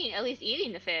were at least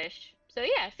eating the fish. So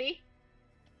yeah, see?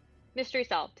 Mystery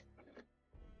solved.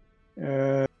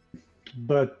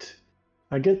 But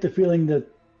I get the feeling that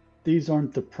these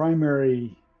aren't the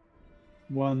primary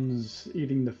ones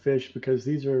eating the fish, because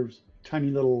these are tiny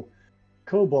little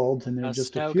kobolds, and they're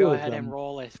just Snow, a few go of ahead them. and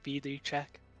roll a feed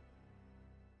check.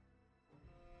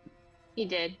 He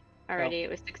did already. It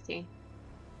was 16.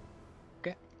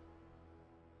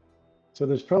 So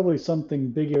there's probably something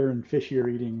bigger and fishier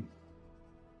eating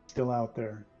still out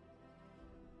there.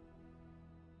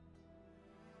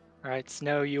 All right,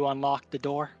 Snow, you unlock the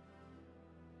door.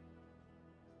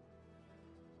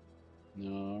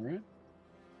 All right.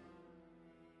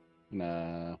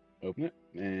 Open it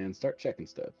and start checking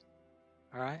stuff.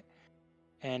 All right.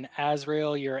 And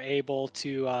Azrael, you're able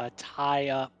to tie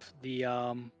up the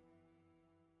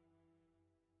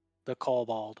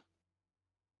kobold.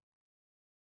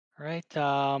 All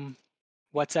right.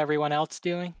 What's everyone else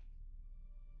doing?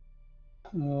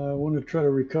 I want to try to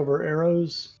recover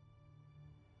arrows.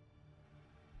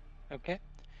 Okay.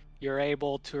 You're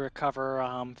able to recover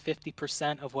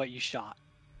 50% of what you shot.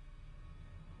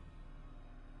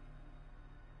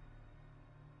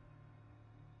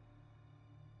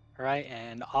 All right,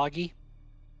 and Augie?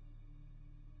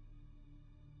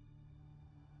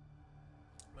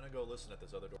 I'm gonna go listen at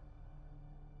this other door.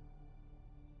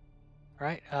 All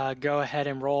right, go ahead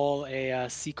and roll a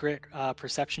secret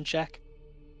perception check.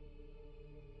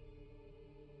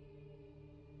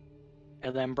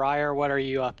 And then Briar, what are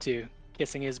you up to?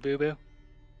 Kissing his boo-boo? I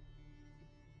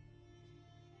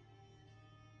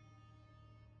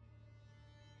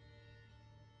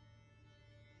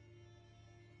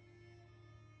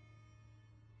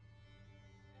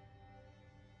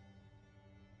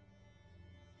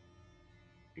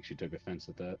think she took offense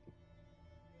at that.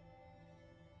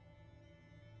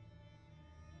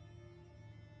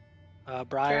 Briar,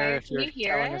 Briar, if can you're you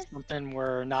hear telling us us? something,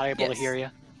 we're not able to hear you.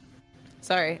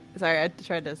 Sorry. I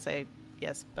tried to say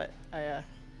yes, but I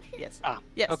yes.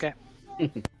 Yes. Okay.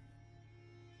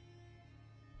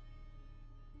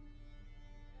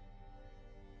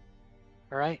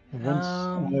 All right. Once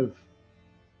I've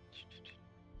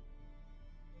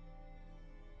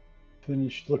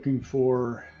finished looking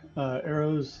for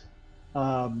arrows,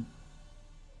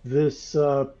 this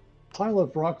pile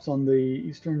of rocks on the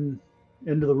eastern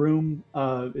end of the room,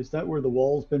 is that where the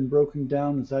wall's been broken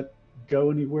down? Does that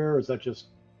go anywhere, or is that just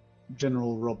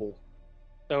general rubble?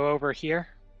 So over here?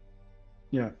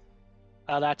 Yeah.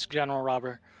 That's general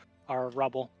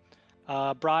rubble.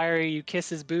 Briar, you kiss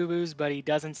his boo-boos, but he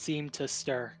doesn't seem to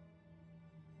stir.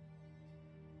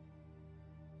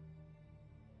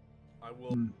 I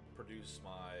will produce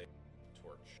my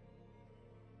torch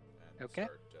and Okay.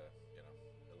 start,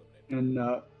 eliminating.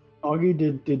 And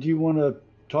Augie, did you want to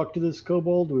talk to this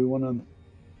kobold? Do we want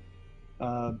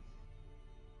to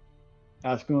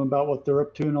ask them about what they're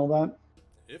up to and all that?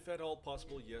 If at all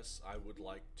possible, yes, I would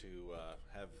like to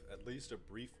have at least a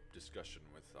brief discussion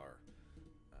with our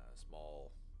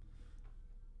small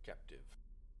captive.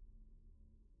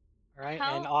 All right,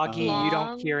 How and Augie, you don't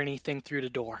long- hear anything through the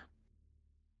door.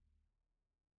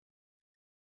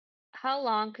 How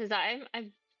long? Because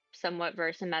I'm somewhat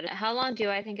versed in medicine. How long do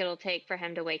I think it'll take for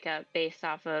him to wake up based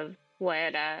off of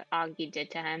what Augie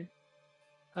did to him?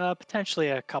 Potentially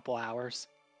a couple hours.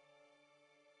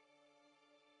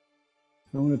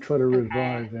 I'm going to try to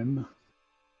revive him.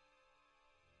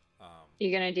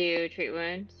 You gonna do treat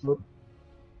wounds?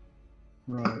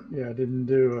 Right. Yeah, I didn't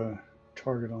do a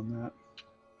target on that.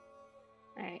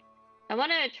 Alright. I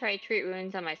want to try treat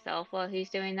wounds on myself while he's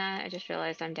doing that. I just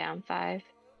realized I'm down 5.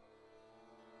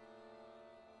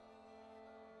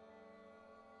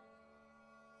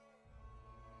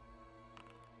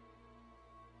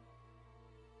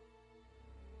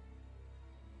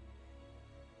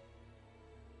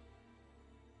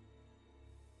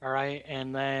 All right,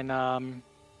 and then all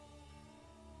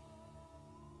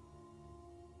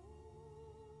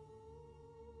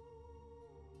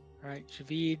right,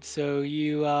 Javid, so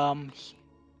you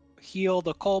heal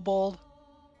the kobold,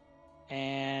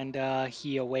 and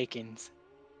he awakens.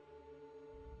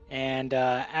 And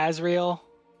Azrael,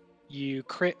 you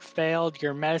crit failed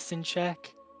your medicine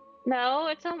check.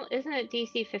 No, isn't it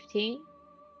DC 15?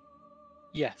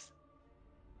 Yes,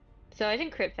 So I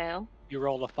didn't crit fail. you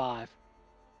rolled a 5.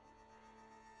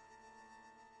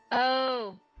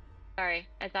 Oh, sorry.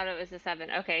 I thought it was a 7.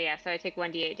 Okay, yeah. So I take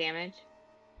 1d8 damage.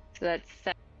 So that's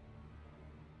 7.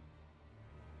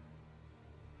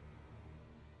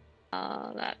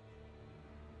 That.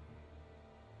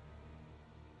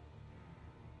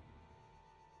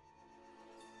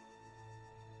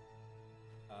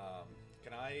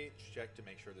 Can I check to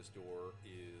make sure this door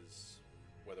is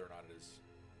whether or not it is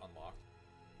unlocked?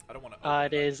 I don't want to.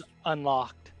 It is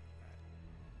unlocked.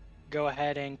 Go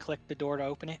ahead and click the door to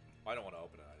open it. I don't want to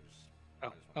open it. I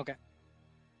just Okay.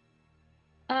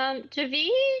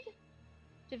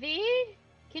 Javid,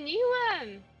 can you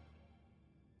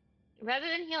rather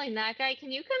than healing that guy,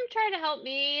 can you come try to help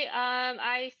me?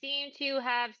 I seem to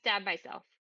have stabbed myself.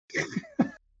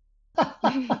 I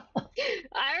don't know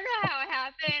how it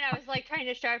happened. I was like trying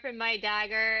to sharpen my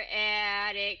dagger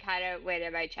and it kind of went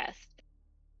in my chest.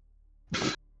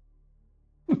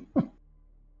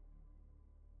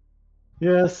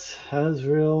 Yes,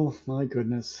 Azrael, my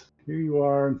goodness. Here you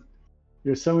are.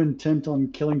 You're so intent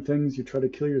on killing things, you try to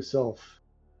kill yourself.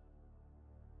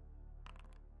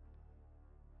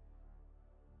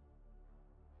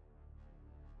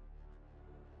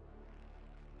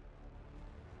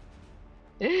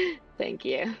 Thank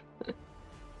you.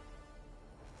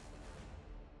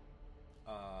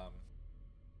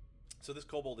 So this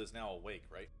kobold is now awake,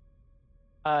 right?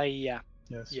 Yeah.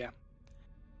 Yes. Yeah.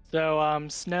 So,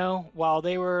 Snow, while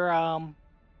they were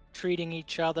treating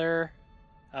each other,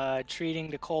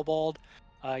 treating the kobold,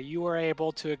 you were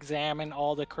able to examine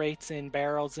all the crates and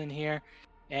barrels in here,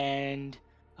 and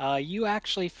you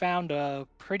actually found a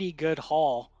pretty good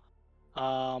haul.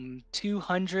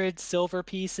 200 silver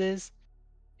pieces,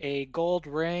 a gold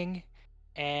ring,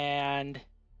 and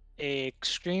a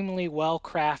extremely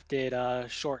well-crafted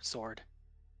short sword.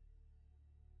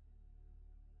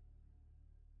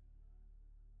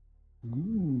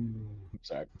 Ooh.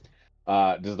 Sorry.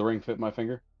 Does the ring fit my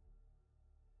finger?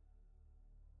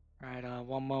 Right,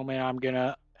 one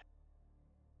moment,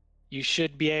 you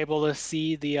should be able to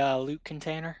see the loot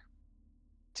container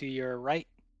to your right.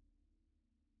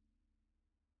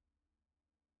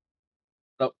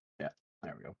 Oh, yeah.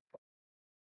 There we go.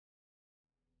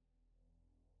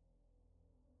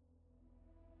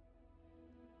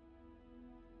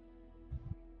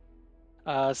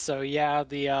 So yeah,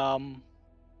 the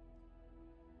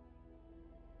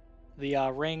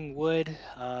ring would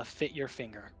fit your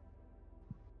finger.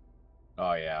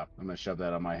 Oh yeah, I'm gonna shove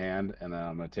that on my hand, and then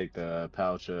I'm gonna take the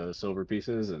pouch of silver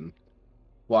pieces and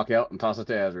walk out and toss it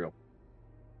to Azrael.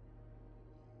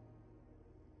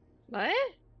 What?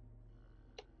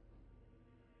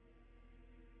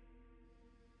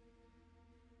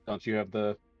 Don't you have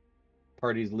the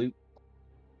party's loot?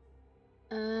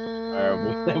 Or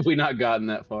have Um, we not gotten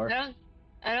that far?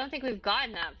 I don't think we've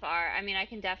gotten that far. I mean, I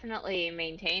can definitely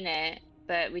maintain it,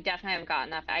 but we definitely haven't gotten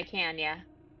that. I can, yeah.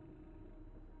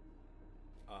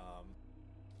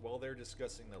 While they're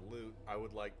discussing the loot, I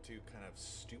would like to kind of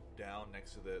stoop down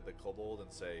next to the kobold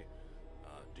and say,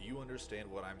 do you understand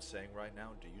what I'm saying right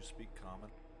now? Do you speak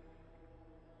common?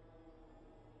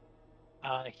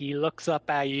 He looks up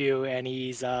at you and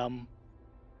he's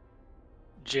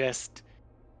just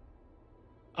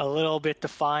a little bit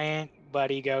defiant, but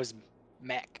he goes,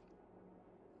 mech.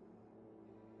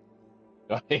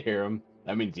 I hear him.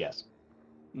 That means yes.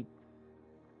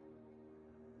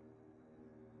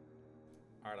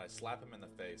 All right, I slap him in the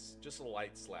face. Just a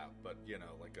light slap, but,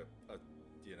 like a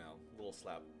little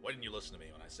slap. Why didn't you listen to me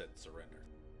when I said surrender?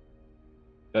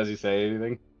 Does he say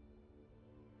anything?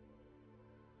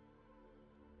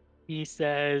 He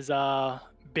says,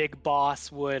 Big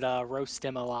Boss would roast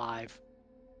him alive.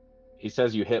 He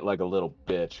says you hit like a little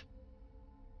bitch.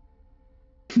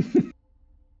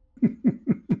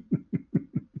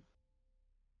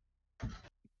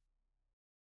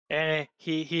 And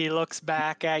he looks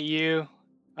back at you,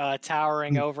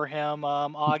 towering over him,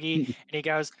 Augie, and he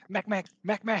goes, mech, mech,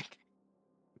 mech, mech.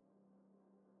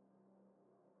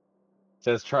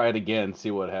 Says try it again,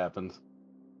 see what happens.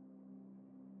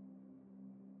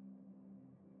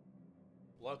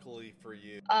 Luckily for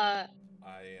you, Uh,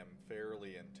 I am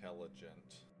fairly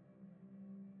intelligent.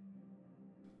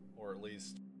 Or at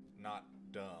least not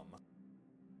dumb.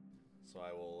 So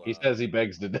I will... He says he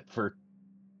begs to differ.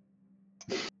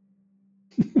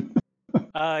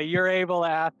 You're able to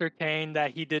ascertain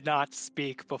that he did not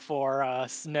speak before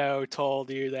Snow told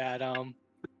you that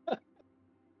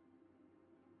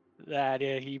that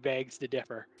he begs to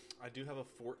differ. I do have a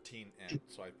 14 int,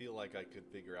 so I feel like I could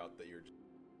figure out that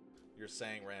you're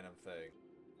saying random thing.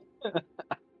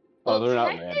 Oh, well, they're not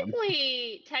random.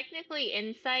 technically,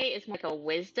 insight is more like a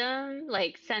wisdom,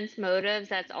 like sense motives.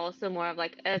 That's also more of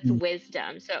like it's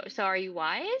wisdom. So are you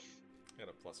wise? Got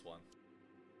a +1.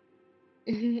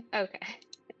 Okay.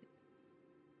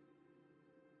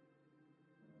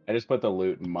 I just put the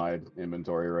loot in my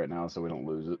inventory right now so we don't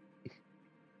lose it.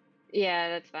 Yeah,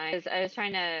 that's fine. 'Cause I was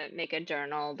trying to make a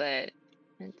journal, but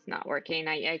it's not working.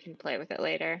 I can play with it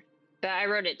later. But I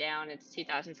wrote it down. It's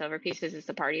 2,000 silver pieces. It's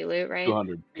the party loot, right?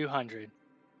 200. 200.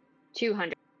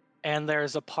 200. And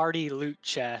there's a party loot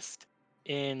chest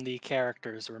in the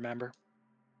characters, remember?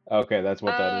 Okay, that's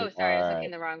what that Oh, is. sorry, I was looking Alright.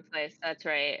 in the wrong place. That's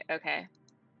right. Okay.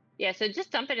 Yeah, so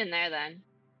just dump it in there then.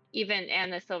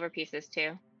 And the silver pieces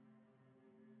too.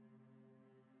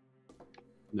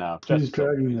 No, He's just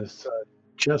dragging this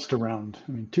chest around.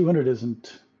 I mean, 200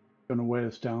 isn't going to weigh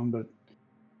us down, but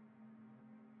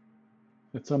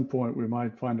at some point we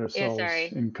might find Yeah, ourselves sorry.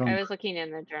 I encumbered was looking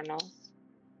in the journals.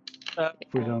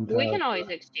 if we don't We have can always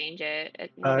exchange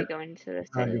it when bag we go into the of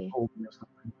city. holding or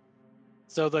something.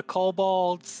 So the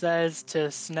kobold says to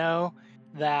Snow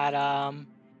that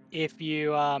if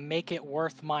you make it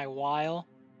worth my while,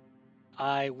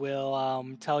 I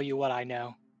will tell you what I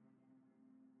know.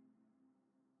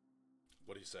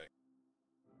 What do you say?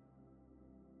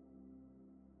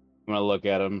 I'm gonna look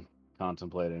at him,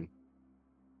 contemplating.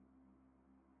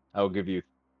 I will give you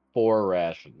 4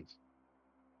 rations.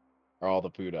 Or all the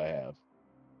food I have.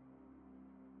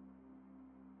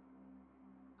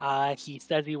 He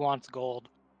says he wants gold.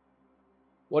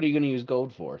 What are you going to use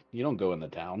gold for? You don't go in the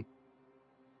town.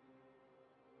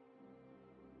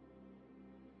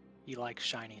 He likes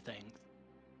shiny things.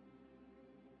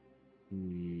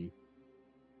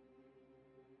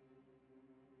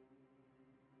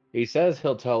 He says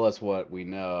he'll tell us what we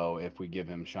know if we give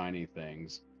him shiny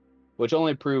things, which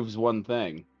only proves one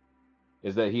thing,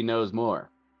 is that he knows more.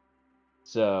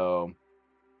 So,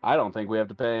 I don't think we have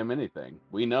to pay him anything.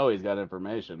 We know he's got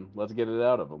information. Let's get it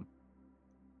out of him.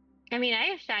 I mean, I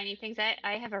have shiny things.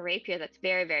 I have a rapier that's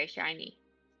very, very shiny.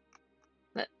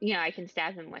 But, I can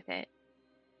stab him with it.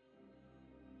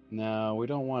 No, we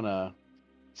don't want to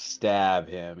stab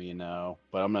him,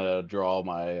 But I'm going to draw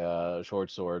my short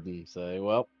sword and say,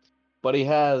 well, but he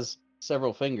has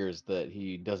several fingers that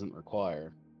he doesn't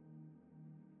require.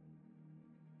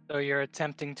 So you're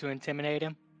attempting to intimidate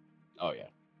him? Oh, yeah.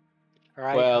 All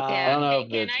right. Well, Yeah. I don't know if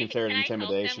Can it's I- considered can I help him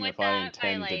intimidation with if I that by,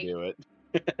 intend to do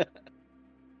it.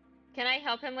 Can I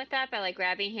help him with that by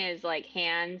grabbing his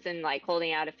hands and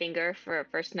holding out a finger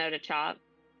for Snow to chop?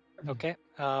 Okay.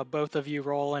 Both of you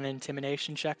roll an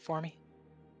intimidation check for me.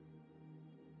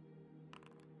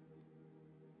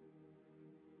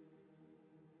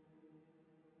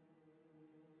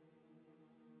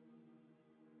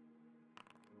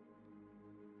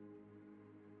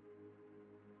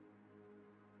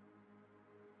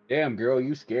 Damn, girl,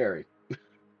 you scary.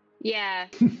 Yeah,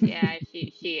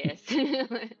 she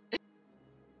is.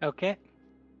 Okay.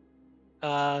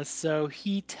 So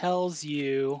he tells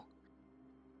you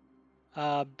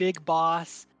Big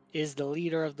Boss is the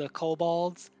leader of the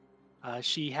kobolds.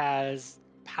 She has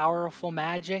powerful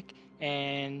magic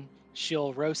and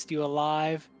she'll roast you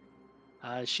alive.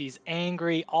 She's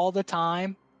angry all the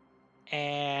time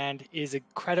and is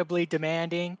incredibly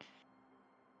demanding.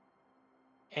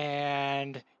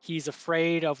 And he's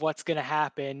afraid of what's going to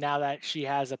happen now that she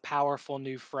has a powerful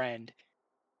new friend.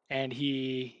 And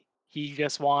he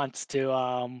just wants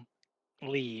to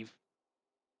leave.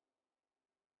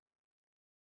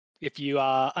 If you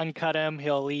uncut him,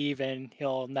 he'll leave and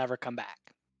he'll never come back.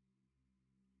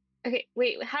 Okay,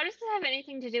 wait, how does this have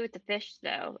anything to do with the fish,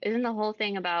 though? Isn't the whole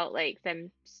thing about,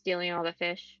 them stealing all the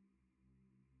fish?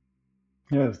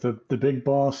 Yes, the big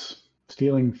boss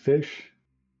stealing fish.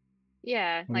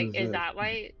 Yeah, What is is this? that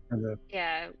why? And the-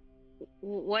 Yeah.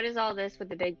 What does all this with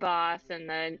the big boss and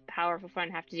the powerful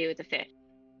friend have to do with the fish?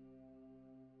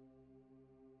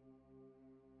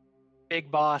 Big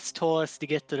Boss told us to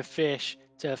get to the fish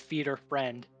to feed her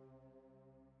friend.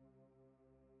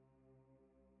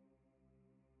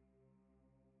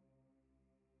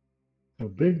 So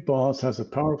Big Boss has a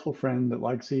powerful friend that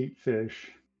likes to eat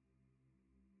fish.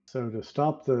 So to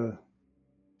stop the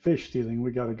fish stealing,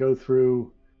 we got to go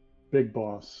through Big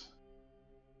Boss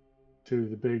to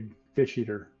the big fish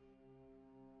eater.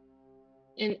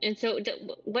 And so,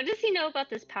 what does he know about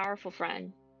this powerful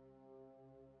friend?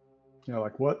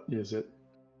 Like what is it?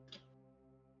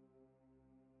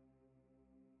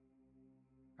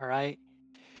 All right.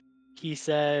 He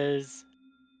says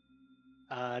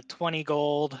 20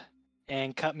 gold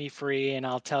and cut me free and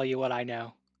I'll tell you what I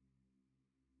know.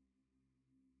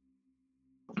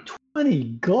 20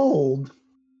 gold?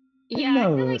 Yeah, None I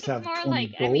of feel like us it's have more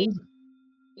 20 gold.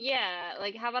 yeah,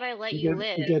 how about I let you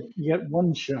live? You get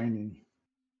one shiny.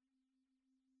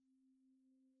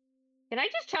 Can I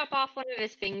just chop off one of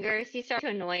his fingers? He starts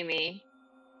to annoy me.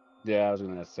 Yeah, I was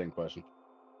going to ask the same question.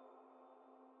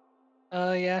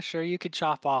 Yeah, sure. You could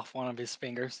chop off one of his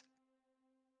fingers.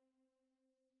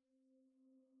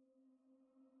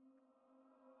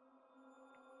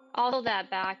 I'll hold that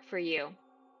back for you,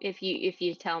 if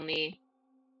you tell me.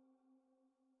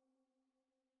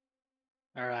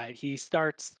 All right. He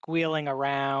starts squealing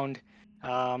around,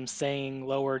 saying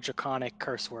lower draconic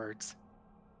curse words.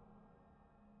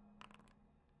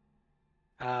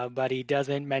 But he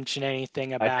doesn't mention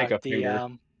anything I take about a finger.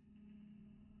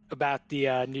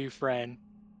 the new friend.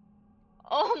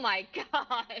 Oh my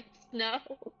god, no.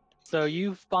 So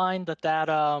you find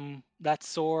that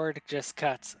sword just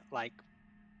cuts like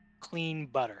clean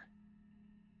butter.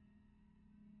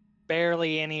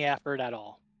 Barely any effort at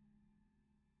all.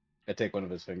 I take one of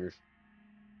his fingers.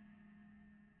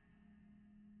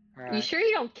 All You right. sure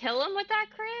you don't kill him with that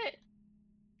crit?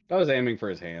 I was aiming for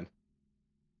his hand.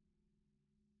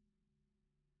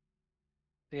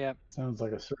 Yep. Sounds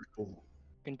like a circle.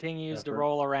 Continues to effort.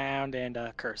 roll around and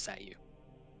curse at you.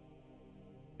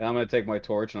 And I'm going to take my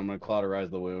torch and I'm going to cauterize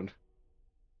the wound.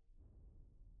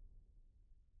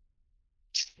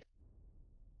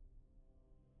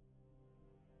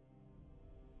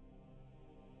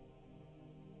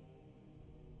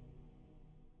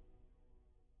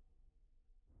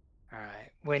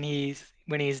 when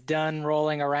he's done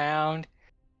rolling around,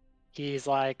 he's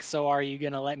like, "So are you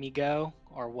gonna let me go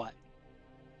or what?"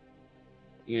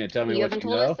 You gonna tell me You what haven't you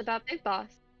told know? us about Big Boss.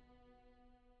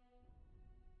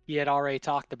 He had already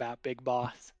talked about Big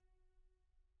Boss.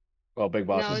 Well, Big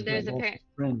Boss No, is there's a Boss's parent.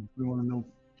 friend. We want to know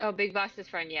Oh, Big Boss's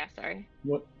friend. Yeah, sorry.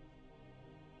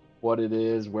 what it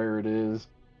is, where it is.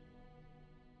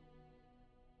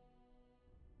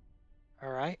 All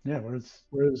right. Yeah, where's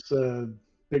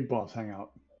Big Boss hang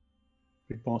out?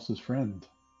 Big Boss's friend.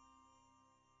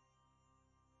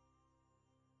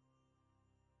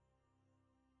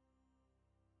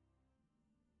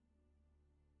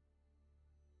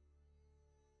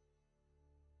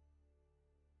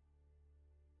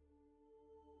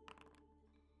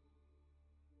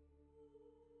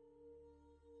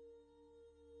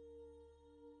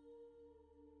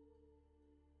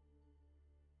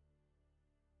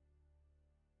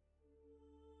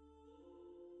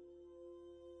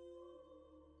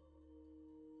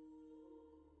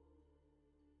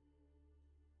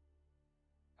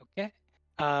 Okay.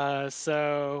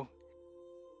 So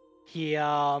he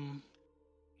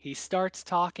starts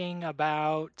talking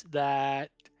about that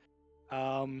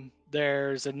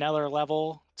there's another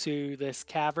level to this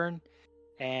cavern,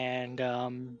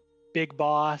 and Big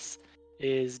Boss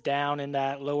is down in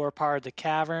that lower part of the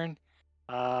cavern.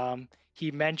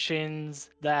 He mentions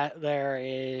that there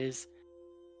is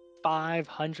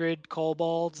 500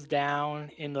 kobolds down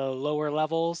in the lower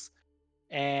levels,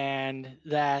 and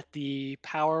that the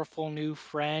powerful new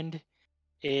friend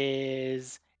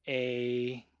is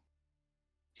a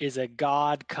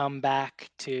god come back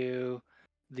to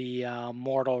the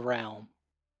mortal realm.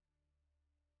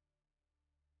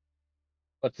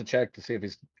 Let's check to see if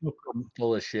he's No problem.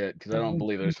 full of shit, because I don't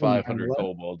believe there's From 500 what?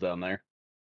 kobolds down there.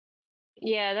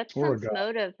 Yeah, that's Or a sense god.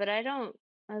 motive, but I don't.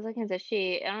 I was looking at the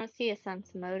sheet. I don't see a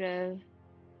sense motive.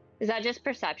 Is that just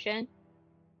perception?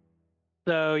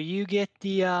 So you get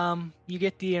the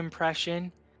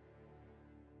impression,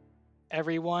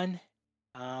 everyone,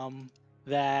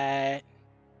 that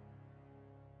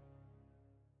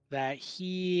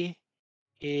he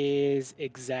is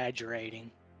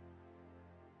exaggerating.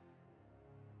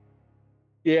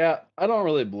 Yeah, I don't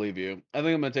really believe you. I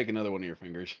think I'm gonna take another one of your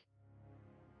fingers.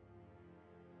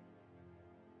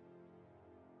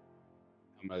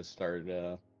 I'm gonna start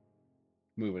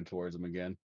moving towards him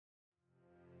again.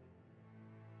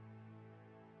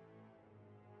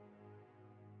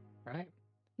 Right?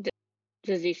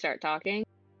 Does he start talking?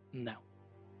 No.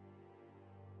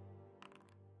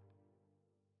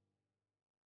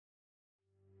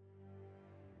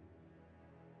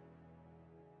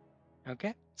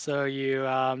 Okay. So you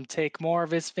take more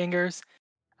of his fingers.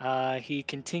 He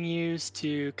continues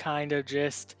to kind of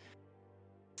just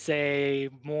say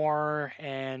more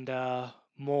and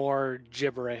more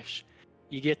gibberish.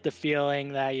 You get the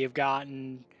feeling that you've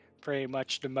gotten pretty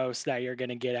much the most that you're going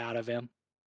to get out of him.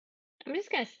 I'm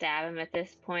just gonna stab him at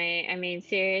this point. I mean,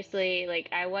 seriously, like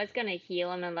I was gonna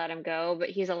heal him and let him go, but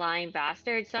he's a lying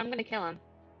bastard, so I'm gonna kill him.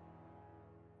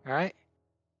 All right.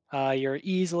 You're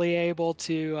easily able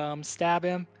to stab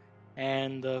him,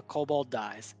 and the kobold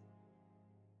dies.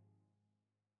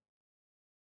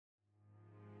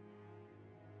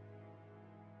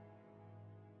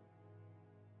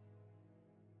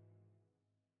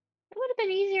 It would have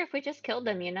been easier if we just killed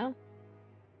him, you know?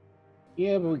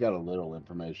 Yeah, but we got a little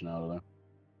information out of there.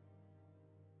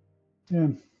 Yeah.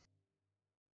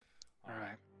 All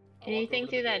right. I walk Anything over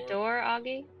to through the that door,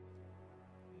 Augie?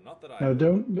 Not that I. Now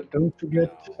don't forget,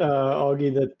 No.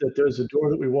 Augie, that there's a door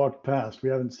that we walked past. We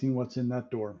haven't seen what's in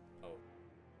that door. Oh.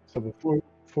 So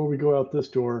before we go out this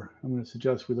door, I'm going to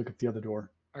suggest we look at the other door.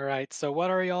 All right. So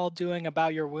what are y'all doing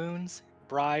about your wounds?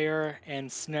 Briar and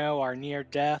Snow are near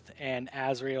death, and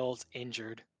Azrael's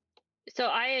injured. So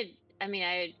I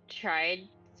had tried.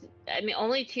 I mean,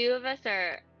 only two of us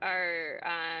are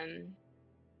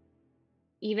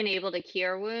even able to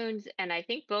cure wounds, and I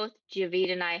think both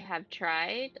Javid and I have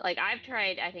tried. Like I've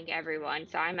tried, I think everyone.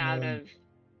 So I'm out Um, of.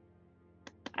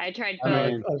 I tried I both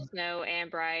mean, Snow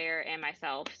and Briar and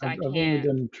myself, so I I've only can't.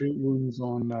 done treat wounds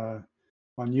on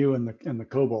you and the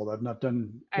kobold. I've not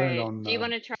done All it right. on Do you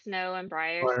want to try Snow and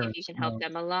Briar? See fire if and you can help snow.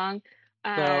 them along.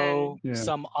 So Yeah.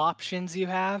 some options you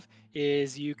have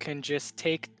is you can just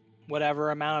take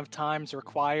whatever amount of time's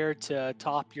required to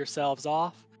top yourselves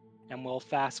off, and we'll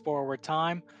fast forward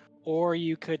time. Or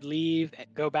you could leave,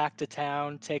 go back to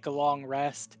town, take a long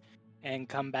rest, and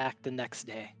come back the next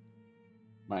day.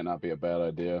 might not be a bad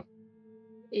idea.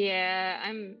 Yeah,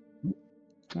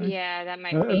 Okay. Yeah, that I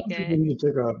might be don't think we good. need to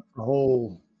take a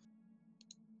whole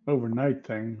overnight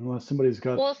thing, unless somebody's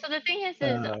got. Well, so the thing is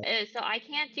Uh, so I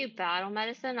can't do battle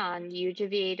medicine on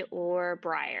Ujavid or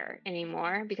Briar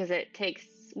anymore because it takes,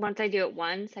 once I do it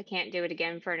once, I can't do it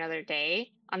again for another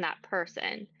day on that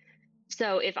person.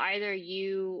 So if either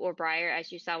you or Briar,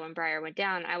 as you saw when Briar went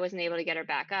down, I wasn't able to get her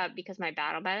back up because my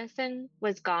battle medicine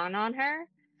was gone on her.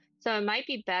 So it might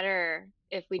be better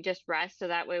if we just rest so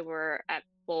that way we're at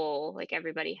full, like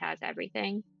everybody has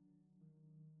everything.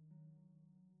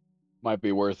 Might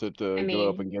be worth it I to go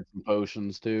up mean, and get some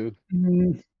potions too.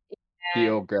 mm,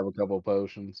 Heal, grab a couple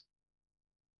potions.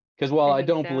 Because while I I think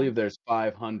don't so. believe there's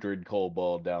 500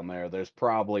 kobold down there, there's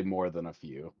probably more than a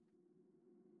few.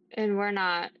 And we're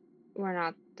not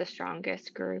the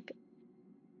strongest group.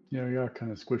 yeah, we are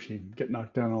kind of squishy, get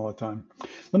knocked down all the time.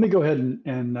 Let me go ahead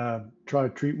and try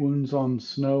treat wounds on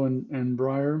Snow and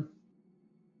Briar.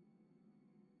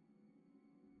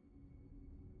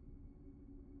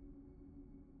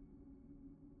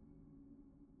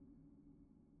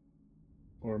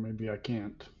 Or maybe I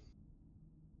can't.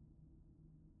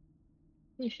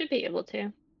 You should be able to.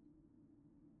 You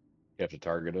have to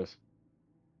target us.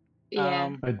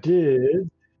 Yeah. I did,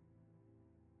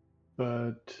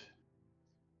 but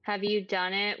Have you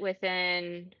done it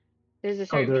within, there's a oh,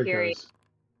 certain there it period. goes.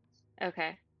 Okay.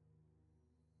 I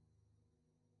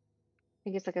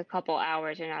think it's like a couple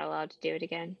hours you're not allowed to do it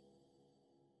again.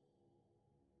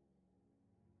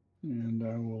 And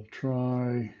I will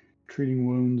try treating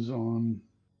wounds on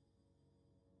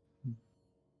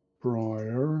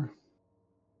Briar.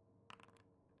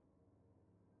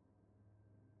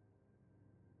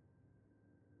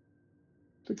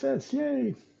 Success,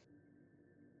 yay!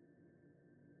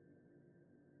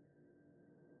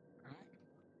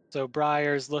 So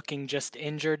Briar's looking just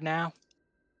injured now.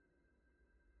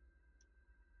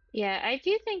 Yeah, I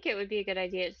do think it would be a good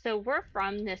idea. So we're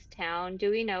from this town. Do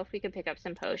we know if we could pick up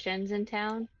some potions in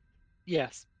town?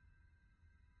 Yes.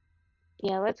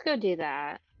 Yeah, let's go do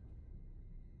that.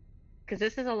 Because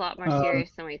this is a lot more Um,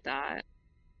 serious than we thought.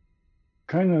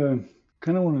 kind of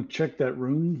want to check that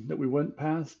room that we went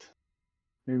past.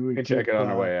 Maybe we We can check could it on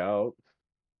our way out.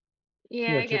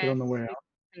 Yeah, I check it guess. on the way out.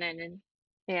 And then,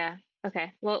 yeah.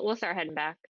 Okay. We'll start heading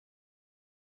back.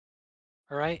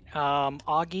 All right.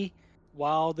 Augie,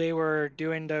 while they were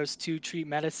doing those 2 treat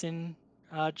medicine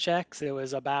checks, it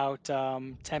was about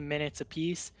 10 minutes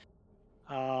apiece.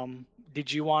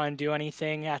 Did you want to do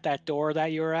anything at that door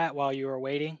that you were at while you were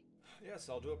waiting? Yes,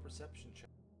 I'll do a perception check.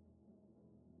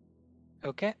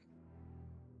 Okay.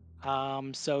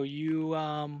 So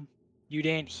you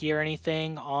didn't hear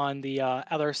anything on the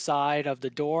other side of the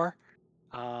door,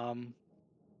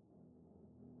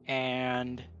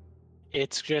 and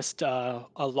it's just a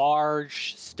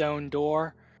large stone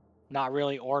door, not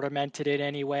really ornamented in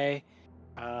any way,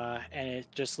 and it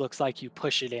just looks like you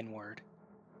push it inward.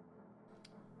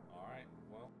 All right.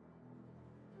 Well,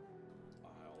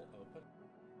 I'll open.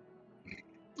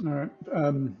 All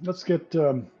right. Let's get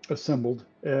assembled.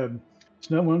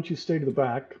 Snow, why don't you stay to the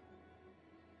back?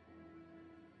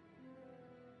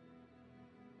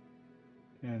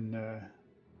 And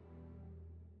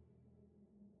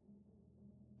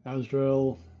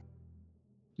Azrael,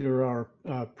 you're our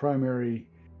primary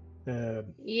Yeah,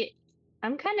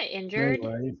 I'm kind of injured.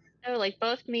 melee. So, like,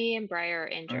 both me and Briar are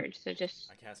injured. So just,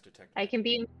 I cast detect. I can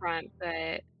be in front,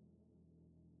 but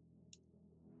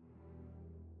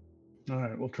All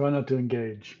right. We'll try not to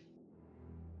engage.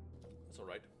 That's all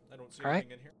right. I don't see All right.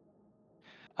 anything in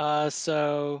here.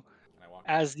 So Can I walk?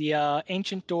 as the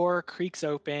ancient door creaks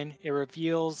open, it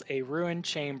reveals a ruined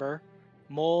chamber.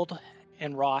 Mold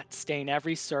and rot stain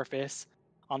every surface.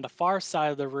 On the far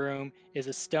side of the room is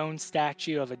a stone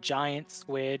statue of a giant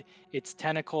squid, its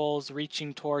tentacles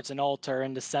reaching towards an altar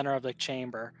in the center of the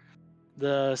chamber.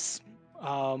 The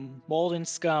mold and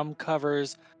scum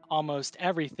covers almost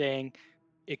everything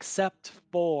except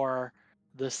for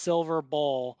the silver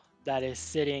bowl that is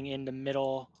sitting in the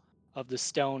middle of the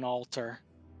stone altar.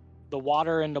 The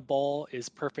water in the bowl is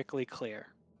perfectly clear.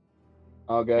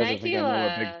 Oh, guys, Can I I think do I know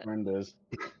what Big Friend is.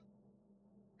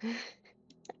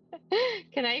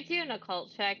 Can I do an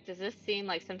occult check? Does this seem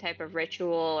like some type of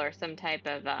ritual or some type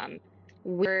of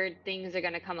weird things are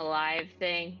gonna come alive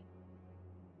thing?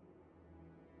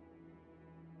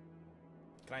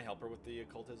 Can I help her with the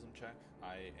occultism check?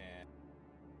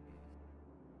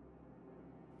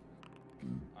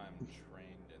 I'm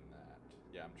trained in that.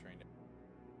 Yeah, I'm trained in.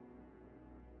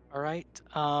 All right.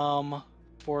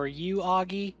 For you,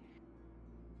 Augie,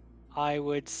 I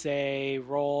would say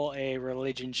roll a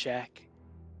religion check.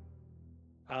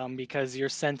 Because you're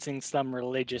sensing some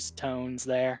religious tones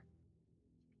there.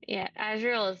 Yeah,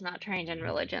 Azrael is not trained in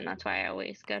religion. That's why I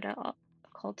always go to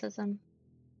occultism.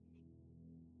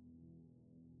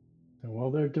 And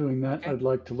while they're doing that, Okay. I'd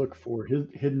like to look for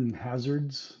hidden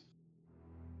hazards.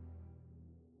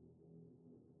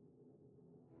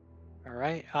 All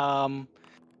right.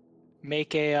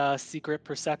 Make a secret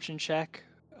perception check,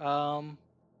 Javid.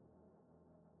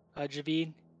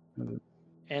 Uh,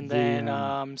 And The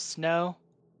then Snow,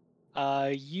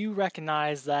 you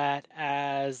recognize that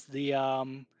as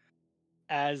a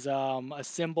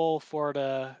symbol for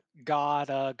the god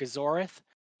Gazorith,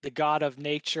 the god of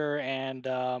nature and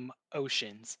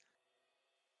oceans.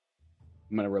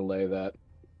 I'm gonna relay that.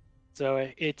 So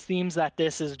it seems that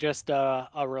this is just a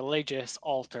religious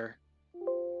altar.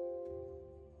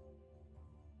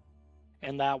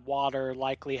 And that water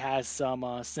likely has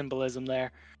some symbolism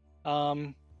there.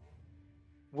 When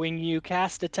you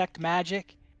cast Detect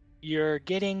Magic, you're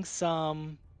getting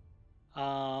some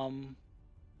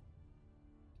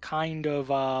kind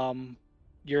of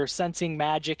you're sensing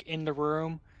magic in the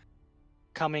room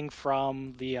coming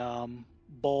from the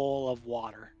bowl of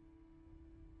water.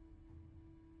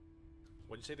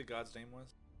 What did you say the god's name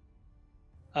was?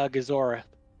 Gazorith.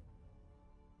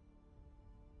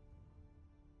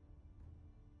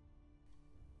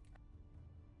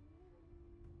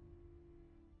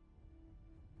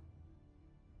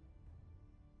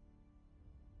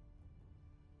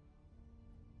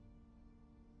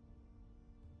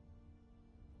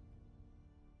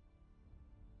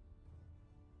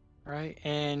 Right,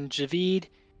 and Javid,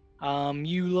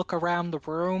 you look around the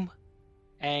room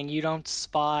and you don't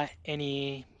spot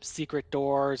any secret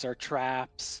doors or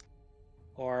traps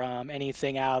or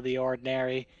anything out of the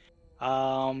ordinary.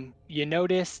 You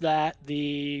notice that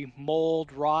the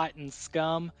mold, rot, and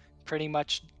scum, pretty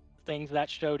much things that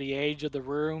show the age of the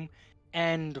room,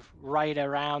 end right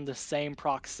around the same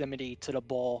proximity to the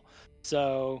bowl.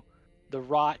 So the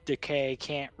rot decay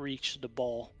can't reach the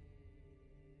bowl.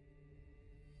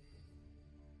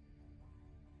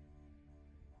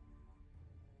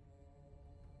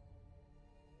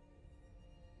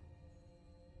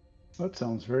 That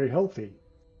sounds very healthy.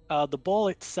 The bowl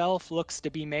itself looks to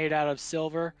be made out of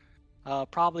silver,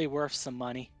 probably worth some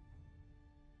money.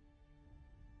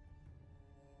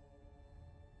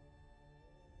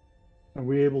 Are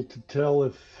we able to tell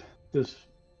if this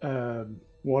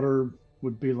water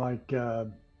would be like,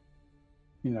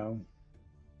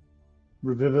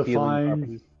 revivifying?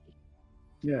 properties.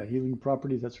 Yeah, healing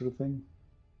properties, that sort of thing.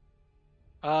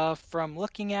 From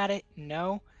looking at it,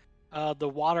 no. The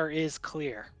water is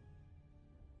clear.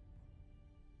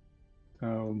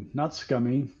 Not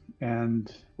scummy,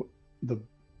 and the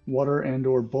water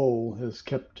and/or bowl has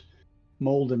kept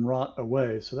mold and rot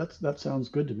away. So that sounds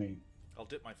good to me. I'll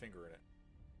dip my finger in it.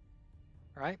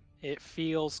 Right? It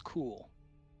feels cool.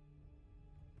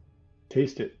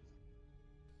 Taste it.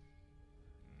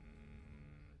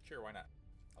 Sure, why not?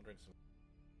 I'll drink some.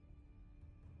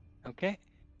 Okay.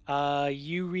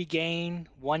 You regain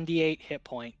 1d8 hit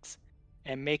points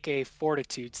and make a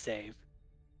fortitude save.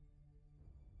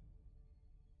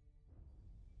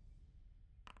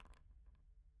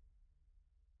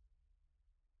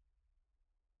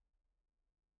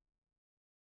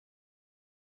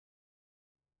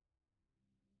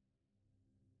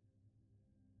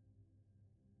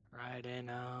 Right, and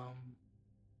how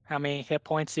many hit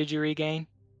points did you regain?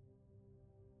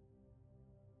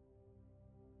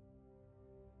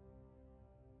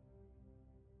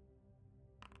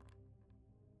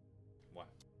 One.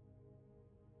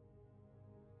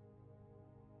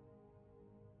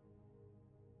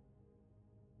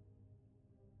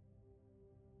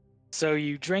 So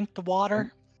you drink the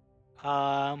water.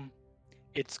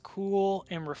 It's cool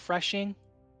and refreshing.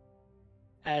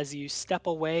 As you step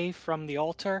away from the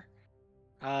altar,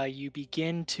 you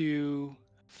begin to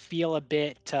feel a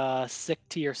bit sick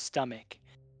to your stomach,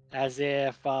 as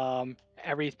if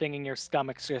everything in your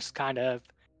stomach's just kind of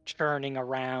churning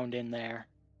around in there.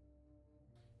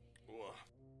 Ugh.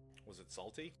 Was it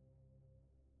salty?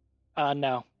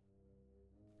 No.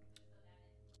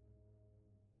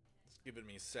 It's giving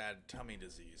me sad tummy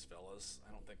disease, fellas.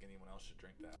 I don't think anyone else should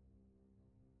drink that.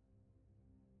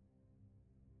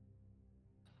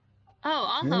 Oh,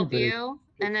 I'll Yeah, help but you.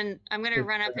 And then I'm gonna it-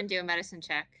 run up and do a medicine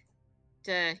check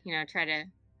to, try to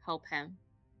help him.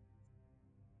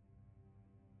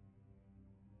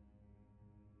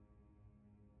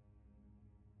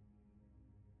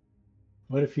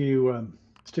 What if you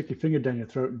stick your finger down your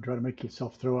throat and try to make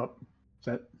yourself throw up? Does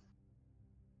that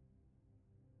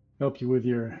help you with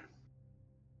your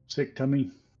sick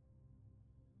tummy?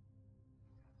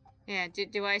 Yeah,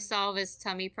 do I solve his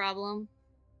tummy problem?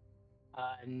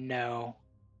 No.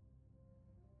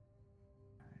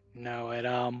 No,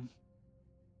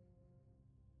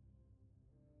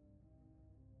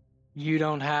 You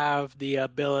don't have the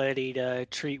ability to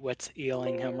treat what's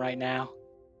ailing him right now.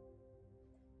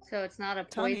 So it's not a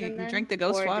Telling poison you then? drink the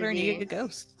ghost or a water and you get a disease?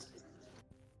 ghost.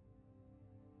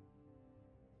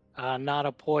 Not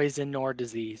a poison nor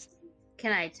disease.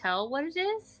 Can I tell what it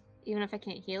is, even if I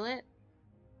can't heal it?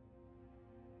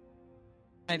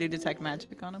 I do detect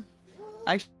magic on him.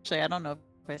 Actually, I don't know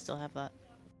if I still have that.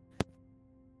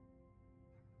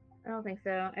 I don't think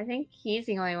so. I think he's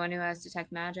the only one who has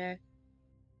detect magic.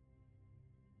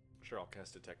 Sure, I'll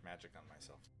cast detect magic on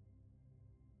myself.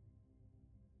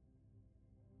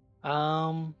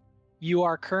 You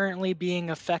are currently being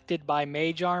affected by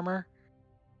mage armor,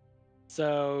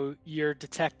 so you're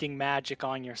detecting magic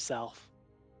on yourself.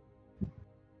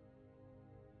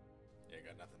 Yeah,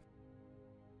 got nothing.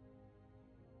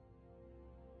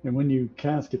 And when you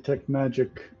cast detect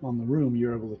magic on the room,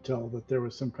 you're able to tell that there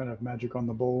was some kind of magic on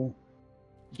the bowl.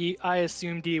 I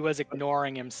assumed he was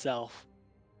ignoring himself.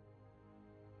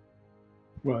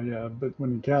 Well, yeah, but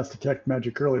when you cast detect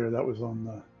magic earlier, that was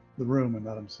on the room and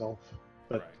not himself.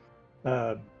 But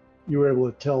Right. you were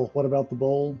able to tell what about the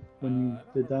bowl when you I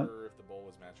don't did that? remember if the bowl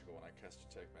was magical when I cast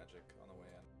detect magic on the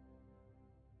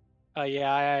way in.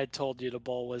 Yeah, I had told you the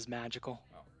bowl was magical.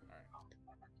 Oh,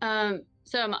 all right.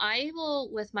 So am I able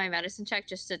with my medicine check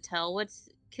just to tell what's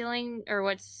killing or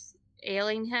what's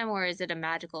ailing him, or is it a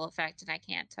magical effect and I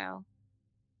can't tell?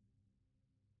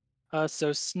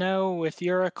 So Snow, with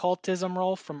your occultism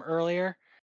roll from earlier,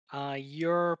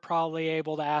 you're probably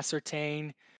able to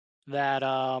ascertain that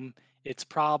it's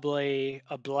probably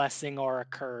a blessing or a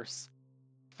curse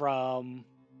from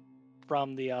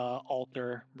the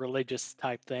altar, religious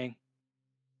type thing.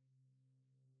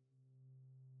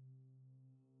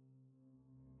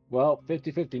 Well,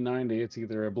 50-50-90, it's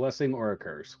either a blessing or a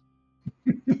curse.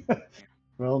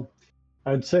 Well,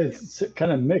 I'd say it's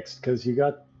kind of mixed because you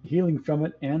got healing from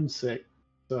it and sick.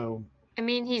 So I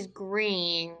mean, he's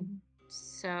green,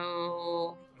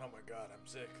 so Oh my god, I'm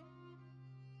sick.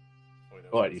 Wait,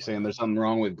 What, you saying there's something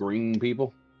wrong with green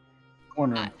people?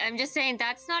 corner. I'm just saying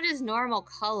that's not his normal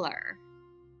color.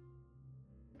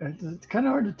 It's kind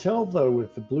of hard to tell though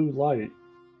with the blue light.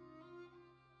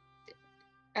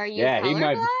 Are you Yeah, he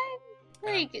might. colorblind?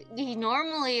 Like he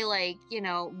normally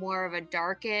more of a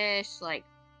darkish,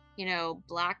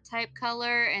 black type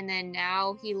color, and then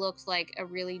now he looks like a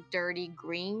really dirty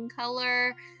green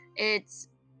color. It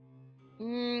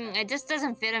just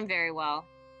doesn't fit him very well.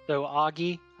 So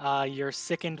Augie, you're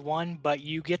sickened one, but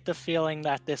you get the feeling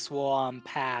that this will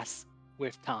pass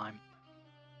with time.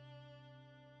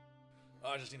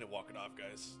 I just need to walk it off,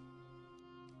 guys.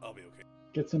 I'll be okay.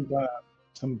 Get some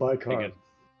bicarb.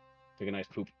 Take a nice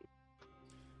poop.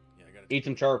 Yeah, I gotta Eat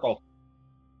some charcoal.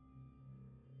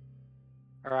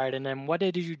 All right, and then what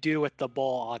did you do with the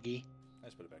bowl, Augie? I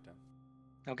just put it back down.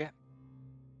 Okay.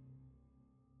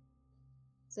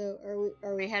 So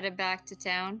are we headed back to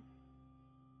town?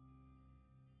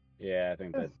 Yeah, I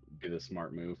think that'd be the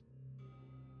smart move.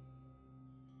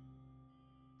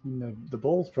 And the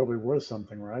bowl's probably worth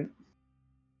something, right?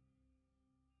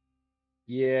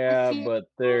 Yeah, but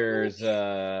there's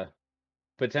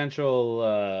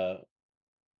potential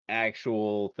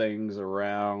actual things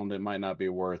around. It might not be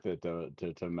worth it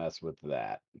to mess with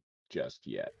that just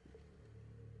yet.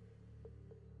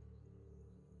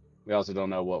 We also don't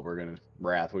know what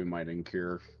wrath we might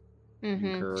incur.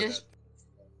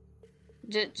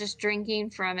 Just drinking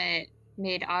from it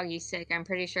made Augie sick. I'm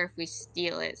pretty sure if we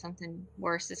steal it, something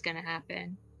worse is gonna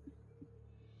happen.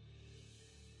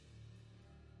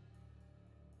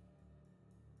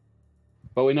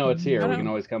 But we know it's here. We can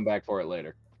always come back for it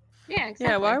later. Yeah,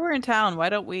 exactly. Yeah, while we're in town, why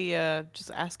don't we just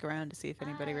ask around to see if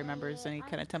anybody remembers any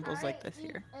kind of temples like this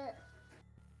here?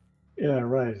 Yeah,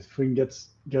 right. If we can get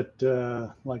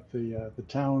like the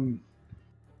town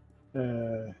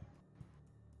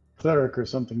cleric or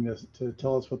something to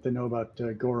tell us what they know about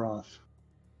Goroth.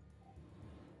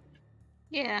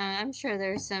 Yeah, I'm sure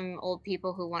there's some old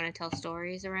people who want to tell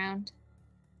stories around.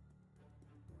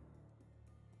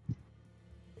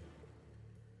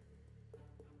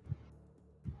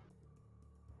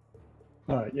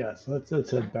 All right, yeah. So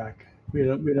let's head back. We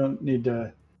don't need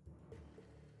to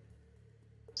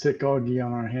sick Augie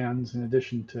on our hands in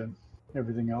addition to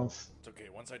everything else. It's okay.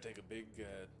 Once I take a big,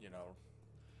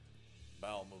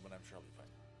 bowel movement, I'm sure I'll be fine.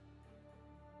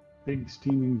 Big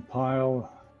steaming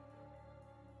pile.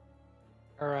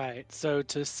 All right, so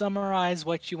to summarize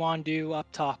what you want to do up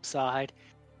top side,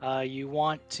 you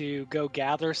want to go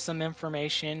gather some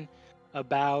information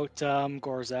about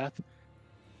Gorzeth.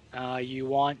 You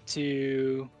want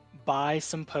to buy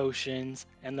some potions,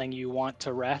 and then you want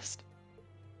to rest.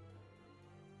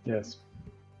 Yes.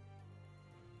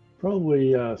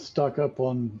 Probably stock up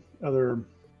on other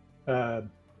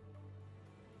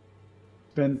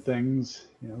spent things.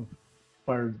 You know,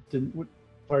 fired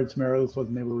some arrows,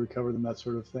 wasn't able to recover them, that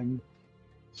sort of thing.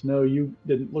 Snow, you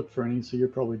didn't look for any, so you're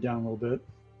probably down a little bit.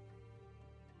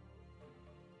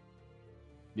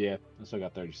 Yeah, I still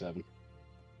got 37.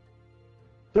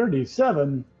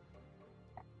 37?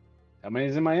 How many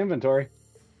is in my inventory?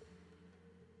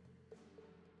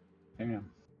 Damn.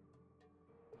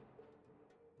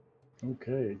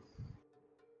 Okay.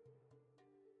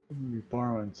 I'm gonna be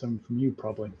borrowing some from you,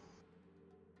 probably.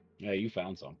 Yeah, you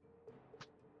found some.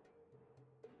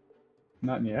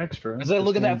 Not any extra. I said,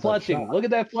 look at that just ones I've fletching. Look at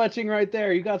that fletching right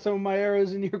there. You got some of my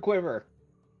arrows in your quiver.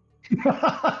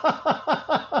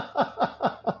 shot.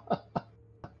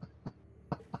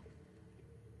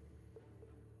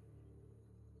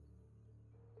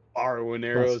 Borrowing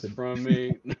arrows Busted. from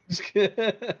me.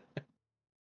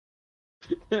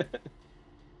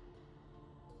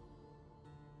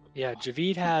 Yeah,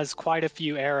 Javid has quite a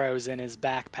few arrows in his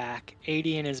backpack.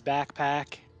 80 in his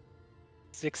backpack,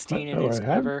 16 in Oh, his I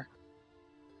have? quiver.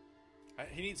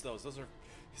 He needs those. Those are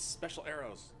his special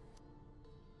arrows.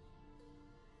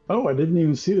 Oh, I didn't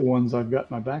even see the ones I've got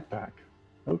in my backpack.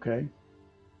 Okay.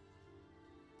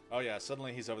 Oh yeah,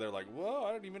 suddenly he's over there like, whoa,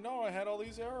 I didn't even know I had all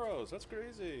these arrows. That's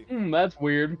crazy. That's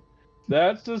weird.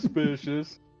 That's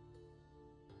suspicious.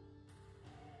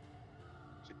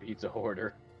 He's a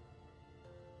hoarder.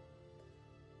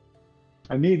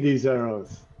 I need these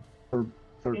arrows for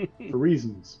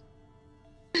reasons.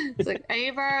 It's like, I need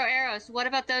to borrow arrows. What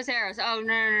about those arrows? Oh,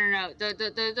 no.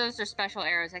 Those are special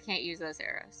arrows. I can't use those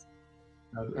arrows.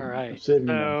 All right. Saving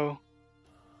them.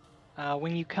 So,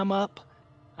 when you come up,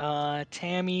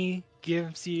 Tammy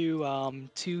gives you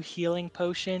 2 healing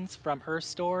potions from her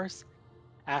stores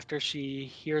after she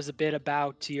hears a bit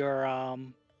about your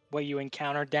what you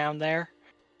encountered down there,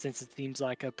 since it seems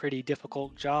like a pretty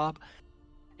difficult job.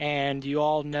 And you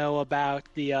all know about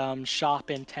the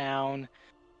shop in town,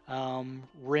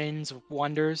 Rin's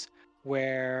Wonders,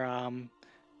 where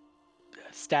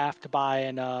staffed by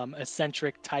an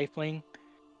eccentric tiefling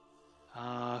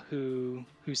who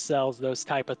sells those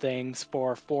type of things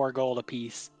for 4 gold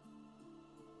apiece.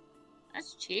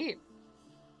 That's cheap.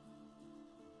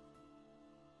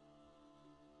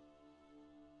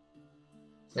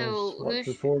 So What, who's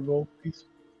for 4 gold piece?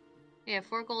 yeah,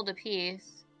 4 gold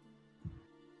apiece.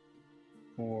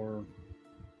 Or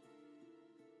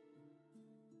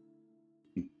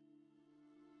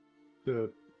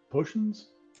the potions?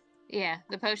 Yeah,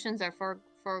 the potions are 4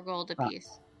 gold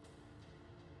apiece.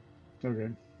 Okay.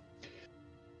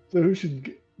 So who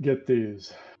should get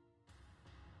these?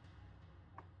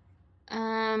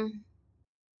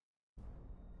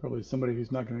 Probably somebody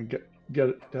who's not going to get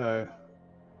it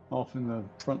off in the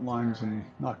front lines and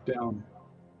knocked down.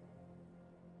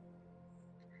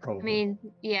 Probably. I mean,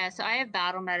 yeah, so I have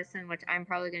battle medicine, which I'm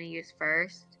probably going to use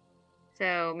first.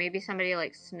 So maybe somebody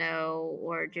like Snow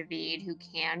or Javid who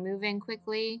can move in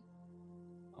quickly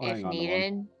if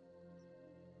needed.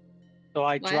 So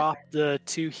I dropped the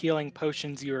 2 healing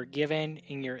potions you were given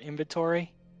in your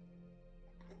inventory.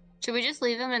 Should we just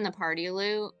leave them in the party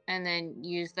loot and then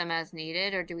use them as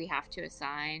needed, or do we have to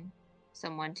assign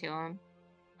someone to them?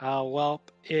 Well,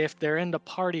 if they're in the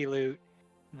party loot,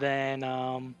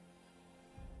 then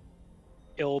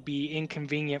it'll be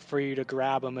inconvenient for you to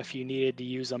grab them if you needed to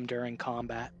use them during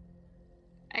combat.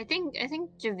 I think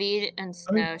Javid and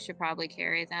Snow should probably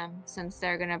carry them, since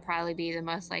they're gonna probably be the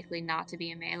most likely not to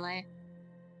be in melee.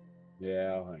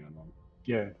 Yeah, I'll hang on.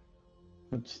 Yeah,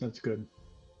 that's good.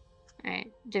 All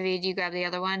right, Javid, you grab the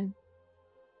other one.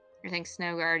 I think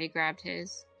Snow already grabbed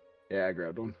his. Yeah, I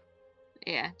grabbed one.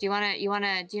 Yeah. Do you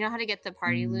know how to get the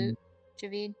party loot,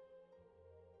 Javid?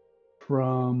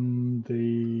 From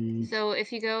the... So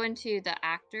if you go into the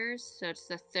actors, so it's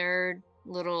the 3rd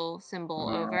little symbol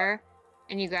over,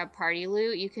 and you grab party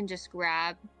loot, you can just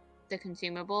grab the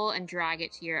consumable and drag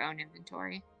it to your own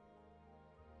inventory.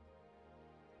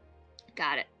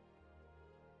 Got it.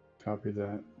 Copy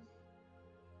that.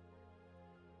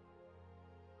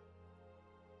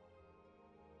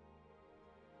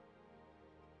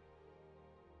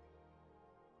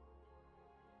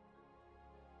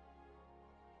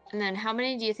 And then how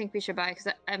many do you think we should buy? Because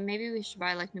maybe we should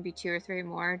buy like maybe 2 or 3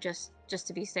 more just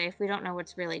to be safe. We don't know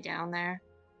what's really down there.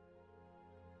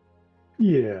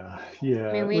 Yeah, I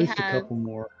mean, at least a couple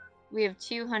more. We have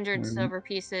 200 silver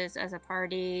pieces as a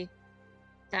party.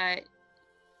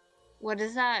 What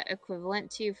is that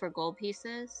equivalent to for gold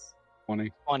pieces?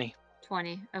 20.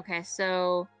 20. Okay,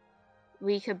 so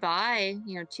we could buy,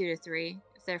 2 to 3.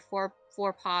 If they're four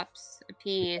pops a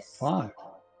piece. 5.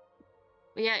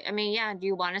 Yeah, I mean, yeah. Do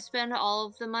you want to spend all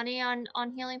of the money on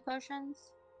healing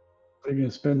potions? What are you going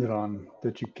to spend it on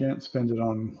that you can't spend it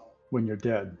on when you're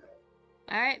dead?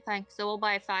 All right, fine. So we'll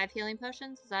buy 5 healing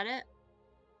potions. Is that it?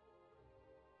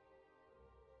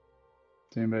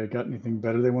 Has anybody got anything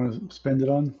better they want to spend it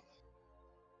on?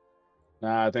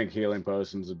 Nah, I think healing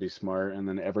potions would be smart, and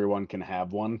then everyone can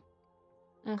have one.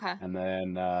 Okay. And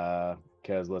then,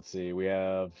 because let's see, we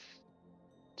have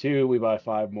 2, we buy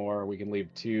 5 more. We can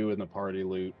leave 2 in the party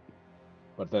loot,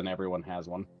 but then everyone has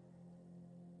one.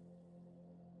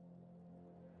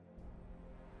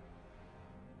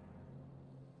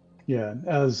 Yeah,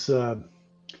 as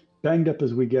banged up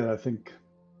as we get, I think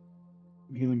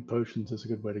healing potions is a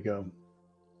good way to go.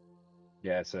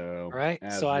 Yeah, so. All right.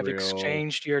 So I've Asriel-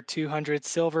 exchanged your 200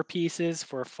 silver pieces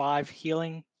for 5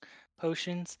 healing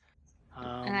potions.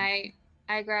 And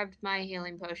I grabbed my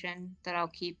healing potion that I'll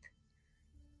keep.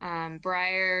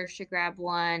 Briar should grab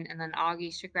 1, and then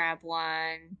Augie should grab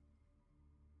 1.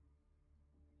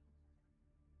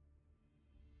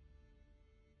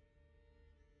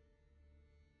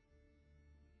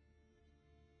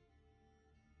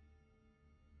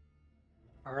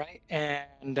 All right.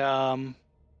 And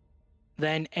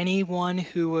then anyone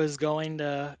who was going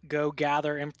to go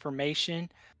gather information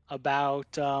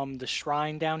about the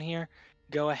shrine down here,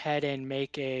 go ahead and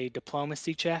make a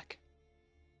diplomacy check.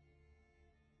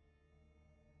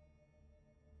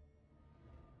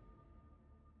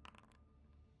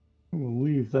 We'll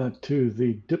leave that to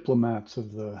the diplomats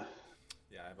of the.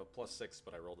 Yeah, I have a +6,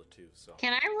 but I rolled a 2. So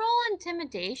Can I roll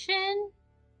intimidation?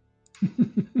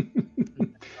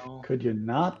 No. Could you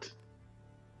not?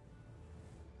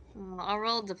 Well, I'll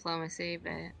roll diplomacy,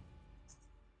 but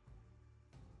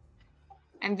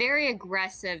I'm very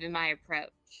aggressive in my approach.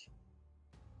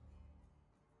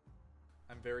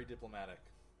 I'm very diplomatic.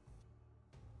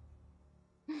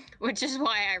 Which is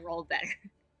why I rolled better.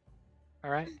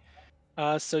 All right.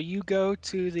 So you go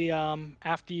to the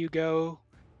after you go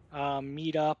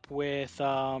meet up with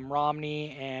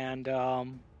Romney and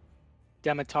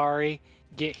Demetari,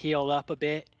 get healed up a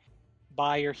bit,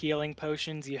 buy your healing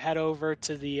potions. You head over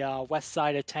to the west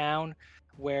side of town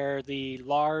where the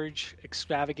large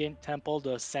extravagant temple to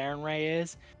Sarenrae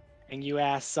is, and you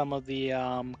ask some of the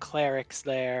clerics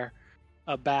there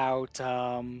about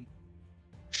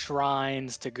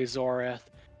shrines to Gazoreth,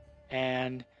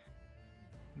 and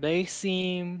they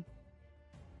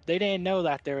didn't know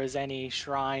that there was any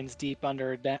shrines deep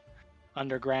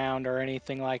underground or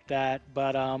anything like that,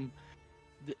 but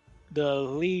the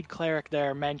lead cleric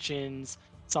there mentions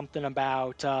something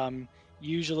about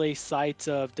usually sites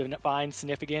of divine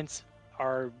significance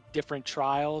are different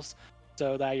trials,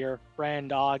 so that your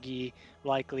friend Augie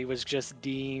likely was just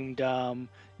deemed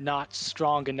not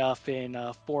strong enough in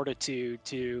fortitude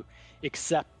to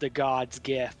accept the god's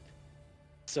gift.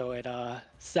 So it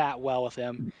sat well with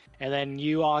him. And then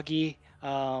you, Augie,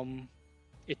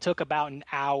 it took about an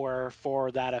hour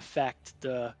for that effect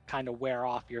to kind of wear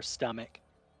off your stomach.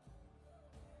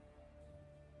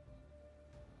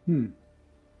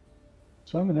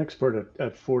 So I'm an expert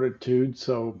at fortitude,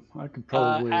 so I could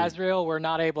probably. Asriel, we're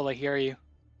not able to hear you.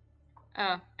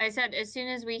 Oh, I said as soon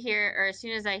as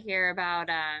I hear about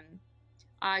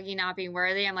Augie not being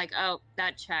worthy, I'm like, oh,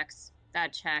 that checks.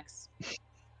 That checks.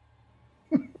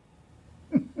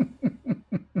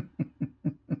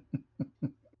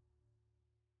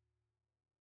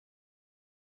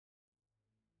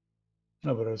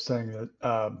 No, but I was saying that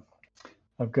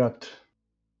I've got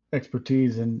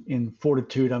expertise in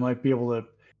fortitude. I might be able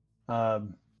to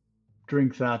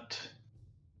drink that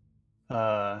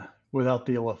without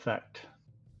the ill effect.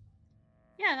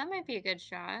 Yeah, that might be a good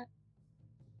shot.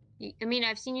 I mean,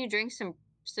 I've seen you drink some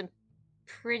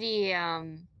pretty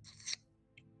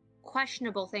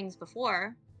questionable things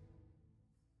before.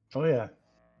 Oh yeah.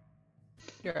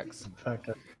 Yurks. In fact,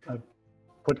 I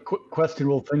put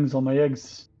questionable things on my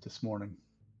eggs this morning.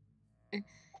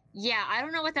 Yeah, I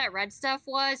don't know what that red stuff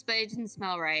was, but it didn't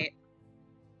smell right.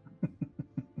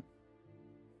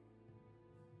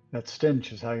 That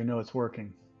stench is how you know it's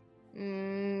working.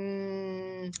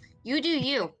 You do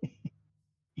you.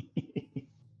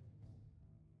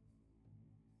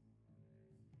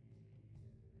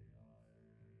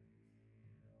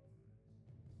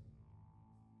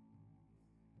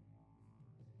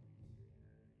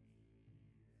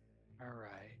 All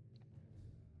right.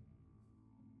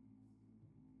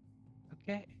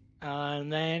 Okay.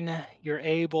 And then you're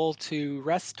able to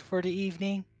rest for the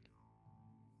evening.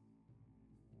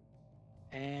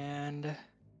 And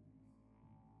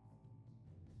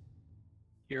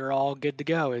you're all good to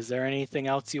go. Is there anything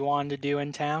else you wanted to do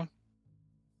in town?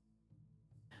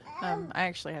 I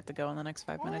actually have to go in the next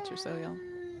 5 minutes or so, y'all.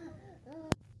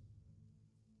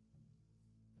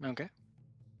 Okay. I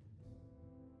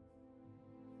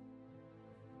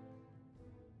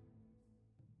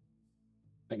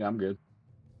think I'm good.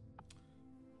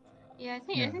 Yeah, I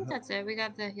think that's it. We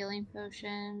got the healing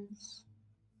potions.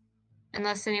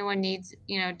 Unless anyone needs,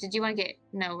 did you want to get?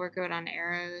 No, we're good on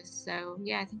arrows. So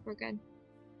yeah, I think we're good.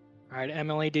 All right,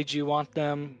 Emily, did you want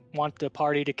the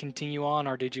party to continue on,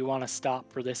 or did you want to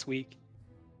stop for this week?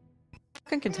 I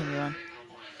can continue on.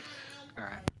 All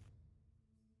right.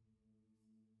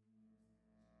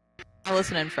 I'll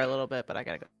listen in for a little bit, but I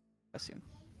gotta go soon.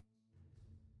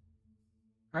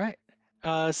 All right.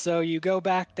 So you go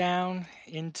back down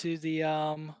into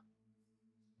the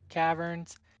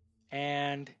caverns,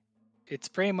 and it's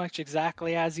pretty much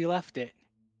exactly as you left it.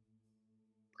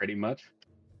 Pretty much.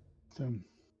 So,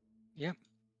 Yep.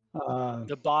 the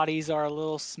The bodies are a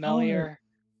little smellier.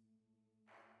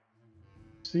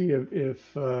 see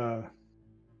if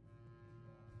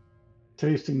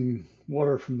tasting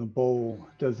water from the bowl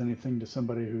does anything to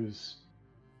somebody who's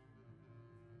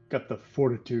got the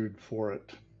fortitude for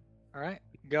it. All right.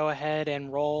 Go ahead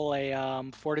and roll a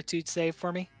fortitude save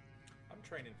for me. I'm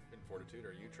trained in fortitude.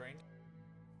 Are you trained?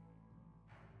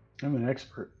 I'm an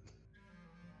expert.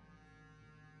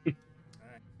 All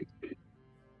right.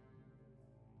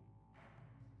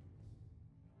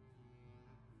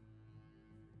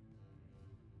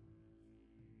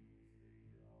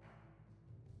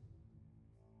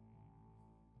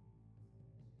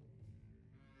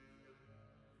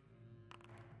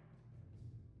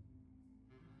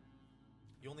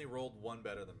 You only rolled one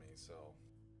better than me, so.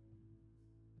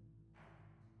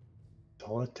 That's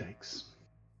all it takes.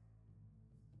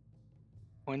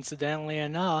 Coincidentally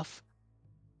enough,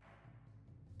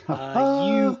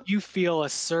 you feel a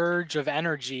surge of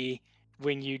energy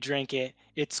when you drink it.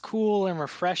 It's cool and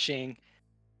refreshing,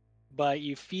 but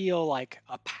you feel like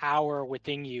a power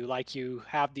within you, like you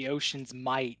have the ocean's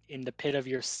might in the pit of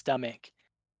your stomach.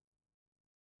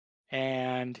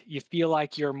 And you feel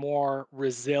like you're more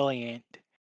resilient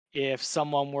if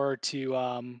someone were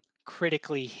to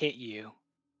critically hit you.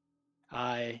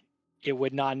 It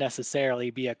would not necessarily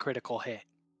be a critical hit.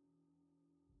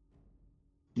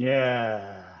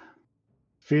 Yeah.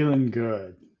 Feeling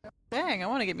good. Dang, I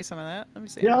want to get me some of that. Let me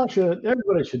see. Yeah,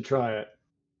 everybody should try it.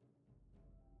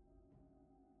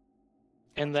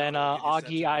 And then,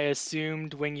 Augie, I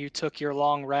assumed when you took your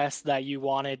long rest that you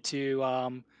wanted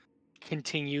to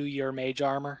continue your mage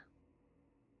armor.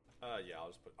 Yeah,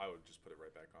 I would just put it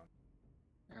right back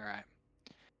on. All right.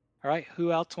 All right.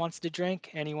 Who else wants to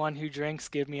drink? Anyone who drinks,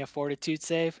 give me a fortitude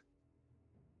save.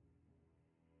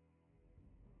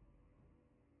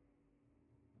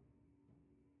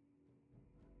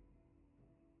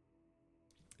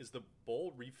 Is the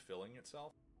bowl refilling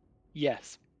itself?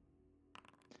 Yes.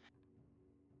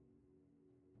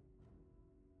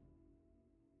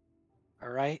 All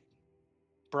right.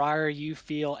 Briar, you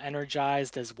feel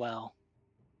energized as well.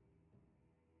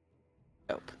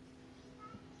 Dope.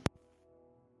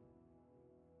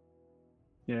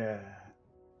 Yeah.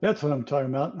 That's what I'm talking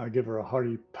about. I give her a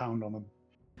hearty pound on the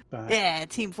back. Yeah,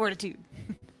 team fortitude.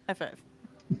 High five.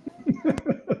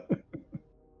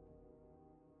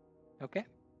 Okay.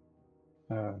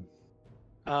 So,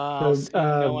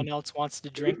 no one else wants to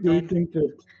drink do we then? think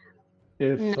that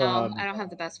if No, I don't have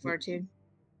the best fortitude.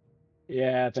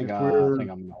 Yeah, I think If I'm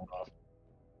gonna hold off.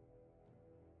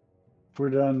 if we're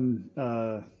done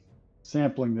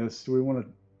sampling this, do we want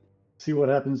to see what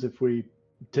happens if we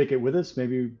take it with us?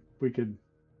 Maybe we could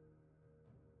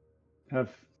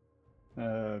have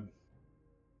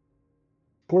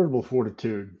portable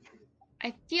fortitude.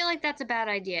 I feel like that's a bad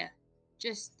idea.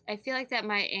 I feel like that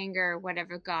might anger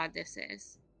whatever god this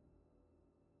is.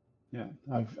 Yeah,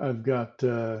 I've got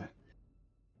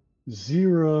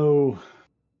 0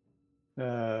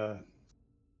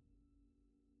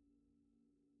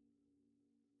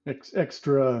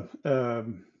 extra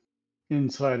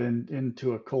insight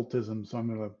into occultism, so I'm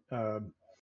gonna.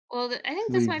 Well, I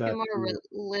think this leave might be that more to you.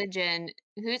 religion.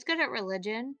 Who's good at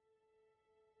religion?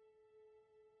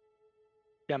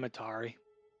 Demetari.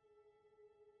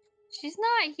 She's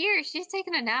not here. She's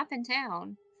taking a nap in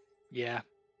town. Yeah.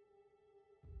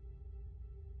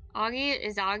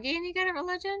 Is Augie any good at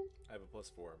religion? I have a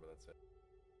 +4, but that's it.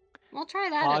 We'll try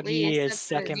that at least. Augie is That's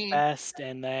better than second me. best,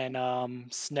 and then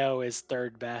Snow is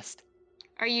third best.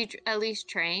 Are you at least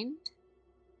trained?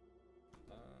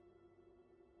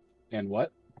 And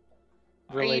what?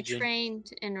 Religion. Are you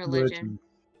trained in religion?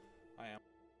 I am.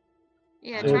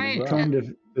 Yeah, They're try. trying to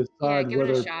Yeah, decide give it a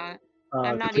whether shot.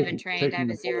 I'm not even trained. I have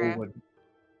a 0.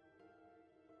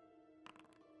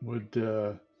 would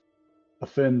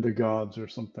offend the gods or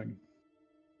something.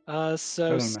 I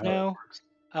So don't know how that Snow,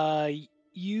 works.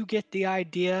 you get the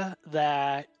idea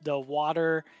that the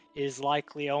water is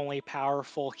likely only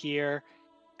powerful here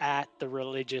at the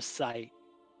religious site.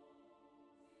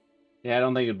 Yeah, I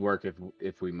don't think it'd work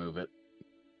if we move it.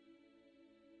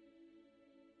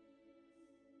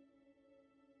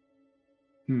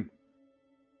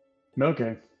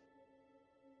 Okay.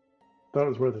 Thought it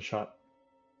was worth a shot.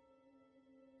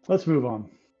 Let's move on.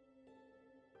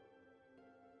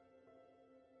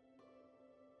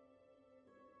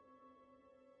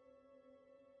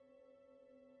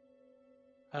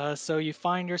 So you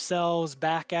find yourselves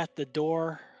back at the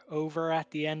door over at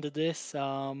the end of this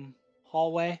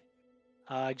hallway.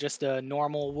 Just a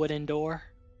normal wooden door.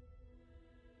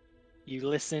 You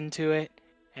listen to it,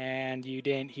 and you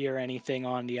didn't hear anything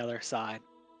on the other side.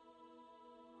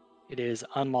 It is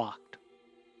unlocked.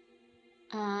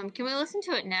 Can we listen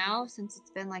to it now since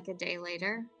it's been like a day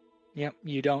later? Yep,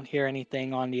 you don't hear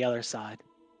anything on the other side.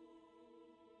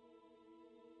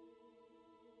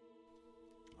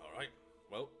 All right.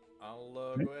 Well,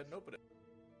 I'll go ahead and open it.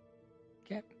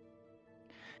 Okay.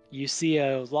 You see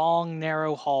a long,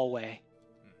 narrow hallway.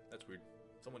 That's weird.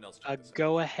 Someone else check this out.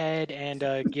 Go ahead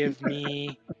and give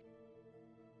me...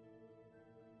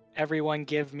 Everyone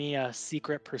give me a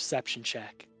secret perception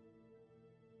check.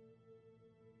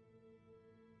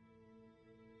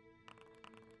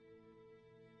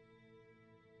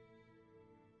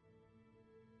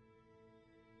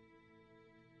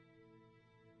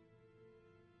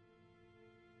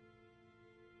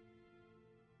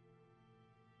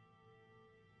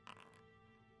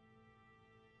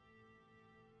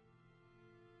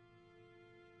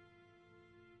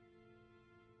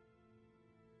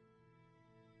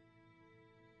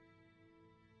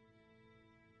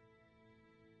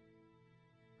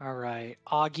 All right,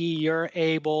 Augie, you're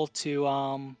able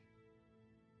to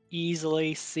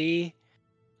easily see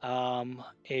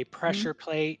a pressure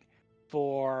plate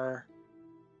for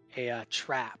a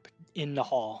trap in the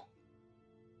hall.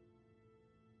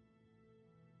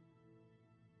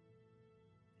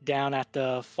 Down at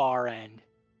the far end.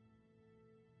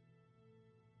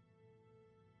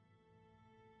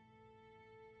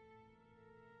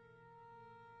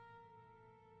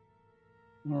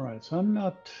 All right, so I'm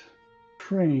not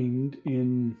trained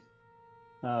in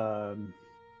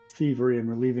thievery and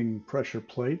relieving pressure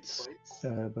plates,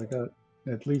 but I got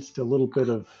at least a little bit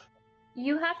of...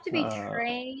 You have to be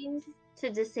trained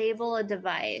to disable a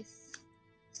device.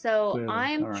 So Clearly.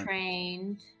 I'm All right.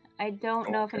 trained. I don't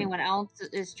know if anyone else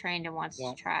is trained and wants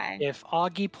to try. If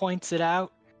Augie points it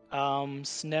out,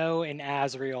 Snow and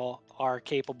Azrael are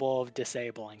capable of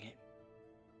disabling it.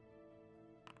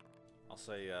 I'll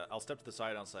say, I'll step to the side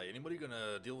and I'll say, anybody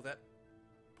gonna deal with that?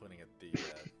 Pointing at the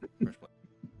pressure plate.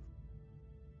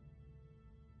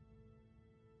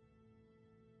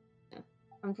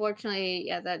 Unfortunately,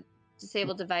 yeah, that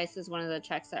disabled device is one of the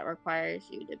checks that requires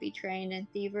you to be trained in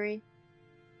thievery.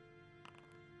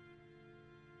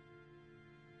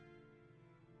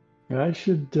 I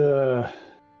should Do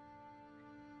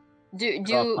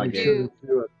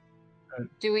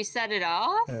we set it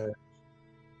off?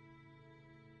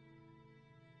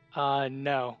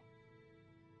 No.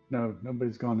 No,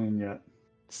 nobody's gone in yet.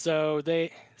 So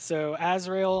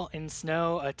Azrael and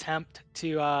Snow attempt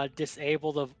to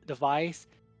disable the device,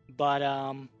 but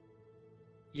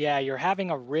yeah, you're having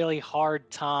a really hard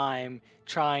time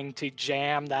trying to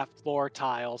jam that floor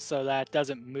tile so that it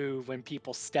doesn't move when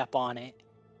people step on it.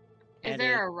 Is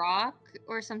there a rock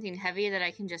or something heavy that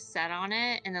I can just set on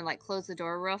it and then like close the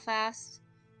door real fast?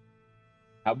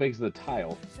 How big's the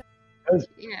tile? There's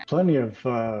Yeah. plenty of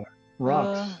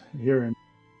rocks here and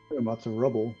lots of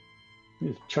rubble. You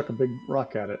just chuck a big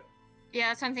rock at it. Yeah,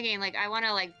 that's what I'm thinking. Like, I want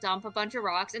to like dump a bunch of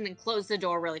rocks and then close the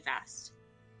door really fast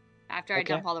after I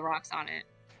dump all the rocks on it.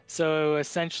 So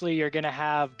essentially, you're gonna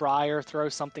have Briar throw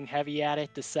something heavy at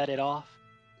it to set it off.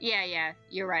 Yeah,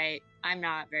 you're right. I'm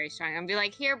not very strong. I'm gonna be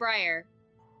like, here, Briar,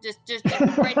 just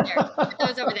right there. Put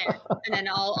those over there, and then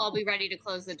I'll be ready to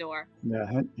close the door. Yeah,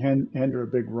 hand her a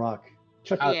big rock.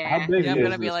 How big I'm is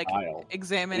gonna be this like tile?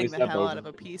 examining the hell out of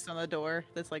a piece on the door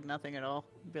that's like nothing at all.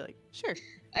 I'd be like, sure.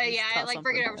 Yeah, I like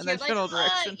bring it over to you.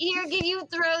 Like, here, can you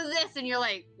throw this? And you're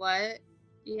like, what?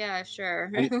 Yeah,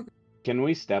 sure. Can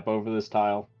we step over this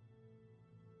tile?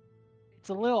 It's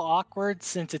a little awkward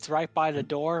since it's right by the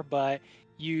door, but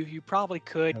you probably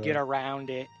could get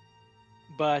around it.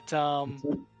 But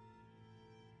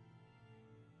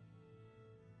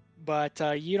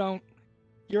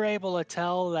you're able to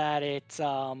tell that it's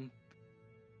a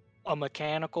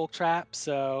mechanical trap,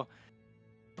 so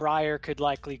Briar could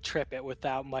likely trip it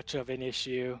without much of an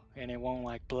issue, and it won't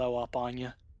like blow up on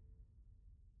you.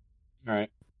 All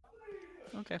right.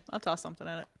 Okay, I'll toss something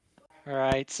at it. All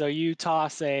right, so you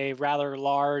toss a rather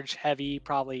large, heavy,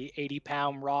 probably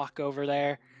 80-pound rock over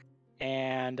there,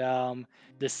 and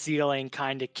the ceiling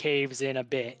kind of caves in a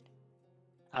bit,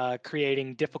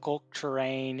 creating difficult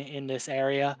terrain in this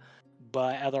area,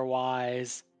 but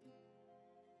otherwise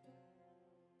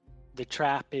the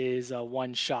trap is a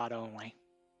one-shot only.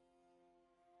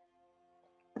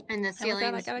 And the with that, I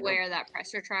ceiling's gotta go. where that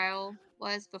pressure trial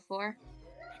was before.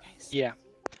 Yeah,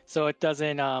 so it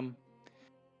doesn't,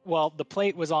 well, the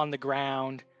plate was on the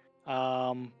ground,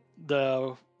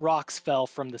 the rocks fell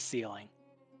from the ceiling.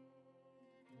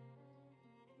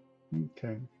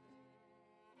 Okay.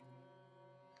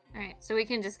 All right, so we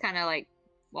can just kind of like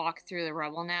walk through the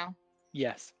rubble now.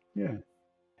 Yes. Yeah.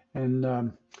 And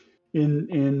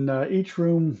in each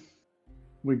room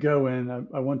we go in,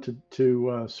 I wanted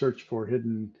to search for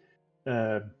hidden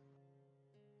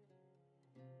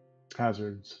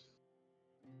hazards.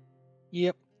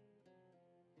 Yep.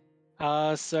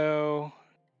 So,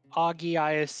 Augie,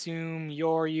 I assume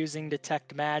you're using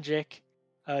Detect Magic.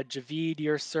 Javid,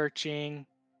 you're searching.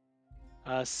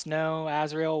 Snow,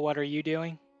 Azrael, what are you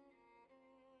doing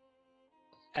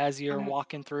as you're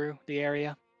walking through the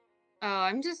area? Oh,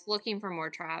 I'm just looking for more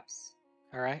traps.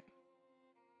 All right.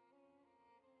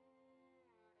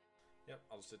 Yep,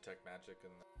 I'll just detect magic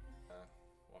and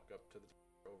walk up to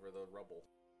over the rubble.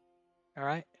 All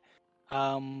right.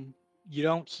 You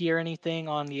don't hear anything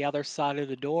on the other side of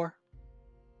the door.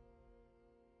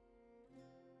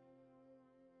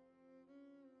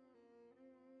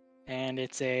 And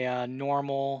it's a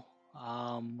normal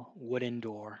wooden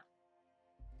door.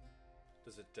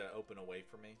 Does it open away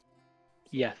from me? So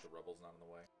Yes. The rubble's not in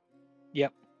the way.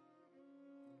 Yep.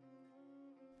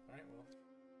 All right, well,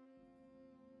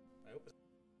 I open.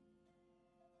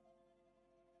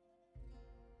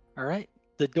 All right.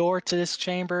 The door to this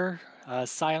chamber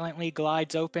silently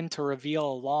glides open to reveal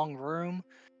a long room.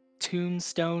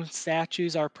 Tombstone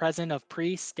statues are present of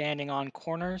priests standing on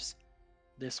corners.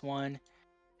 This one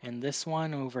and this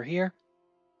one over here.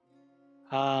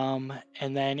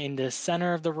 And then in the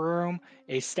center of the room,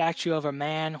 a statue of a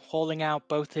man holding out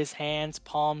both his hands,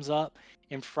 palms up.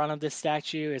 In front of this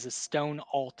statue is a stone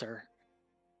altar.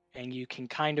 And you can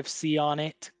kind of see on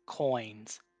it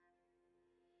coins.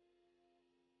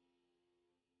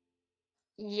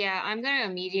 Yeah, I'm gonna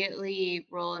immediately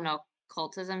roll an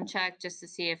occultism check just to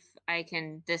see if I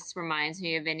can. This reminds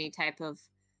me of any type of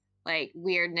like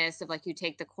weirdness of like you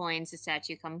take the coins, the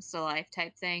statue comes to life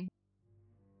type thing.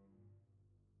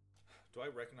 Do I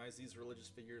recognize these religious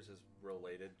figures as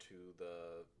related to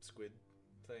the squid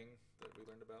thing that we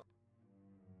learned about?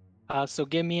 So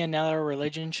give me another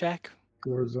religion check.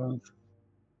 Gorzon.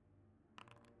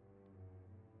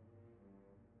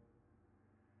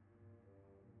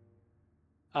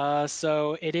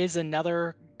 So it is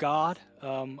another god,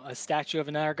 a statue of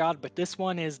another god, but this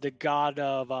one is the god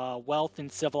of wealth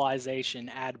and civilization,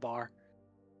 Adbar.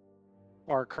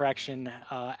 Or correction,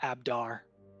 Abdar.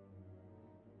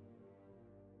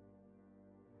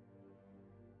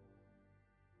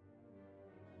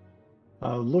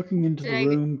 Looking into the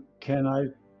room, can I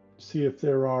see if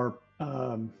there are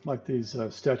like these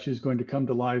statues going to come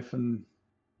to life and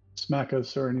smack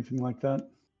us or anything like that?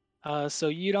 So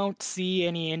you don't see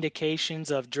any indications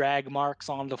of drag marks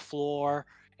on the floor,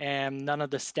 and none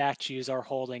of the statues are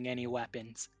holding any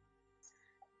weapons.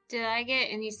 Did I get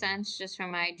any sense just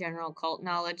from my general cult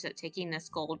knowledge that taking this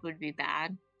gold would be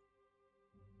bad?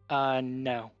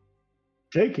 No.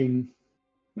 Taking?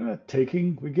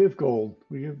 Taking? We give gold.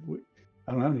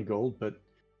 I don't have any gold, but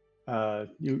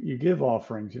you give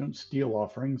offerings. You don't steal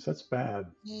offerings. That's bad.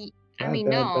 I mean,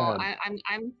 no.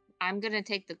 I'm gonna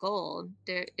take the gold.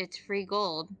 It's free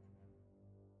gold.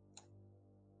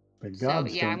 The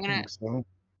gods yeah, don't think so.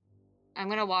 I'm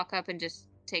gonna walk up and just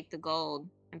take the gold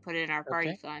and put it in our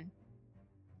party fund.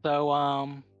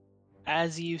 So,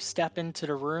 as you step into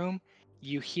the room,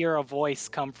 you hear a voice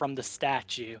come from the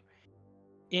statue.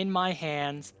 In my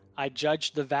hands, I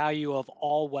judge the value of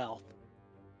all wealth,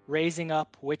 raising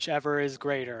up whichever is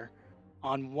greater.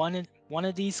 On one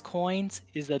of these coins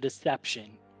is a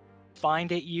deception.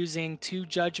 Find it using 2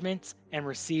 judgments and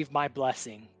receive my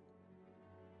blessing.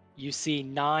 You see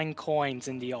 9 coins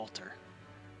in the altar.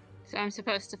 So I'm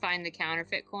supposed to find the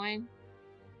counterfeit coin?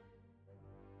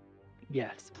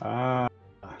 Yes. Oh,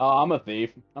 I'm a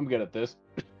thief. I'm good at this.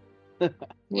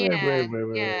 Wait.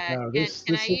 No, this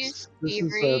is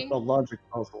a logic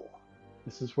puzzle.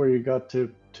 This is where you got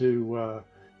to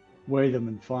weigh them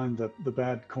and find the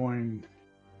bad coin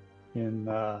in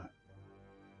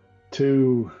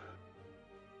two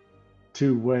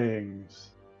weighings.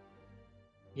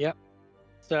 Yep.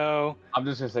 So I'm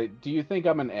just gonna say, do you think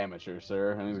I'm an amateur,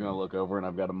 sir? And he's gonna look over, and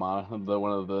I've got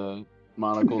one of the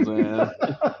monocles in,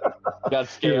 got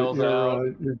scales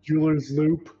out. Your jeweler's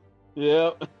loop.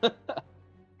 Yep.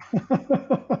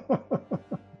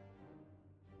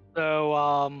 So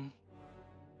I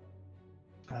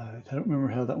don't remember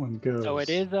how that one goes. so it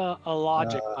is a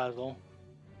logic puzzle.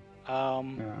 Yeah.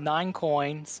 9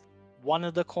 coins. One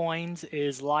of the coins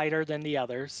is lighter than the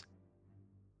others.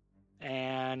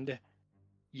 And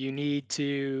you need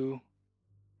to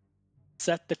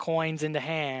set the coins in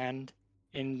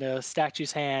the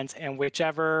statue's hands, and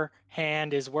whichever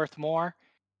hand is worth more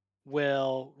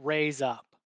will raise up.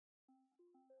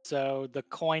 So the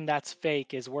coin that's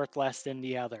fake is worth less than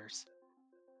the others.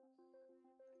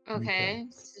 Okay,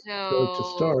 So to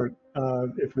start,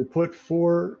 if we put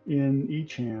 4 in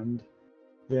each hand,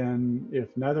 then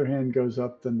if neither hand goes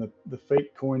up, then the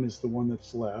fake coin is the one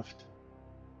that's left.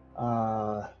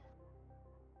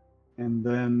 And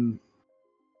then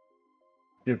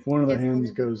if one of the hands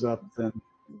goes up, then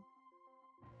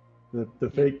the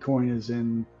fake coin is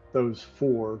in those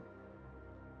 4.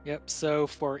 Yep, so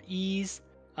for ease,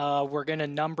 we're going to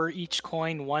number each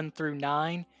coin 1 through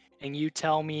 9, and you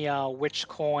tell me which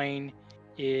coin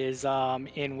is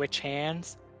in which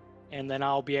hands, and then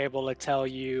I'll be able to tell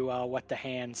you what the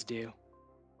hands do.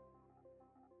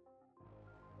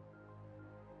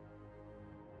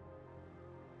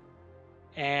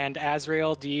 And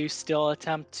Azrael, do you still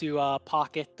attempt to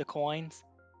pocket the coins?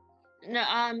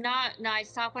 No, not. No, I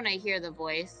stop when I hear the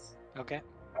voice. Okay.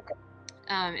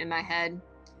 In my head,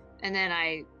 and then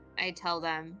I tell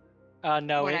them.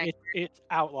 No, it's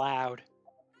out loud.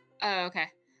 Oh, okay.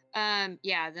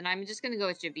 Yeah, then I'm just gonna go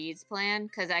with Javid's plan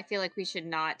because I feel like we should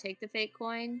not take the fake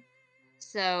coin.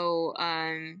 So,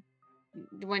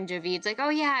 when Javid's like, "Oh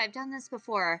yeah, I've done this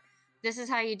before. This is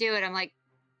how you do it," I'm like,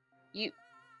 "You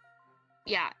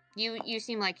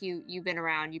seem like you've been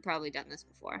around. You've probably done this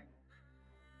before."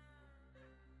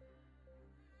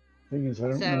 Thing is, I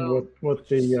don't know what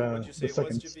the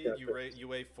second step is. You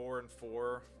weigh 4 and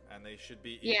 4, and they should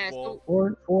be Yeah, equal.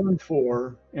 So 4 and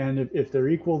 4, and if they're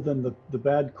equal, then the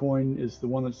bad coin is the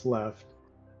one that's left.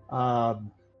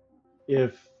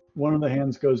 If one of the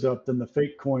hands goes up, then the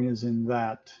fake coin is in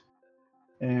that.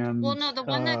 And well, no, the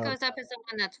one that goes up is the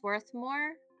one that's worth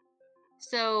more.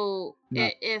 So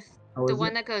if the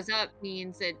one that goes up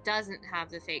means it doesn't have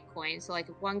the fake coin, so like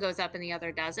if one goes up and the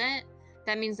other doesn't,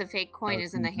 that means the fake coin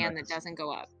is in the hand that doesn't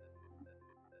go up.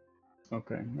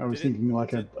 Okay, I was thinking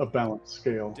like a balanced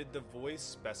scale. Did the voice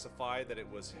specify that it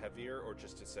was heavier, or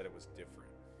just it said it was different?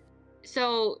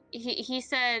 So he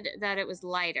said that it was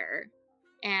lighter,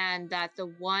 and that the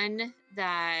one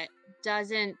that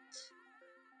doesn't,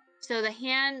 so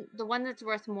the one that's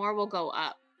worth more will go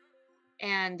up,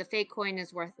 and the fake coin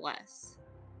is worth less.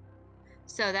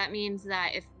 So that means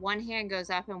that if one hand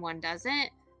goes up and one doesn't,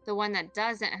 the one that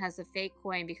doesn't has the fake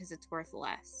coin because it's worth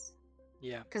less.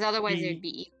 Yeah. Because otherwise it'd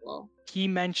be equal. He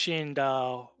mentioned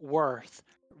worth,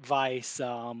 vice,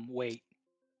 weight.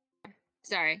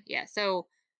 Sorry, yeah. So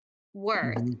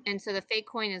worth, and so the fake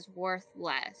coin is worth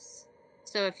less.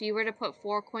 So if you were to put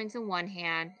 4 coins in one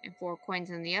hand and 4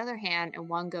 coins in the other hand, and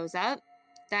one goes up,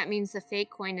 that means the fake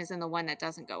coin is in the one that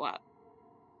doesn't go up.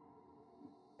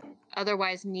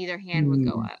 Otherwise, neither hand would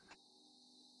go up.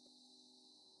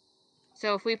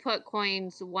 So if we put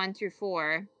coins 1 through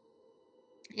 4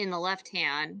 in the left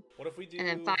hand, what if we do, and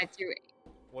then 5 through 8.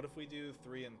 What if we do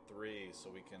 3 and 3 so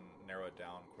we can narrow it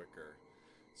down quicker?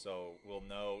 So we'll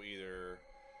know either,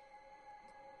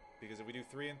 because if we do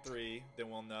 3 and 3, then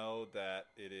we'll know that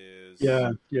it is.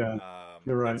 Yeah. You're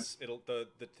right.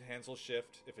 The hands will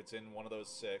shift if it's in one of those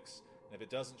 6, and if it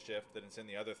doesn't shift, then it's in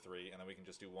the other 3, and then we can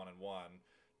just do 1 and 1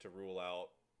 to rule out,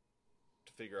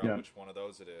 to figure out which one of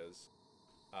those it is.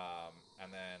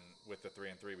 And then with the 3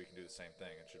 and 3, we can do the same thing.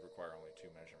 It should require only 2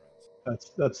 measurements.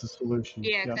 That's the solution.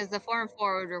 Yeah, because the 4 and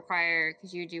 4 would require,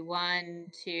 because you do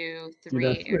 1, 2, 3,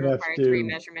 it would require 3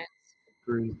 measurements.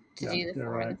 3. To do the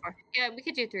 4 and the 4. Yeah, we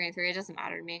could do 3 and 3. It doesn't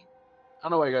matter to me. I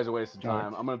don't know why you guys are wasting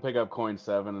time. I'm gonna pick up coin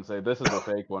 7 and say this is a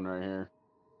fake one right here.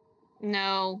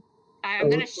 No, I'm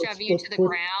gonna shove you to the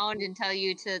ground and tell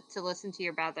you to listen to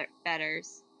your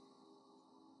betters.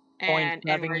 Coin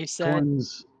 7, you said.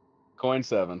 Coin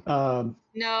 7.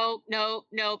 Nope.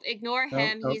 Ignore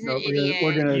him. He's an idiot.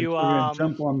 We're gonna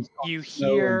jump on. You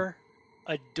hear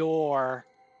a door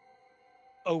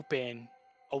open,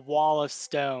 a wall of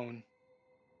stone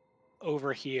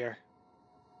over here.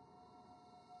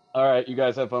 All right, you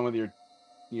guys have fun with your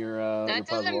that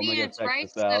puzzle. doesn't mean it's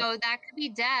right, though. That could be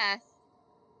death.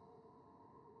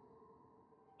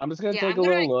 I'm just gonna Yeah, take I'm a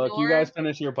gonna little look. You ignore- guys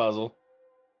finish your puzzle.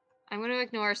 I'm going to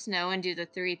ignore Snow and do the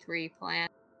 3-3 plan.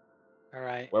 All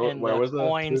right. Where and was the-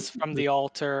 coins from the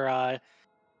altar?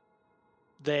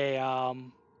 They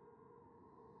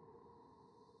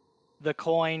the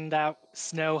coin that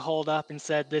Snow held up and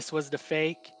said this was the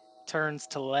fake turns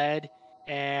to lead,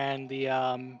 and the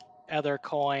other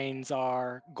coins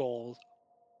are gold.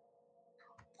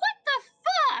 What the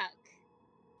fuck?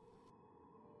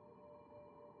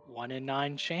 1 in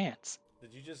 9 chance.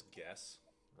 Did you just guess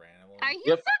randomly? Are you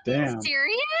Yep. fucking Damn.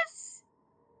 serious?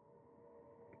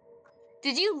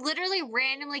 Did you literally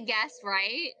randomly guess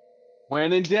right?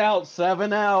 When in doubt,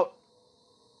 7 out.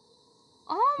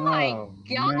 Oh my Oh,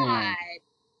 god! man.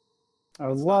 Our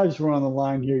That's lives were on the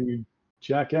line here, you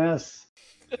jackass.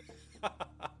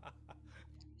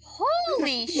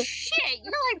 Holy shit!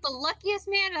 You're like the luckiest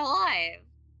man alive.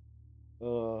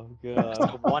 Oh It's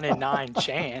god. a 1 in 9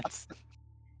 chance.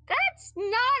 That's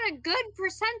not a good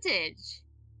percentage.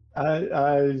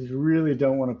 I really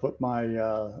don't want to put my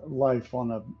life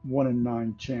on a 1 in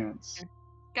 9 chance.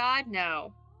 God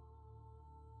no.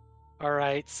 All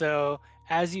right, so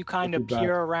as you kind I'll of be back.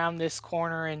 peer around this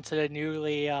corner into the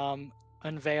newly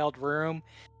unveiled room,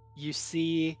 you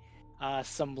see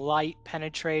some light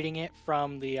penetrating it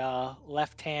from the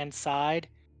left-hand side.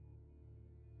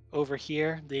 Over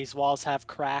here, these walls have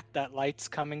crack that light's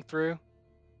coming through.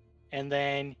 And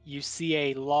then you see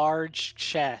a large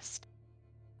chest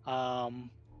on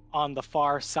the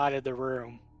far side of the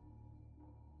room.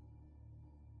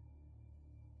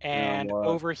 And what?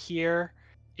 over here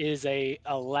is a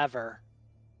lever.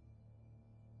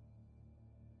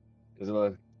 Does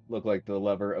it look like the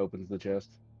lever opens the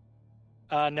chest?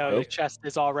 No, Nope. the chest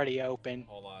is already open.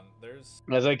 Hold on. There's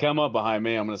As they come up behind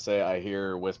me, I'm gonna say I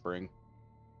hear whispering.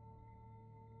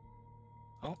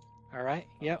 All right,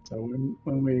 yep. So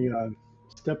when we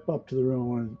step up to the room, I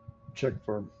want to check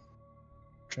for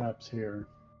traps here.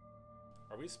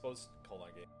 Are we supposed to hold on,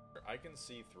 game? I can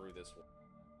see through this wall.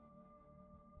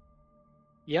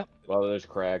 Yep. Well, there's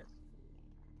cracks.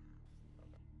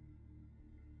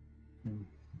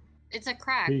 It's a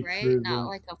crack, Peek right? through Not the-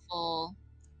 like a full.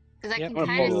 Because I Yep. can I'm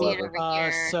gonna kind of pull the see it lever. over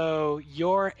here. So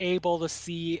you're able to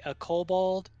see a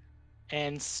kobold,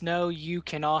 and Snow, you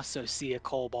can also see a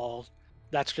kobold.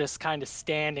 That's just kind of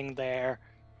standing there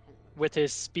with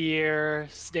his spear,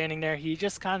 standing there. He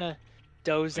just kind of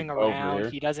dozing Like over around. here?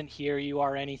 He doesn't hear you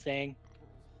or anything.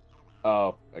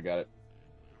 Oh, I got it.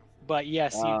 But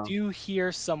yes, you Um, do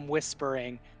hear some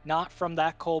whispering, not from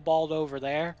that kobold over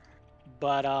there,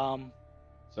 but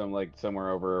So I'm like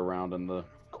somewhere over around in the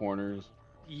corners.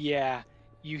 yeah,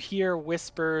 you hear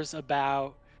whispers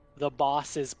about the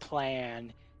boss's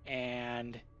plan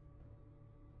and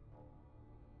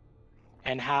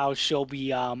how she'll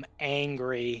be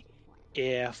angry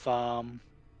if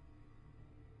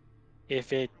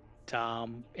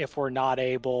if we're not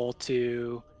able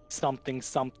to something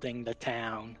the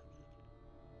town.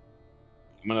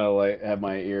 I'm gonna like have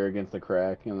my ear against the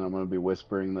crack, and I'm gonna be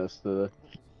whispering this to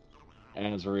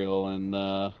Azrael and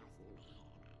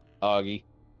Augie.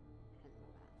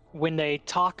 When they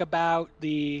talk about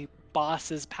the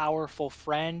boss's powerful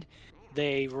friend,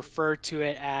 they refer to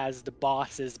it as the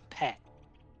boss's pet.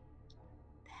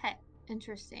 Pet.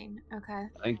 Interesting. Okay.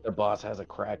 I think the boss has a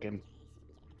kraken.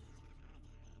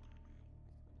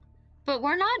 But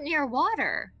we're not near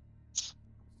water.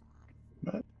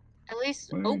 What? At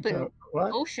least What are you open talk-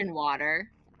 what? ocean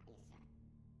water.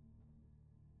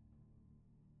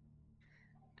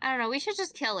 I don't know. We should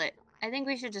just kill it. I think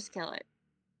we should just kill it.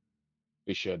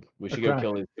 We should go kraken.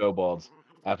 kill these kobolds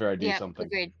after I do Yep, something.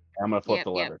 agreed. I'm gonna flip Yep,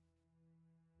 the yep. lever.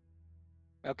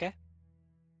 Okay.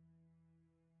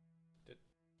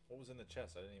 What was in the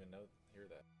chest? I didn't even hear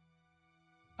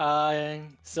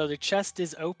that. So the chest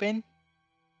is open,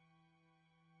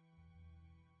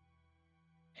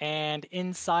 and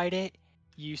inside it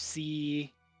you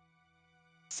see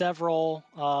several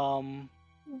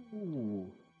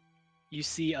you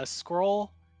see a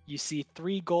scroll, you see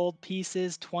 3 gold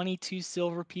pieces, 22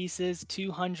 silver pieces,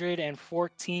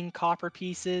 214 copper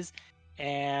pieces,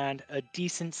 and a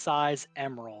decent size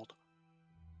emerald.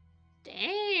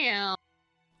 Damn.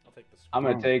 I'll take this. I'm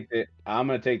gonna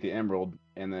Oh. take the emerald,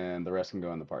 and then the rest can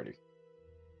go in the party,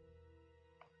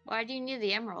 Why do you need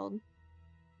the emerald?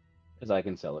 because I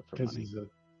can sell it for Because money. he's a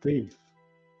thief.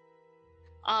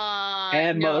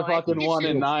 And no, I think motherfucking you 1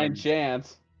 in should- 9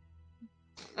 chance.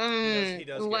 He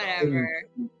does get whatever.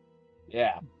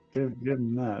 Yeah. Give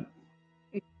him that.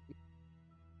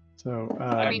 So,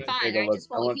 I I'm mean, gonna fine. take a I look.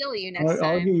 just I won't want- heal you next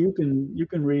Augie, time. you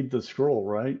can read the scroll,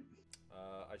 right?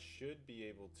 I should be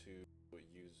able to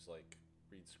use like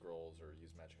read scrolls or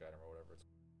use magic item or whatever.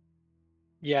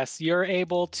 Yes, you're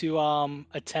able to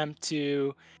attempt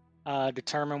to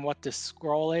determine what the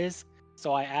scroll is.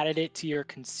 So I added it to your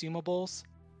consumables.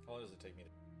 How long does it take me?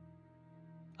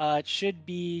 It should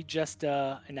be just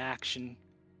an action.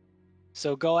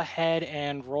 So go ahead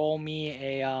and roll me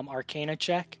a Arcana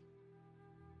check.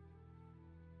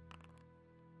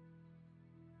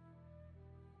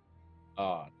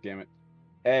 Oh, damn it.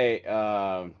 Hey,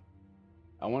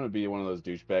 I want to be one of those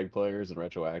douchebag players and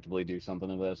retroactively do something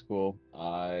if that's cool.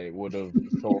 I would have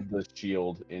sold this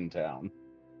shield in town.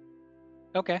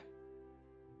 Okay.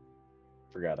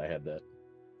 Forgot I had that.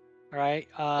 All right.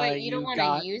 Wait, you don't you want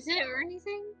got to use it or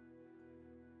anything?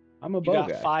 I'm a you bow got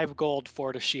guy. 5 gold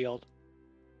for the shield.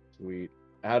 Sweet.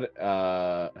 How do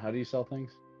you sell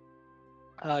things?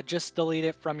 Just delete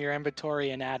it from your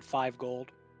inventory and add 5 gold.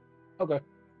 Okay.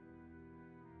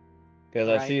 Because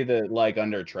I Alright. see that, like,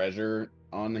 under treasure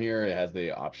on here, it has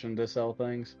the option to sell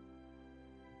things.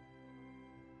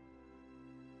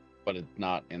 But it's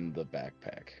not in the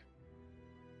backpack.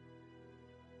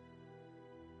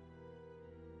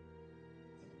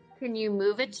 Can you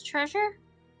move it to treasure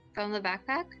from the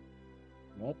backpack?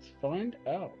 Let's find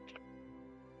out.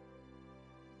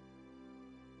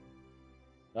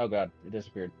 Oh god, it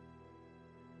disappeared.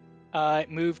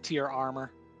 It moved to your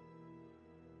armor.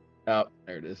 Oh,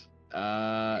 there it is.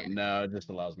 No, it just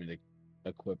allows me to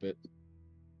equip it.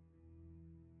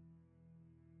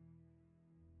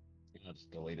 I'll just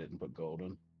delete it and put gold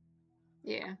in.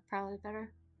 Yeah, probably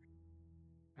better.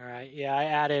 Alright, yeah, I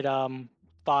added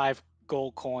 5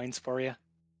 gold coins for you.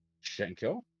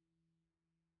 Shenko?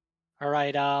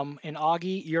 Alright, in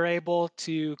Augie, you're able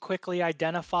to quickly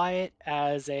identify it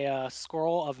as a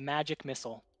scroll of magic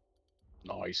missile.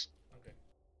 Nice.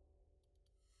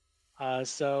 Okay.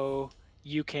 So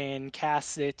you can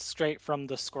cast it straight from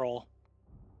the scroll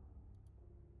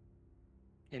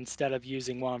instead of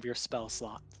using one of your spell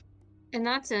slots. And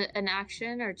that's an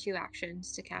action or 2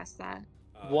 actions to cast that?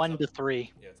 1 to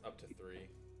 3. Yeah, it's up to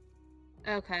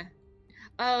 3. Okay.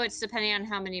 Oh, it's depending on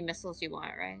how many missiles you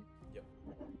want, right? Yep.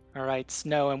 Alright,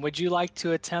 Snow, and would you like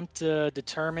to attempt to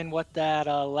determine what that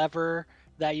lever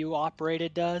that you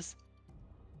operated does?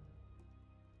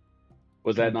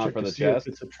 Was Can that I not check for to the see if chest?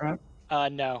 it's a trap?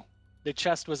 No. The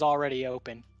chest was already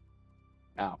open.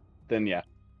 Oh, then yeah.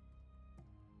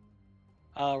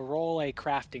 Roll a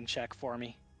crafting check for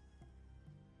me.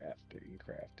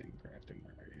 Crafting.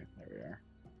 Where are you? There we are.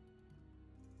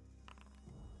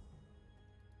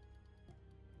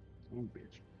 Oh,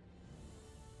 bitch.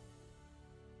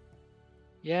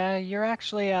 Yeah, you're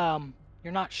actually,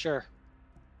 you're not sure.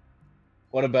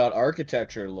 What about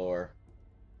architecture lore?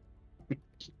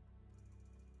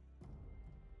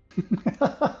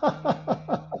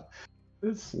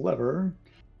 This lever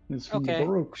is from the Okay,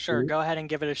 Baroque sure, school. go ahead and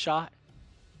give it a shot.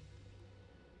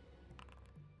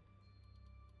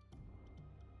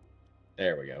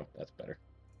 There we go. That's better.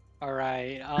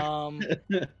 Alright,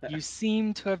 you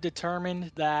seem to have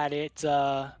determined that it's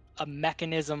a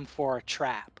mechanism for a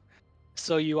trap.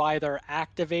 So you either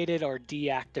activated or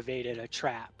deactivated a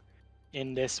trap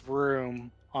in this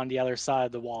room on the other side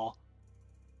of the wall.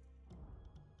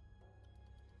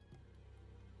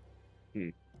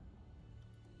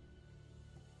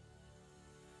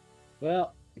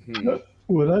 Well,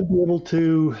 Would I be able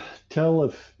to tell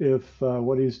if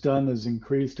what he's done has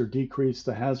increased or decreased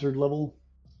the hazard level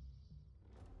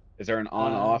is there an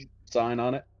on-off sign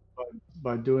on it?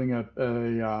 by doing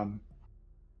a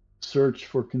search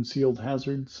for concealed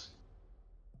hazards?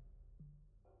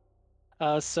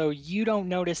 So you don't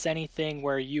notice anything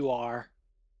where you are.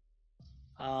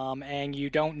 And you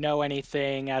don't know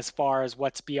anything as far as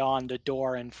what's beyond the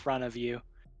door in front of you.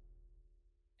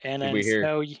 And Did then we hear-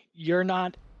 so you're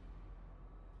not.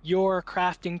 Your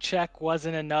crafting check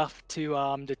wasn't enough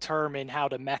to determine how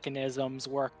the mechanisms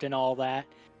worked and all that,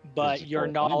 but This is your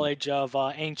Pathfinder. knowledge of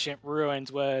ancient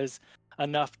ruins was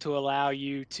enough to allow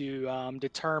you to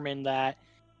determine that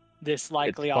this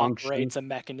likely function. operates a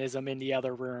mechanism in the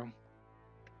other room.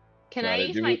 Can Got I it.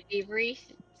 use Do my we- thievery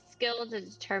skill to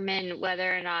determine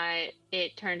whether or not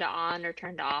it turned on or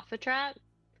turned off a trap?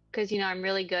 Because, I'm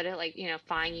really good at,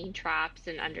 finding traps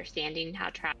and understanding how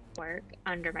traps work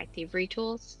under my thievery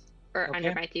tools, or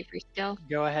under Okay. my thievery skill.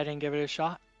 Go ahead and give it a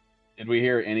shot. Did we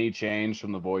hear any change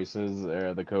from the voices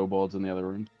or the kobolds in the other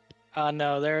room?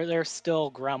 No, they're still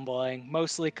grumbling,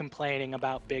 mostly complaining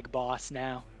about Big Boss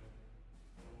now.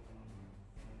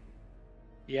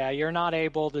 Yeah, you're not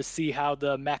able to see how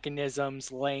the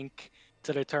mechanisms link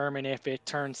to determine if it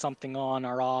turns something on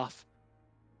or off.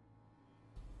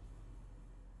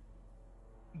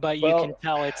 But you Well- can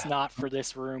tell it's not for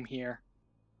this room here.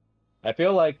 I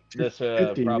feel like this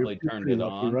 50, probably you're turned pretty it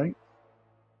lucky, on. right?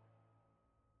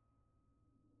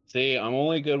 See, I'm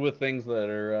only good with things that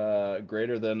are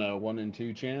greater than a 1 in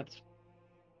 2 chance.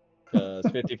 It's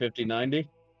 50, 50, 90.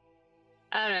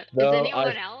 I don't know. Does Though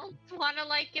anyone else want to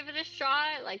like give it a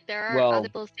shot? Like there are Well- other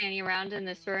people standing around in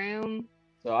this room.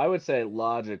 So I would say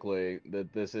logically that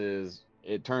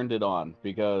it turned it on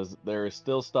because there is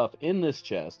still stuff in this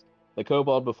chest. The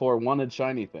kobold before wanted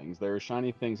shiny things. There are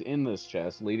shiny things in this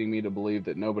chest, leading me to believe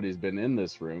that nobody's been in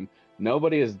this room.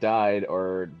 Nobody has died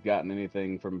or gotten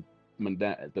anything from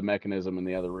the mechanism in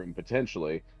the other room,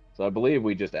 potentially. So I believe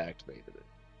we just activated it.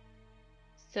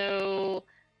 So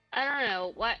I don't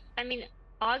know what I mean.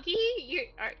 Augie,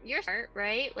 you're smart,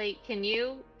 right? Like, can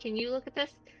you look at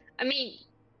this? I mean,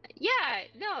 yeah,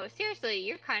 no, seriously,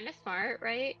 you're kind of smart,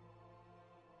 right?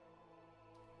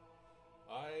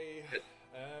 I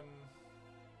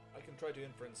can try to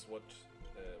inference what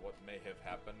may have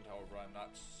happened. However, I'm not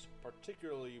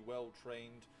particularly well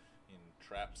trained in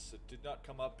traps. It did not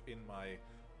come up in my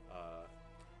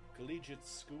collegiate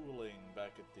schooling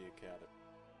back at the academy.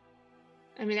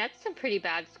 I mean, that's some pretty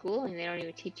bad schooling. They don't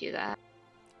even teach you that.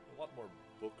 A lot more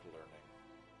book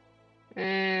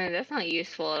learning. That's not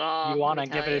useful at all. You want to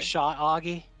give it a shot,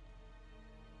 Augie?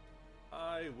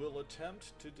 I will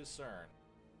attempt to discern.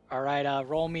 All right,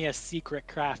 roll me a secret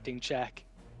crafting check.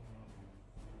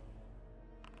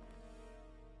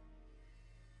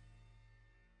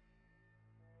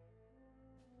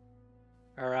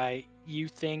 All right, you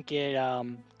think it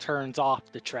turns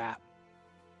off the trap.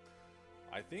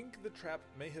 I think the trap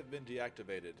may have been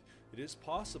deactivated. It is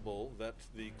possible that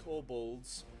the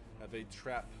kobolds have a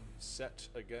trap set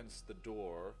against the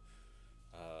door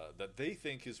that they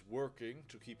think is working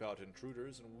to keep out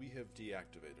intruders, and we have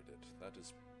deactivated it. That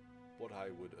is what I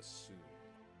would assume.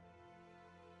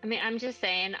 I mean, I'm just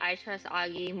saying I trust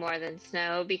Augie more than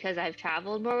Snow because I've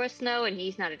traveled more with Snow, and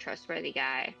he's not a trustworthy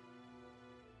guy.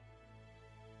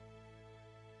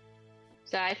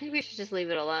 So I think we should just leave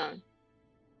it alone.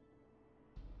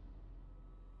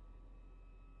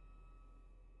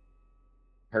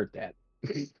 Heard that.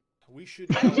 We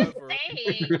should, I'm just however...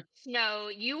 saying, Snow,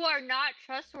 you are not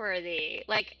trustworthy.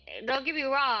 Like, don't get me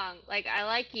wrong. Like, I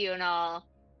like you and all,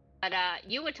 but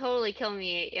you would totally kill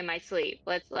me in my sleep.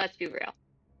 Let's be real.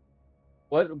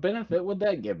 What benefit would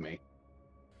that give me?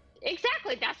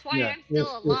 Exactly. That's why Yeah, I'm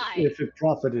still alive. if it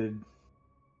profited.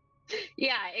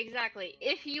 Yeah, exactly.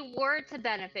 If you were to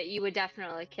benefit, you would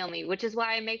definitely kill me, which is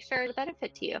why I make sure to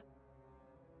benefit to you.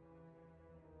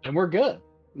 And we're good.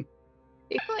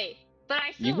 Exactly. But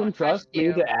I still You can don't trust me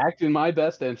you. to act in my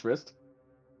best interest.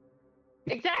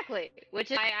 Exactly.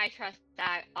 Which is why I trust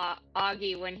that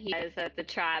Augie when he says that the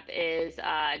trap is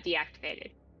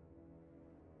deactivated.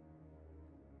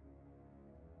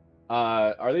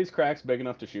 Are these cracks big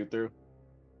enough to shoot through?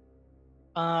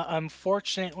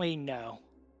 Unfortunately, no.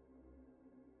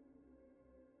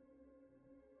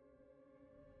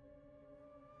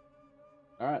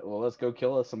 All right, well, let's go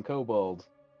kill us some kobolds.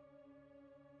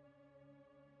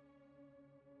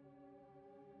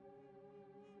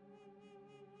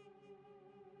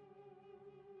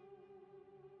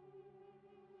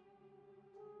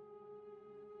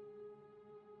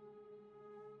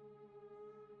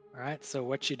 All right, so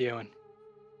what you doing?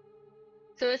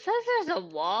 So it says there's a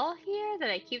wall here that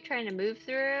I keep trying to move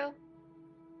through.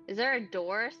 Is there a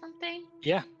door or something?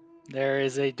 Yeah, there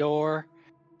is a door,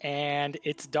 and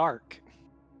it's dark.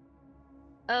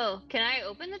 Oh, can I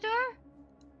open the door?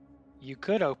 You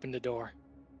could open the door.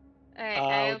 All right,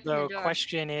 I open The the door.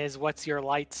 question is, what's your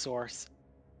light source?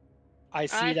 I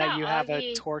see I that thought you have a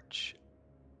Augie- torch.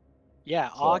 Yeah,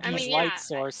 So- Augie's I mean, light yeah,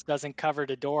 source doesn't cover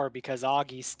the door because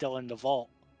Augie's still in the vault.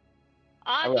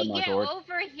 got Augie, my get torch.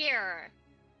 over here.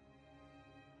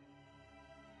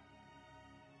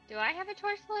 Do I have a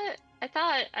torch lit? I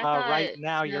thought Right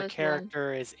now, your Snow's one.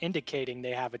 character is indicating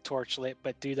they have a torch lit,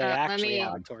 but do they let actually me-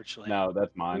 have a torch lit? No,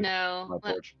 that's mine. No.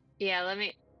 My torch. Yeah,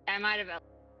 I might have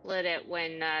lit it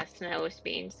when Snow was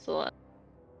being slow.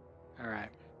 All right.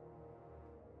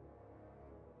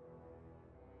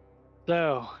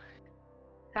 So,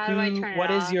 How do I turn it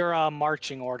what is off? your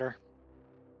marching order?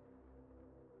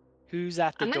 Who's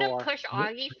at the I'm door? gonna push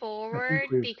Augie forward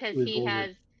because we've he ordered.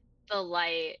 has the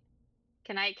light.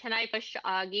 Can I push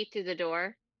Augie through the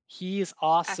door? He's I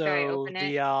also open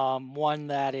it? the one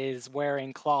that is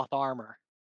wearing cloth armor.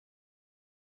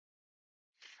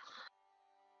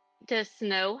 Does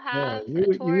Snow Yeah, have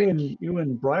a torch? you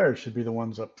and Briar should be the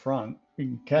ones up front. You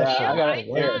can cast Yeah, it I got off it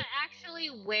the I'm here. wall. not actually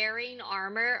wearing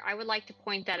armor. I would like to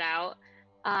point that out.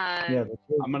 Yeah,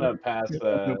 I'm gonna pass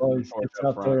the torch it's up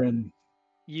out front. there, and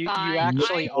You Fine,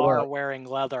 actually I- are wearing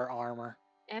leather armor.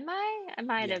 Am I? I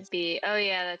might Yes. have be. Oh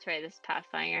yeah, that's right. This is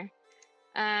Pathfinder.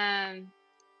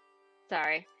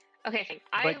 Sorry. Okay,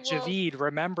 fine. But Javid,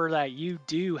 remember that you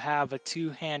do have a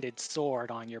two-handed sword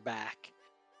on your back.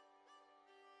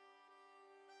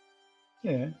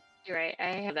 Yeah. You're right. I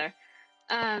have there.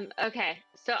 Okay.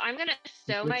 So I'm gonna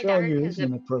stow my Which I'll dagger use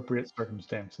in appropriate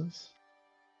circumstances.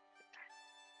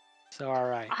 So, all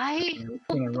right. I'm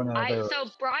gonna run out of arrows. So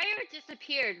Briar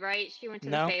disappeared, right? She went to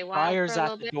No, the Feywild Briar's for a at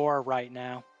little the bit. door right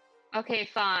now. Okay,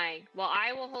 fine. Well,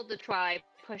 I will hold the try.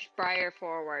 Push Briar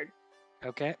forward.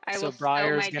 Okay, I so will stow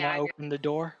Briar's my gonna dagger. open the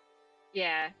door.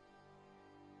 Yeah.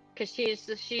 Because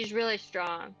she's really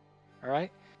strong. All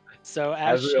right. So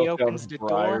as she opens the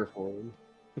door, forward.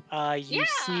 you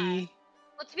see.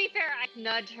 Well, to be fair, I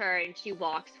nudge her and she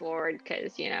walks forward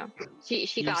because she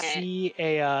You got it. see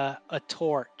a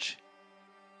torch.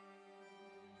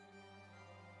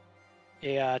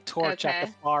 A torch at the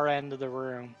Okay. far end of the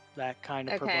room that kind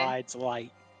of Okay. provides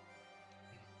light.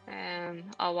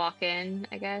 I'll walk in,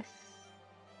 I guess.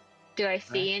 Do I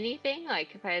see anything?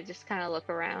 Like if I just kind of look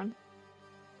around?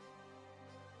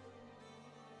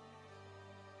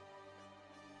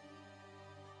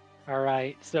 All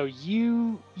right. So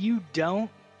you don't.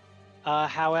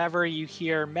 However, you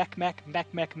hear mech mech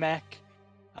mech mech mech.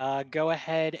 Go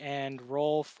ahead and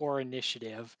roll for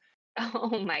initiative.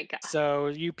 Oh my god. So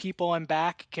you people in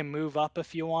back can move up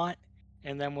if you want,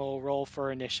 and then we'll roll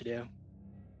for initiative.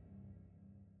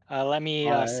 Let me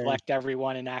select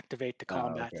everyone and activate the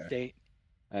combat state.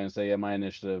 I didn't say, yeah, my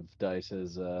initiative dice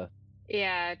is...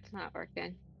 Yeah, it's not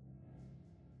working.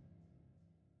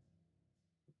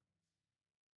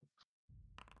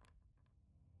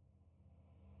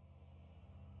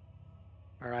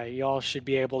 All right, y'all should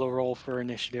be able to roll for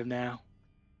initiative now.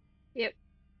 Yep.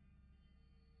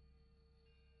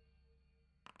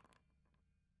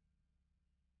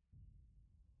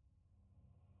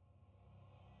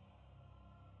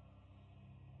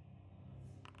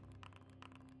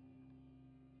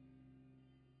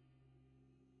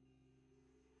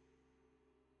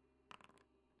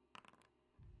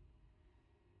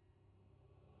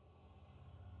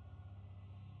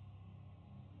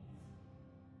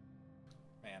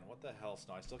 Man, what the hell,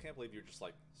 Snow? I still can't believe you're just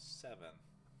like 7.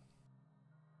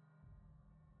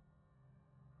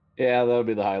 Yeah, that would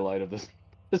be the highlight of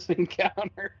this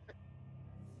encounter.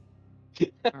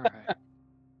 All right.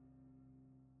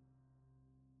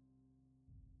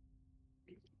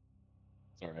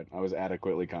 It's all right. I was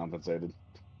adequately compensated.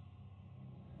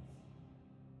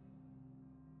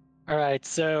 All right,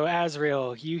 so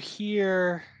Azrael, you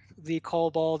hear the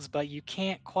kobolds, but you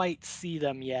can't quite see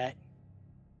them yet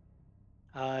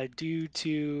due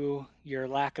to your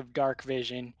lack of dark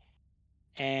vision.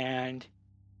 And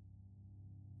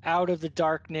out of the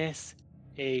darkness,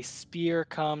 a spear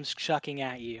comes chucking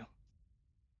at you.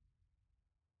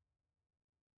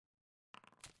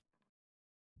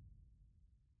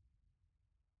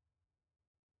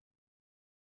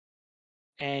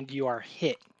 And you are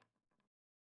hit.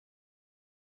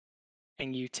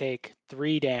 And you take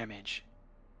 3 damage.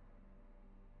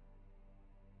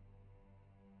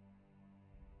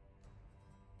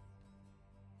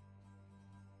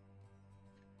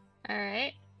 All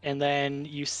right. And then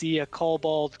you see a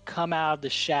kobold come out of the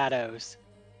shadows.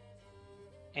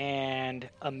 And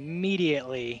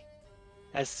immediately,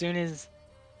 as soon as...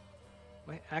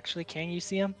 Wait, actually, can you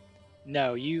see him?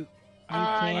 No, you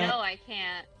can't. No, I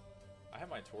can't. I have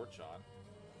my torch on.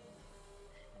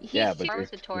 Yeah, but too far you're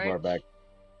with the too far torch.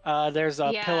 back. There's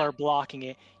a Yeah. pillar blocking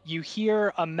it. You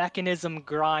hear a mechanism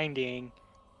grinding,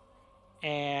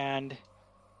 and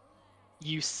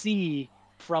you see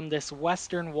from this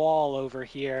western wall over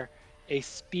here, a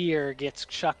spear gets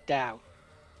chucked out.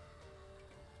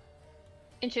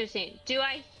 Interesting. Do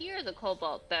I hear the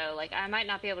kobold though? Like I might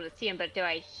not be able to see him, but do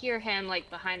I hear him like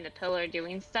behind the pillar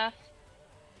doing stuff?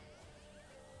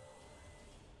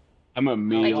 I'm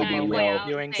immediately Can I going to point yell, out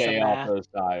doing say- some stay off math. those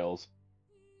tiles.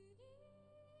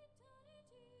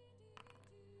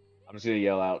 I'm just going to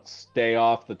yell out, stay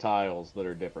off the tiles that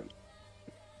are different.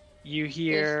 You There's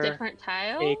hear different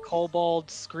tiles? a kobold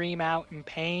scream out in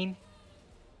pain,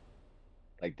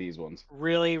 Like these ones.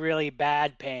 really, really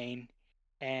bad pain,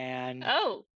 and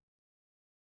Oh.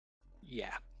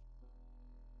 yeah.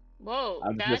 Whoa,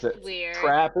 I'm that's just weird.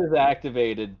 Trap is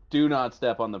activated. Do not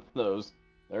step on those.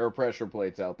 There are pressure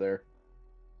plates out there.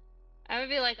 I would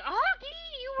be like,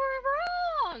 Augie, you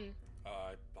were wrong.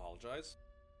 I apologize.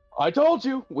 I told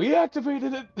you, we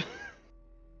activated it.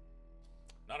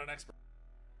 Not an expert.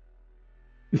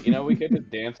 You know, we could just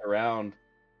dance around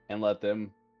and let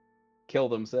them kill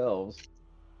themselves.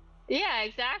 Yeah,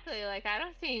 exactly. Like I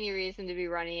don't see any reason to be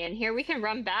running in here. We can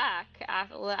run back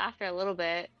after a little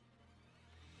bit.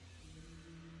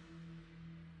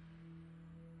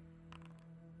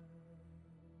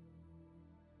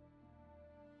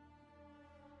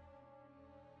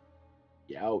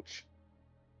 Ouch.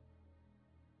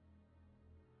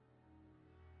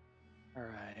 All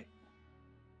right.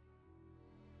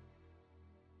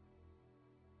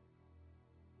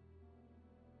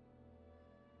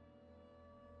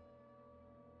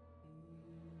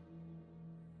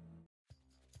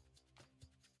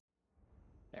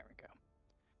 There we go.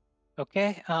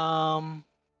 Okay.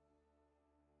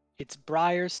 It's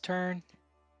Briar's turn.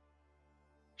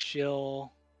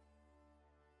 She'll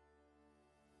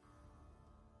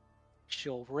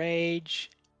rage.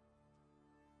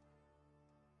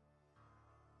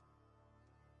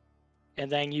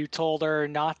 And then you told her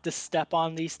not to step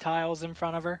on these tiles in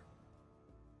front of her?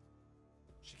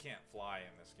 She can't fly in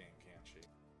this game,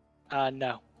 can she?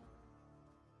 No.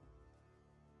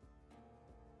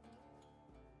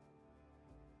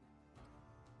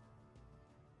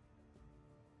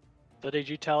 So did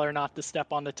you tell her not to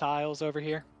step on the tiles over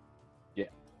here? Yeah.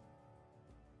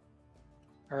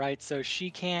 All right, so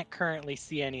she can't currently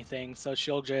see anything, so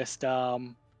she'll just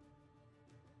kind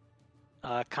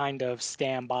of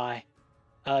stand by.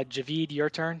 Javid, your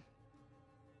turn.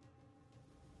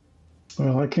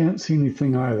 Well, I can't see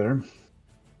anything either.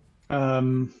 How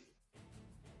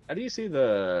do you see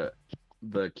the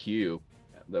queue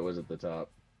that was at the top?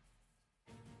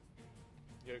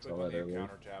 You gotta click on the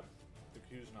encounter tab. The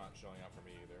queue's not showing up for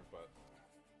me either, but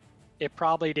It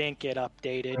probably didn't get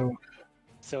updated, Oh.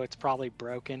 so it's probably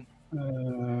broken.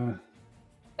 But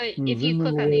if you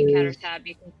click on the encounter Inventories. tab,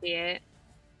 you can see it.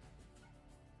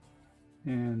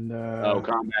 And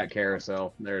Combat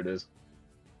carousel. There it is.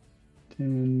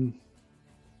 10,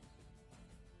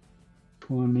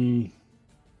 20.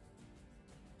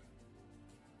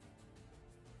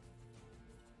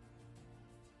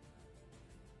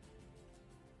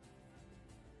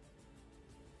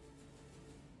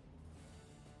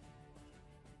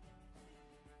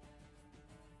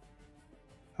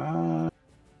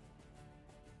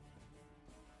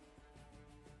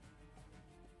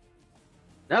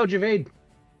 No, Javid.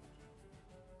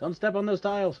 Don't step on those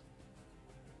tiles.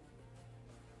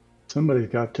 Somebody's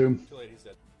got to. too late, he's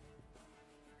dead.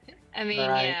 I mean,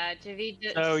 Right. yeah,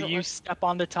 Javid. So you step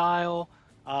on the tile.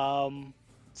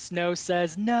 Snow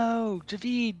says, "No,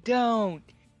 Javid, don't,"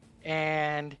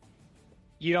 and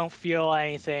you don't feel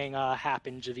anything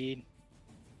happen, Javid.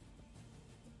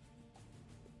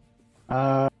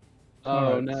 Oh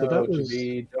Alright, no, so that was-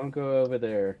 Javid, don't go over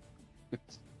there.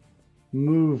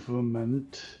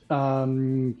 Movement.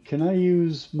 Can I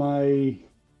use my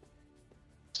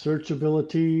search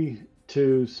ability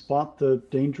to spot the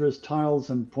dangerous tiles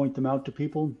and point them out to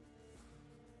people?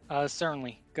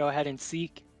 Certainly. Go ahead and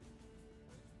seek.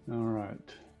 All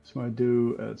right. So I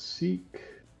do a seek.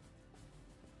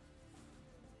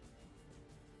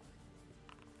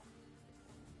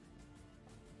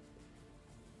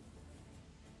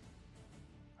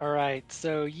 All right.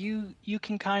 So you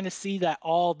can kind of see that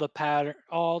all the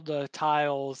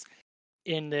tiles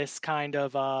in this kind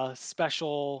of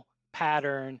special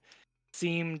pattern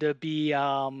seem to be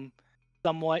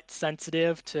somewhat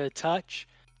sensitive to touch,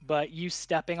 but you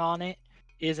stepping on it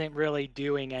isn't really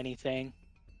doing anything.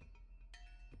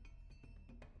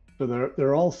 So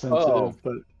they're all sensitive,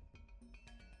 but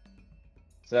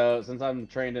So, since I'm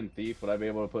trained in Thief, would I be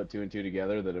able to put two and two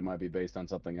together that it might be based on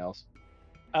something else?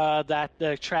 That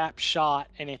the trap shot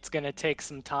and it's gonna take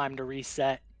some time to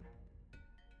reset.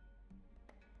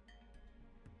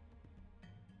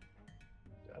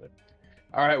 Got it.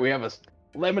 All right, we have a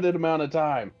limited amount of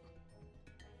time.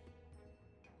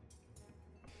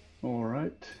 all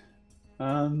right.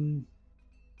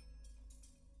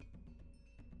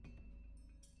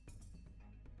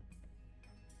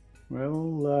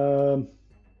 Well,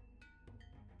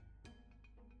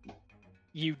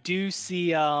 You do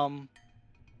see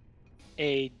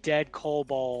a dead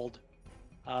kobold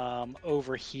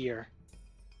over here.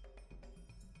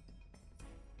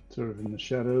 sort of in the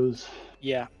shadows.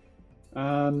 Yeah,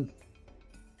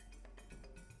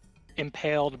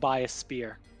 impaled by a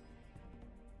spear.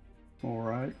 All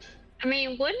right. I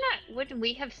mean, wouldn't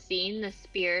we have seen the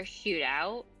spear shoot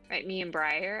out? Right, me and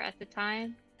Briar at the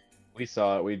time. We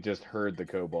saw it. We just heard the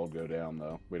kobold go down,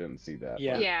 though. We didn't see that.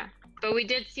 Yeah. Yeah, but we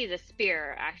did see the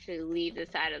spear actually leave the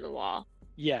side of the wall.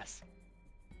 Yes.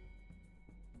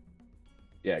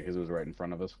 Yeah, because it was right in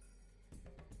front of us.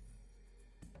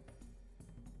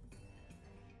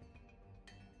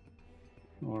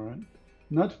 All right.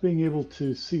 Not being able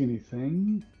to see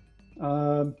anything,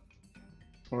 or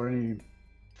any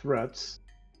threats,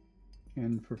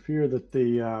 and for fear that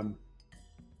the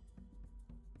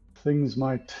things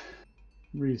might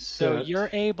reset. So you're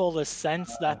able to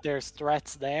sense that there's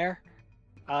threats there.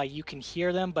 You can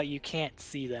hear them, but you can't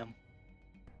see them.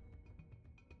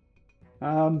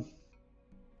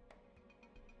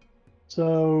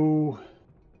 So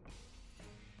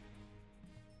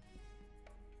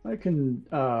I can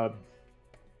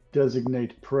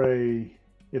designate prey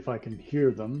if I can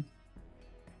hear them.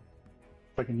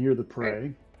 If I can hear the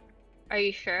prey. Are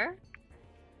you sure?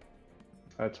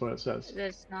 That's what it says.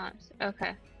 That's not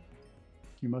okay.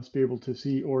 You must be able to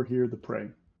see or hear the prey.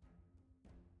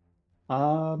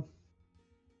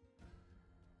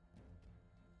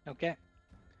 Okay.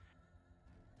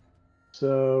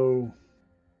 So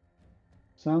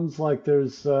sounds like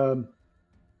there's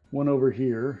one over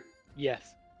here.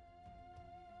 Yes.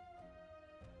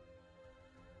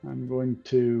 I'm going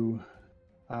to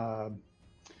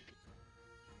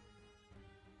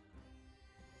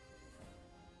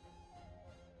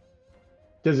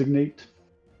designate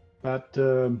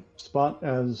that spot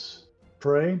as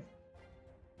prey.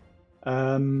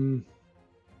 And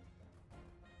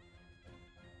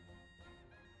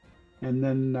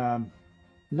then,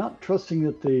 not trusting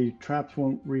that the traps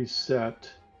won't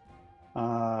reset,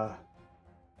 I'm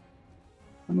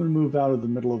going to move out of the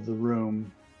middle of the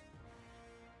room.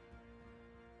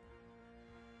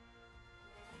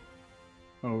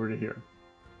 Over to here.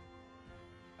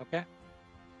 Okay.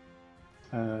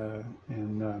 So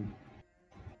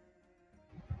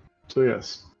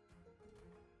yes,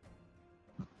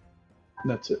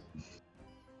 that's it.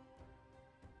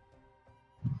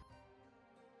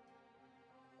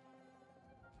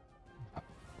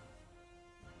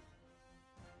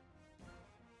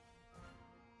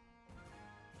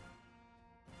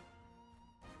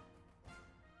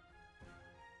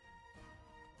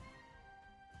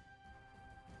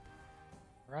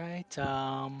 Right.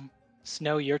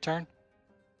 Snow, your turn.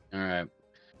 All right.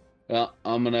 Well,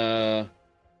 I'm gonna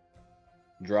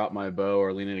drop my bow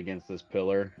or lean it against this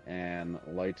pillar and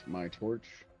light my torch.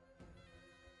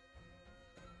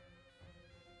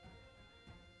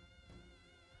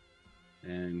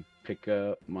 And pick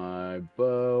up my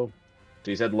bow.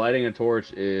 So you said lighting a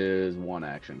torch is one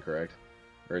action, correct?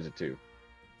 Or is it two?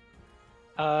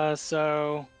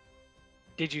 So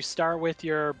did you start with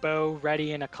your bow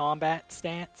ready in a combat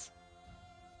stance?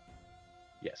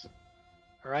 Yes.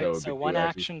 All right, So it'd so be one two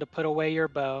actions. action to put away your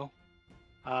bow.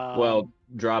 Well,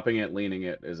 dropping it, leaning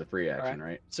it is a free all action,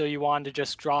 right? So you wanted to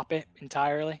just drop it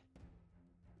entirely?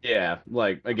 Yeah,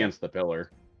 like against the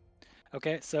pillar.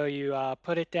 Okay, so you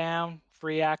put it down,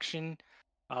 free action,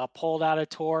 pulled out a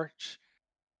torch,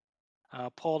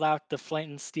 pulled out the flint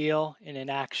and steel in an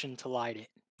action to light it.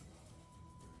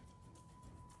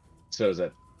 So is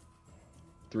that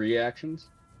three actions?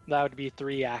 That would be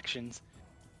three actions.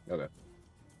 Okay.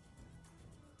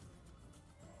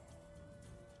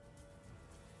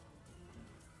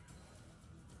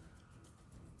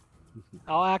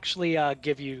 I'll actually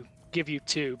give you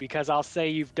two, because I'll say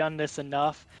you've done this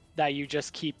enough that you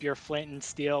just keep your flint and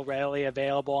steel readily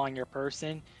available on your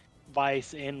person,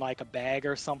 vice in like a bag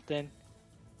or something.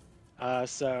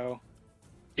 So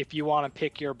if you want to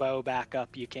pick your bow back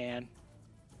up, you can.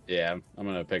 Yeah, I'm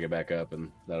gonna pick it back up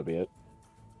and that'll be it.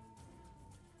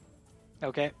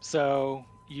 Okay, so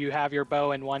you have your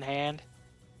bow in one hand?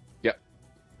 Yep.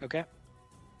 Okay.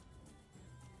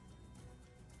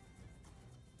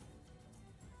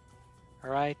 All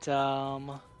right,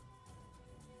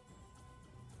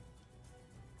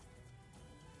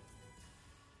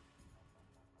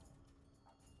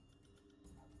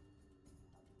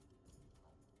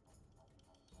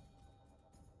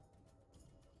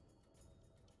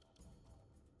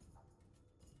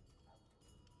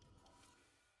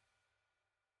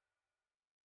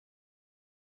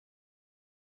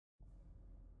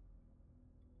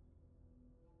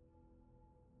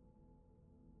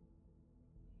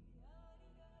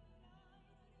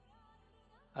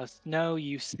 Snow,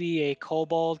 you see a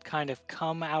kobold kind of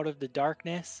come out of the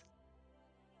darkness.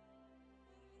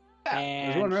 Yeah,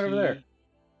 and there's one right over there. he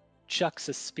chucks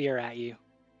a spear at you.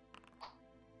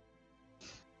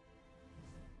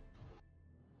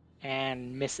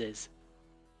 And misses.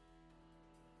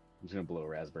 I'm just gonna blow a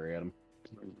raspberry at him.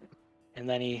 And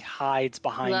then he hides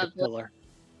behind Lovely. the pillar.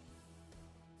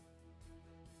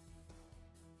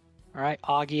 All right,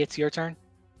 Augie, it's your turn.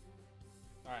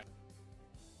 All right.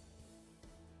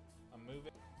 I'm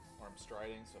moving, or I'm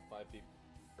striding, so 5 feet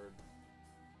forward.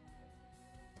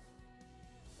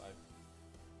 5.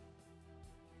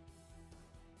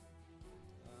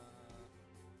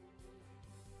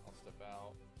 I'll step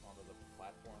out onto the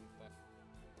platform thing.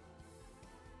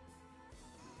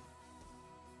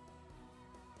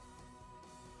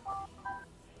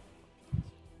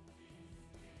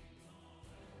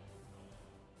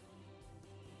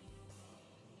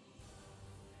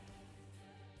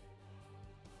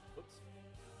 Oops.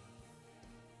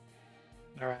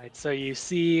 All right, so you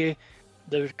see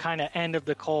the kind of end of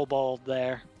the kobold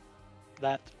there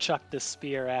that chucked the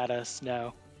spear at us. Snow.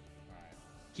 Alright.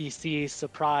 He seems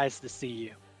surprised to see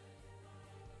you.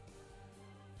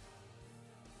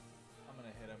 I'm gonna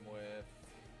hit him with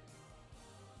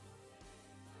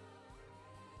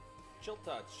Chill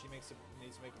Touch. He needs to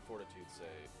make a fortitude save.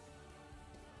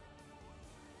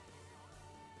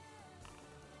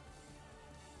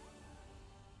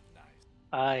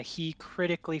 Nice. He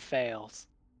critically fails.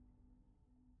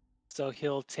 So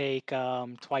he'll take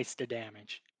twice the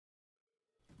damage.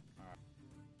 Alright.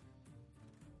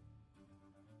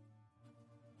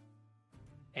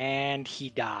 And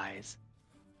he dies.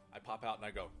 I pop out and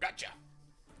I go, gotcha!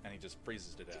 And he just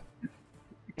freezes to death.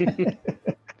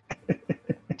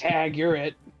 Tag, you're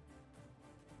it.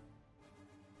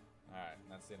 Alright,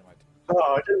 that's the end of my turn.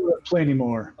 Oh, I didn't want to play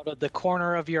anymore. Out of the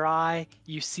corner of your eye,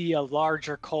 you see a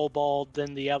larger kobold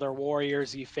than the other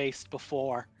warriors you faced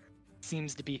before.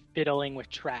 Seems to be fiddling with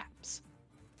traps.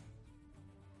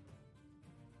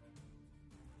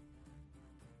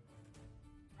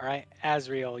 All right,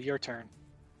 Azriel, your turn.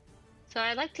 So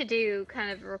I'd like to do kind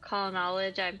of recall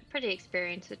knowledge. I'm pretty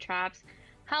experienced with traps.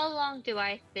 How long do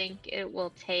I think it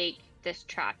will take this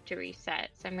trap to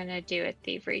reset? So I'm going to do a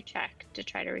thievery check to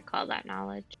try to recall that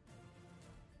knowledge.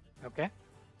 Okay.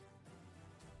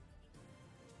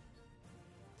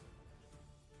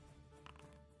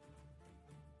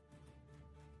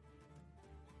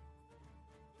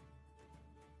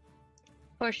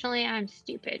 Fortunately, I'm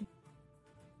stupid.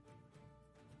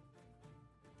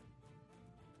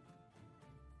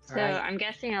 So Alright. I'm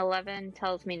guessing 11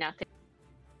 tells me nothing.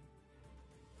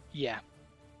 Yeah,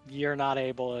 you're not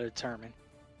able to determine.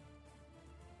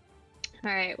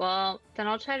 Alright, well, then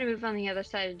I'll try to move on the other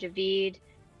side of Javid.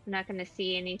 I'm not going to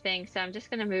see anything, so I'm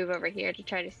just going to move over here to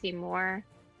try to see more.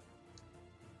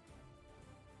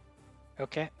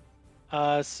 Okay.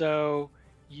 So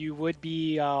you would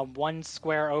be one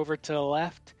square over to the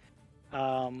left.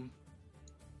 There.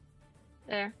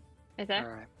 Is that?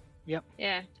 All right. Yep.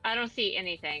 Yeah, I don't see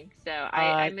anything, so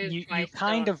I moved you twice.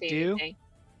 kind don't of see do. anything.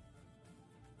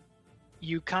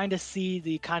 You kind of see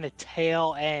the kind of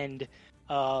tail end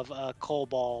of a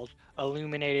kobold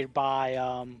illuminated by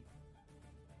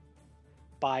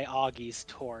Augie's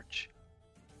torch.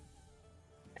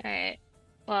 Alright.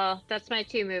 Well, that's my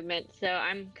 2 movements, so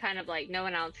I'm kind of like no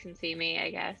one else can see me, I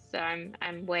guess. So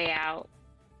I'm way out.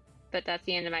 But that's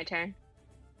the end of my turn.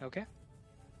 Okay.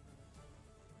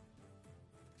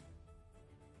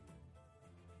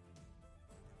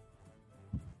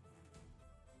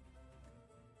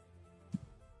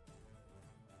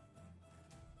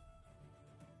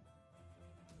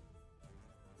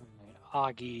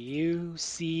 Augie, you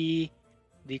see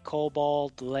the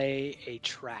kobold lay a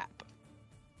trap.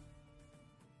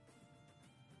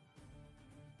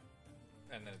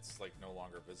 And then it's like no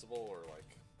longer visible, or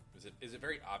like, is it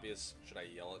very obvious? Should I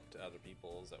yell it to other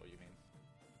people? Is that what you mean?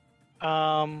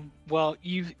 Well,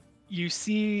 you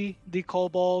see the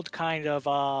kobold kind of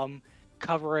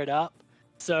cover it up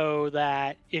so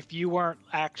that if you weren't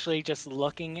actually just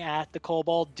looking at the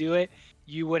kobold do it,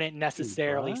 you wouldn't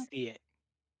necessarily what? see it.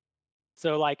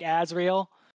 So like Azriel,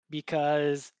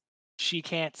 because she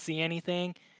can't see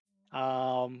anything,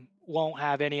 won't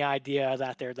have any idea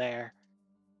that they're there.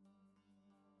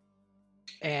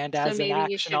 And So as an maybe you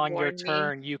action should on your warn me.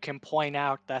 turn, you can point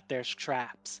out that there's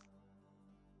traps.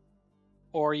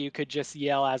 Or you could just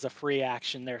yell as a free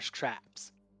action, there's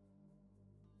traps.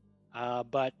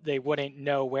 But they wouldn't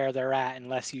know where they're at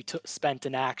unless you spent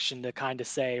an action to kind of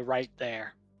say right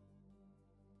there.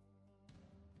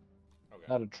 Okay.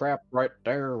 Got a trap right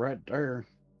there, right there.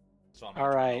 So I'm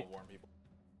All right. I'll warn people.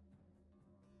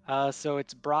 So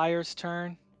it's Briar's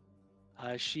turn.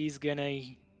 She's gonna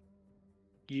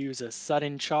use a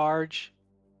sudden charge.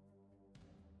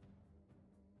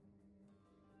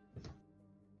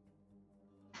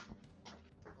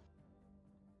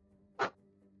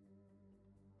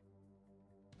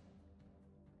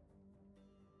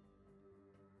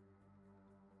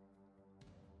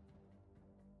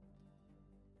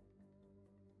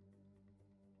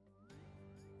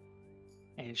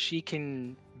 And she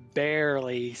can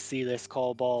barely see this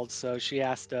kobold, so she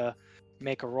has to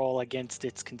make a roll against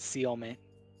its concealment.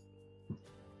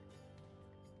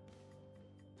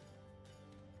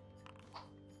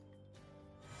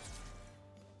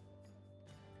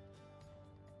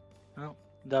 Well,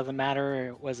 doesn't matter,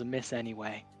 it was a miss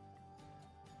anyway.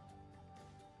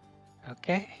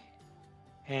 Okay.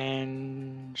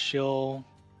 And she'll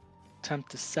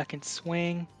attempt a second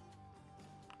swing.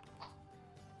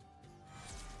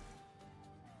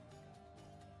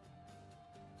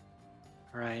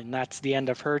 All Alright, and that's the end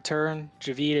of her turn.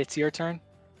 Javid, it's your turn.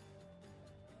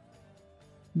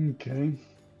 Okay.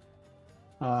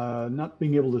 Not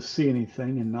being able to see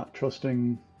anything and not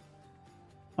trusting.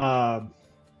 Would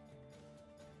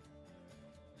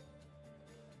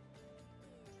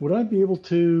I be able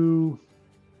to?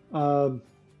 I've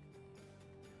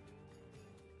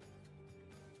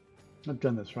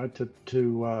done this, right? To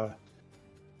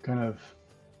kind of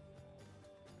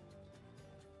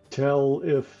tell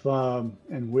if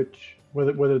and which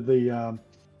whether the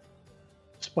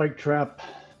spike trap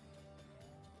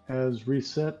has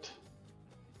reset.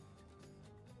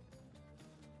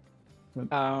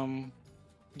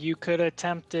 You could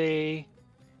attempt a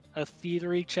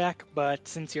thievery check, but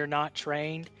since you're not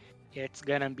trained, it's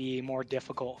gonna be more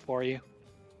difficult for you.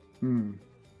 And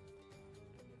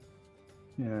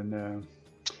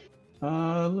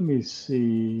let me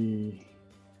see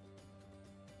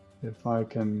if I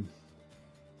can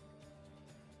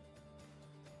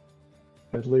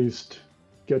at least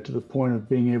get to the point of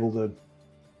being able to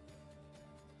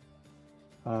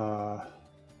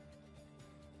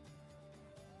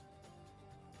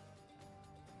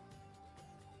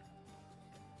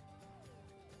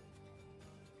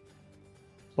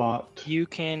spot. You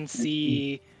can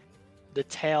see the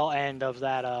tail end of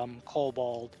that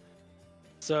kobold.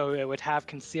 So it would have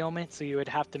concealment, so you would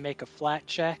have to make a flat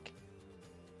check.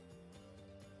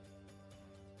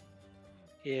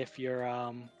 If you're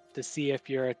to see if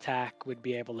your attack would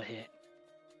be able to hit.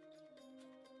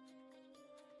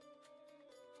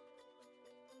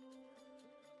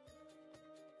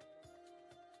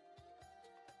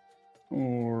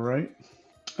 All right.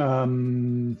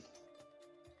 So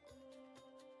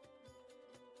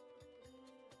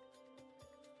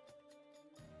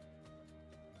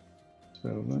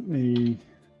let me.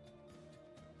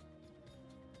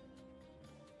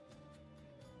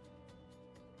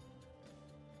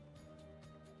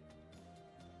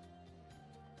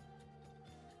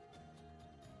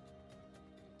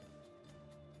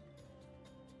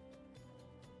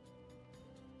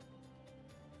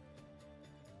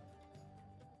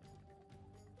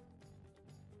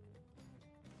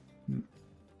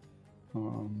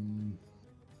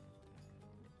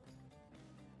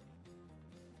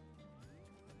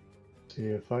 See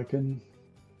if I can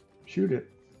shoot it.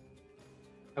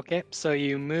 Okay, so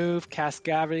you move, cast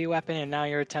gravity weapon, and now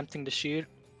you're attempting to shoot.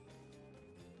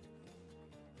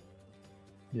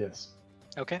 Yes.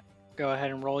 Okay, go ahead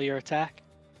and roll your attack.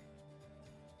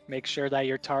 Make sure that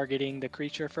you're targeting the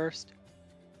creature first.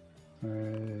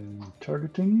 And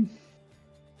targeting.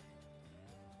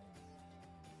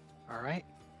 All right.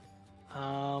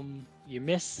 You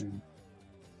miss. And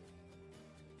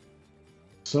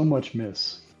so much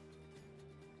miss.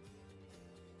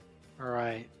 All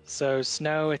right. So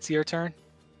Snow, it's your turn.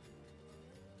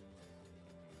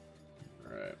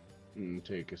 All right. And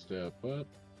take a step up.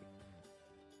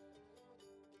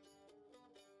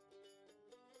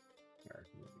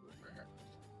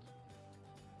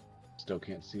 Still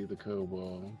can't see the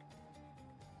kobold.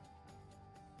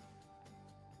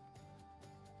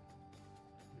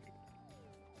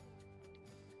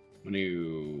 When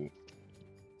you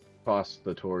toss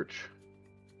the torch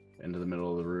into the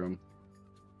middle of the room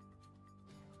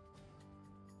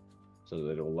so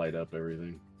that it'll light up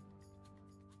everything.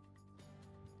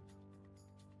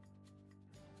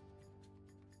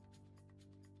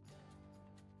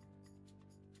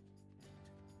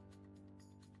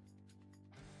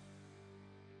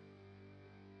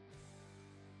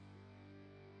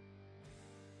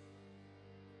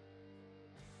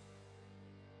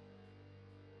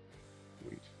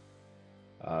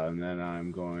 And then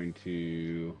I'm going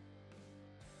to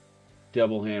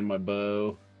double hand my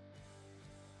bow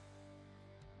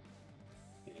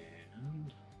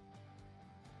and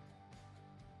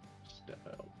step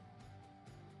out.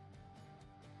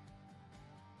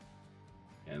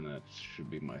 And that should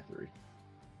be my 3.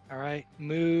 All right.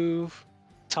 Move,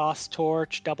 toss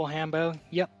torch, double hand bow.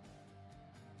 Yep.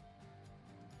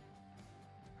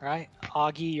 All right.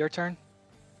 Augie, your turn.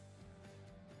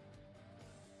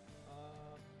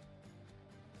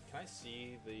 Can I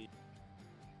see the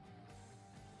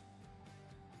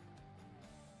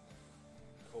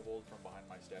kobold from behind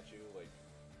my statue, like,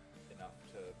 enough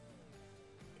to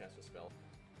cast a spell?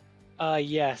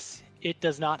 Yes. It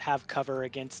does not have cover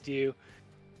against you.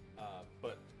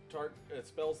 But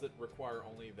spells that require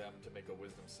only them to make a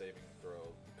wisdom saving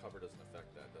throw, cover doesn't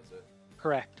affect that, does it?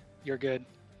 Correct. You're good.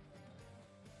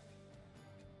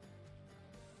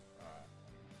 Alright.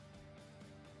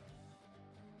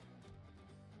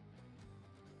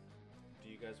 Do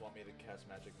you guys want me to cast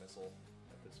magic missile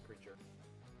at this creature?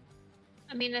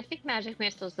 I mean, I think magic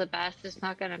missile's the best. It's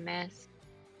not gonna miss.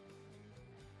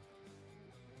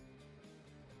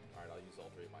 Alright, I'll use all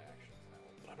 3 of my actions. And I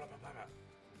will... Blah, blah, blah, blah, blah.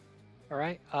 All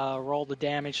right. Roll the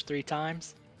damage 3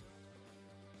 times.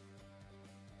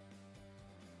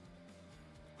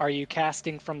 Are you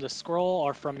casting from the scroll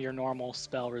or from your normal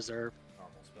spell reserve?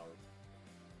 Normal spell.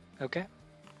 Okay.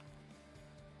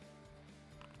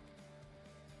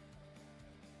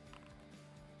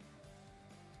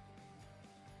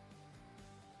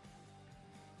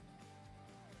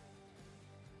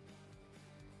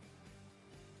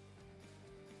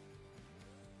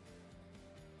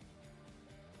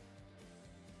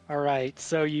 All right,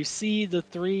 so you see the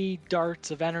 3 darts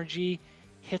of energy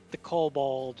hit the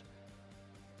kobold,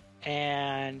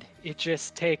 and it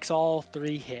just takes all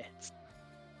 3 hits.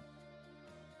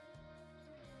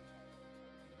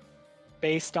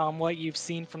 Based on what you've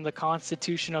seen from the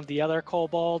constitution of the other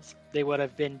kobolds, they would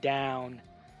have been down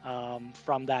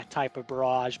from that type of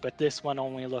barrage, but this one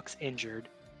only looks injured.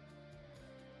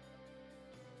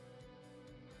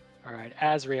 All right,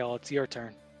 Asriel, it's your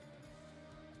turn.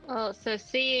 Well, so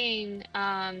seeing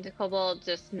the kobold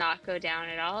just not go down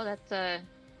at all, that's a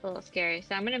little scary.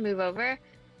 So I'm gonna move over,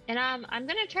 and I'm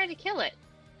gonna try to kill it.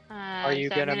 Are you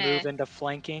so gonna move into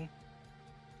flanking?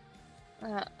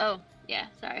 Oh, yeah,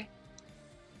 sorry.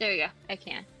 There we go. I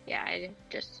can. Yeah, I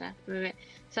just move it.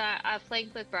 So I'll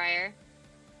flank with Briar,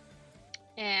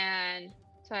 and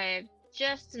so I have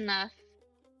just enough.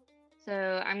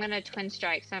 So I'm gonna twin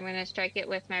strike. So I'm gonna strike it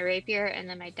with my rapier and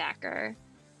then my dagger,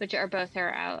 which are both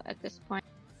out at this point.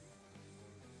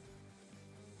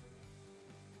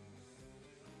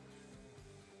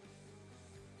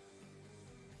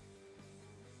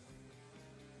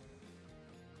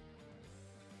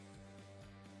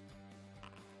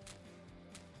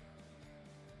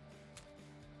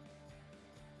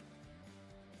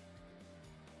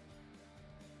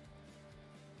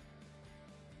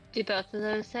 Do both of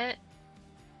those hit?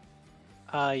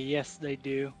 Yes, they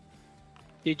do.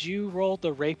 Did you roll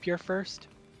the rapier first?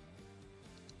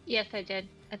 Yes, I did.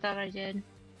 I thought I did.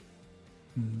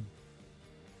 Mhm.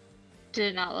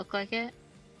 Did it not look like it?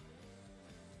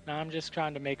 No, I'm just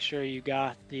trying to make sure you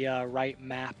got the right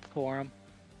map for him.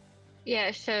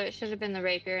 Yeah, so it should have been the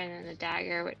rapier and then the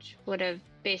dagger, which would have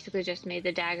basically just made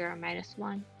the dagger a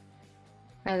 -1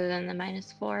 rather than the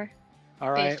 -4.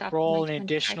 All right, Based off roll of my an twin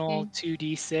additional striking.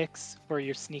 2d6 for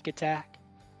your sneak attack.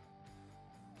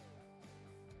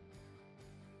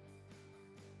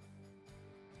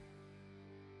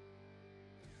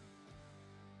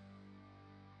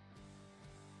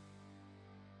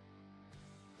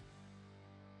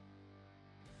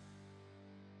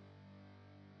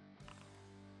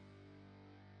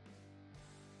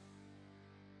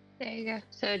 There you go.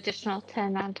 So additional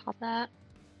 10 on top of that.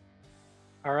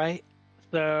 All right,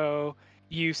 so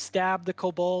you stab the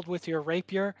kobold with your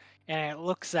rapier, and it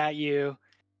looks at you,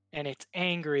 and it's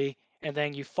angry, and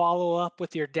then you follow up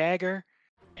with your dagger,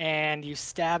 and you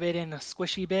stab it in a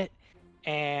squishy bit,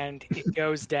 and it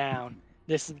goes down.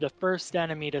 This is the first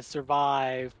enemy to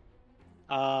survive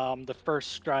the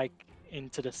first strike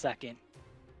into the second.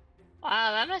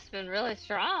 Wow, that must have been really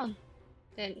strong.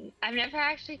 And I've never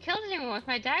actually killed anyone with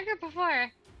my dagger before.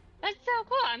 That's so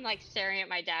cool. I'm like staring at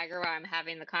my dagger while I'm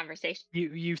having the conversation.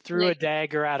 You threw a Like-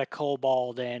 dagger at a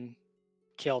kobold and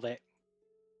killed it.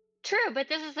 True, but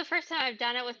this is the first time I've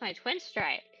done it with my twin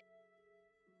strike.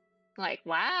 Like,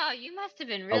 wow, you must have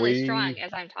been really strong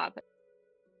as I'm talking.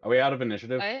 Are we out of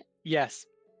initiative? What? Yes.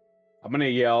 I'm gonna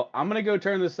yell. I'm gonna go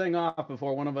turn this thing off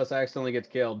before one of us accidentally gets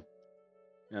killed.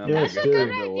 And I'm Yes, gonna That's a go do. good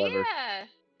grab the lever. idea.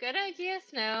 Good idea,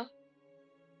 Snow.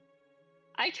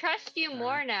 I trust you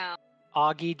more now.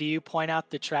 Augie, do you point out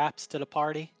the traps to the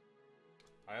party?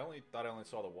 I thought I only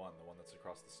saw the one that's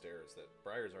across the stairs. That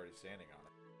Briar's already standing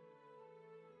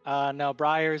on it. No,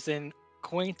 Briar's in,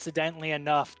 coincidentally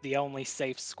enough, the only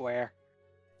safe square.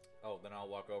 Oh, then I'll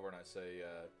walk over and I say,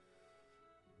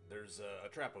 "There's a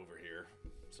trap over here,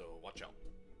 so watch out."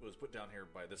 It was put down here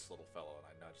by this little fellow, and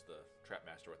I nudged the trap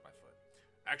master with my foot.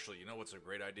 Actually, you know what's a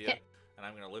great idea? Yeah. And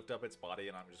I'm going to lift up its body,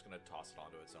 and I'm just going to toss it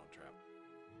onto its own trap.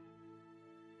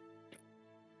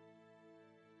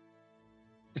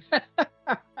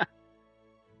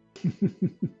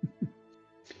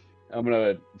 I'm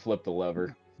gonna flip the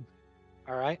lever.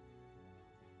 All right.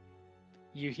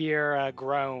 You hear a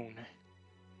groan,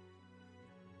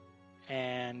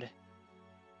 and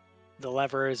the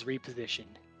lever is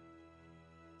repositioned.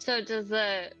 So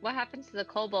what happens to the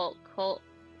kobold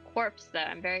corpse though?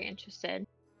 I'm very interested.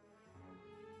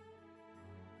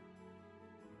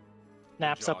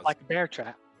 Snaps up Jaws. like a bear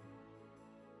trap.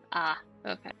 Ah,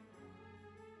 okay.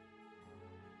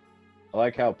 I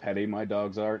like how petty my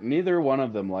dogs are. Neither one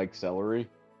of them like celery,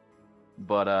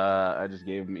 but I just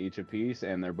gave them each a piece,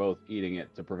 and they're both eating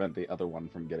it to prevent the other one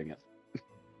from getting it.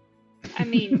 I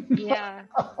mean, yeah.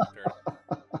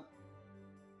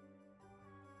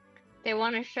 They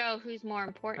want to show who's more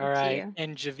important All to right, you.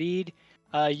 and Javid,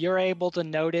 you're able to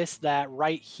notice that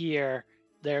right here,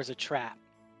 there's a trap.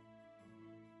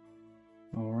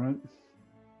 All right.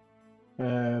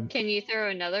 Can you throw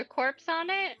another corpse on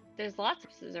it? There's lots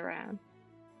of corpses around.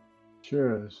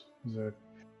 Sure is. There's a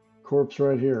corpse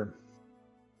right here.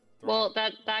 Well,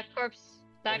 that corpse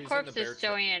Well, he's in corpse the bear is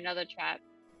showing another trap.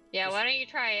 Yeah, Just- why don't you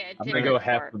try a I'm different gonna go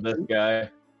half corpse? of this guy.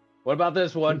 What about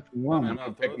this one? One. I'm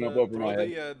gonna pick him up over my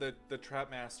head. The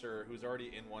trap master who's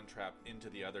already in one trap into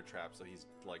the other trap, so he's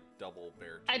like double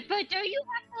bear. But don't you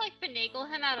have to like finagle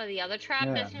him out of the other trap?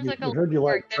 Yeah, That seems we- like we a lot heard you of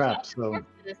like work. There's traps, lots of so-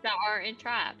 corpses that aren't in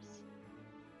traps.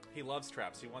 He loves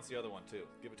traps. He wants the other one too.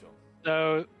 Give it to him.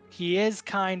 So he is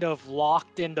kind of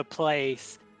locked into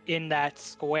place in that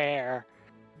square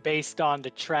based on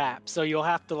the trap. So you'll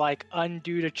have to like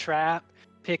undo the trap,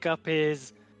 pick up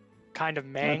his kind of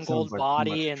mangled like too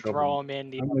body, much and trouble. throw him in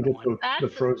the I'm other gonna one. get the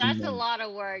frozen That's a one. lot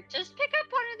of work. Just pick up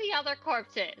one of the other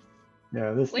corpses.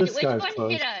 Yeah, this Which guy's one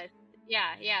close. hit us?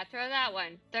 Yeah, throw that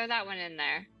one. Throw that one in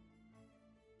there.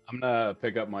 I'm gonna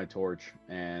pick up my torch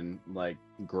and like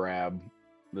grab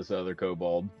this other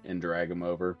kobold and drag him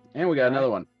over. And we got another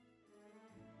one.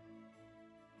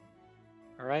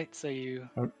 All right, so you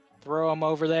Oh. throw him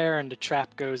over there, and the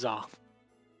trap goes off.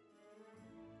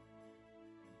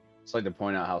 Just like to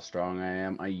point out how strong I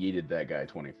am. I yeeted that guy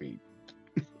 20 feet.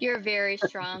 You're very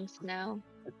strong, Snow.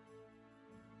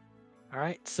 All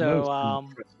right, so Most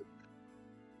impressive.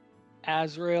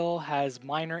 Azrael has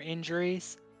minor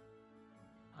injuries.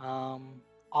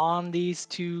 On these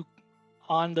two,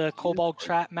 on the Kobold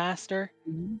Trap Master,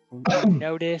 you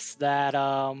notice that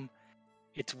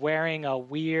it's wearing a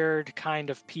weird kind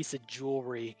of piece of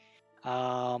jewelry.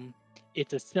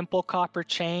 It's a simple copper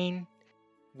chain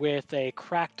with a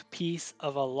cracked piece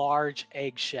of a large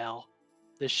eggshell.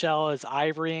 The shell is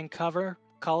ivory in color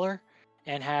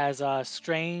and has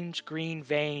strange green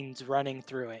veins running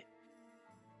through it.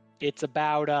 It's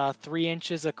about 3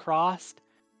 inches across,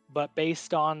 but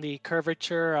based on the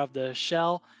curvature of the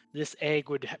shell, this egg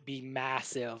would be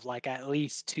massive, like at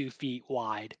least 2 feet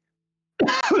wide.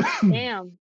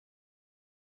 Damn.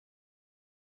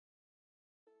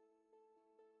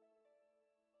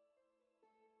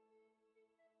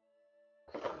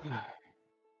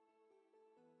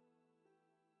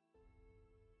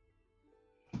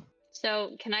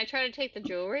 So, can I try to take the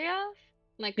jewelry off?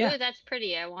 Like, Yeah. ooh, that's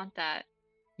pretty. I want that.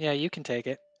 Yeah, you can take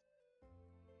it.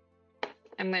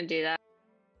 I'm gonna do that.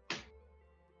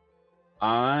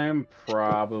 I'm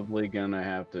probably gonna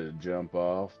have to jump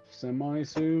off semi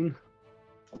soon.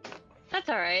 That's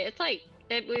all right. It's like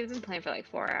we've been playing for like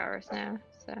 4 hours now,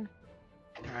 so.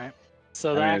 All right.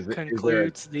 So I mean, that is there-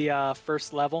 concludes the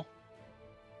first level.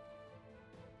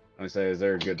 I say, is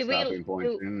there a good Do we- stopping point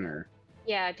do- soon, or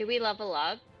Yeah, do we level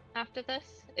up after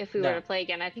this? If we No. were to play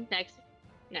again, I think next.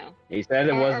 No. he said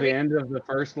it Or was are the we- end of the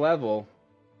first level.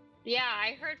 Yeah,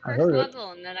 I heard I first heard it.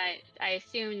 level, and then I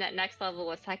assumed that next level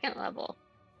was second level.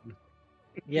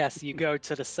 Yes, you go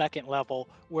to the second level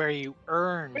where you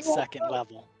earn second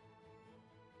level.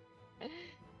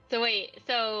 So wait,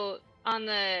 so on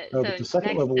the No, so but the second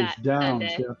next level is Sat- down, Sunday-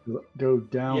 so you have to go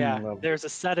down Yeah, the level. there's a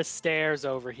set of stairs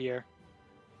over here.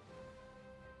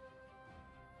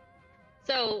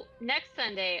 So next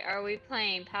Sunday, are we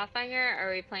playing Pathfinder or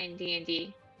are we playing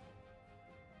D&D?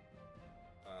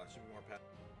 Should be more path.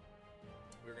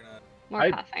 We're gonna More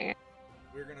I- Pathfinder.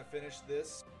 finish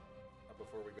this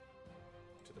before we go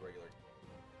to the regular.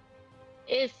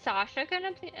 Is Sasha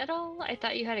gonna be at all? I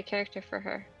thought you had a character for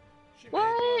her. She may,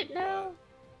 What? but, No.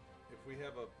 if we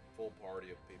have a full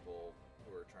party of people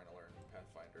who are trying to learn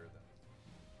Pathfinder, then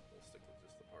we'll stick with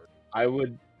just the party.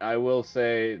 I will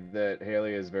say that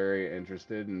Haley is very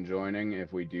interested in joining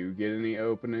if we do get any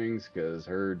openings, because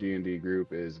her D&D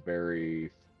group is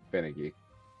very finicky.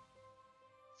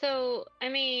 So, I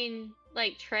mean,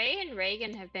 like Trey and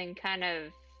Reagan have been kind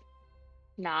of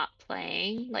not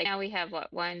playing. Like now we have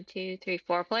what, 1, 2, 3,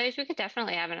 4 players. We could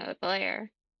definitely have another player.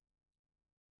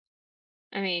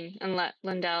 I mean,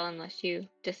 Lindell, unless you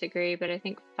disagree, but I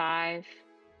think 5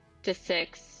 to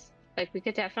 6. Like we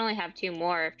could definitely have 2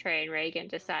 more if Trey and Reagan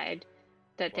decide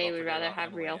that Well, they don't would forget rather about have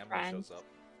Emily. real Emily friends. shows up.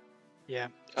 Yeah,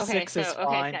 Okay, 6 is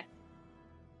fine.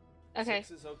 Okay.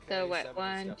 6 is okay. So what? 7 is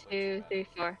 1, definitely 2, too 3, bad.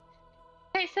 4.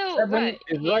 Okay, so 7 what? is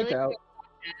Haley right out.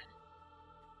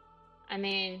 I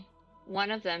mean,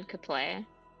 one of them could play,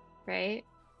 right?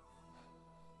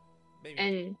 Maybe.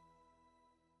 And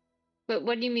But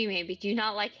what do you mean maybe? Do you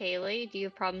not like Haley? Do you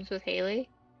have problems with Haley?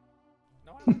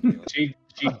 No, I like Haley.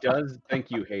 She does think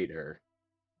you hate her.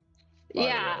 by the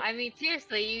Yeah, way. I mean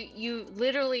seriously, you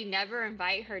literally never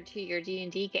invite her to your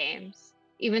D&D games,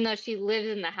 even though she lives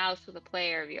in the house with a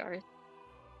player of yours.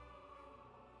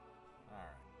 All right.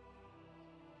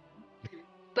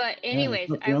 But Yeah, anyways,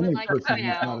 it's not I the would only like to person point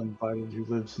who's not out. invited who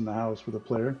lives in the house with a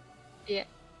player. Yeah,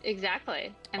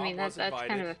 exactly. I mean Mom was that's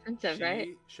kind of invited. offensive, She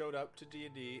right? showed up to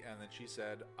D&D, and then she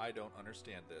said, "I don't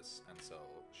understand this," and so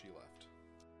she left.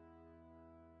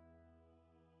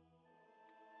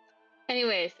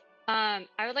 Anyways, I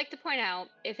would like to point out,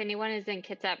 if anyone is in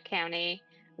Kitsap County,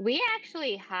 we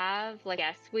actually have like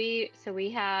a suite. So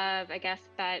we have, I guess,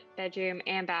 bedroom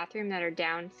and bathroom that are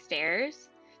downstairs.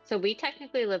 So we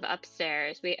technically live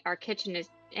upstairs. Our kitchen is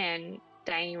and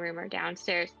dining room are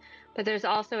downstairs, but there's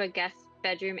also a guest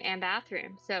bedroom and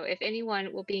bathroom. So if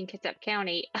anyone will be in Kitsap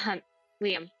County,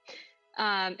 Liam,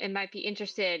 and might be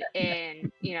interested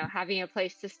in having a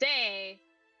place to stay,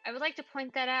 I would like to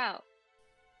point that out.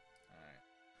 All right.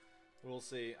 We'll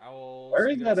see. I will Where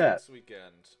see is you guys that at? next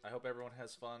weekend. I hope everyone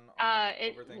has fun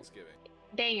over Thanksgiving.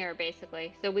 Banger,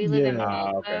 basically. So we live in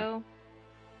Yeah. Waldo.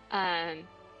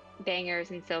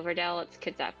 Bangers in Silverdale. It's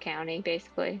Kitsap County,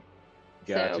 basically.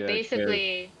 Gotcha. So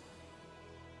basically,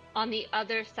 on the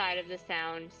other side of the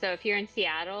Sound. So if you're in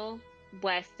Seattle,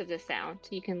 west of the Sound,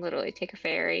 you can literally take a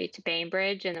ferry to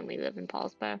Bainbridge, and then we live in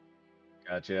Paulsbo.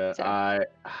 Gotcha. So, I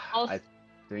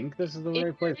think this is the if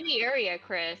right place. you're in the area,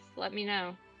 Chris, let me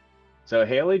know. So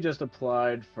Haley just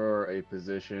applied for a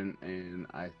position, and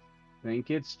I think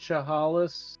it's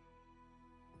Chehalis.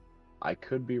 I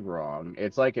could be wrong.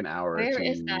 It's like an hour or Where two.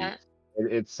 is that?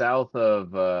 It's south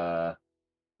of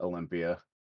Olympia.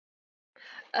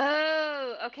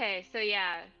 Oh, okay. So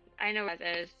yeah, I know where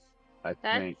that is. I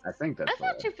think that's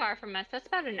not too far from us. That's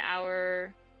about an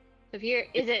hour. So if you're,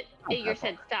 you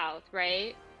said south,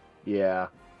 right? Yeah.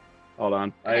 Hold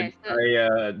on. Okay,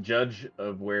 I judge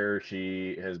of where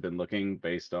she has been looking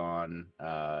based on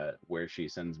where she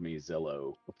sends me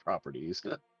Zillow properties.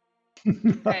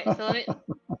 Right. So let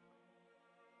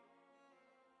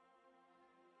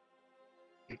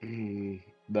me.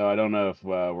 Though I don't know if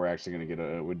we're actually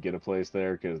gonna get a place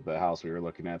there, because the house we were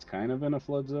looking at's kind of in a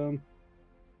flood zone.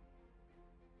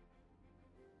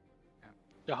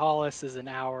 Chehalis is an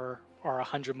hour or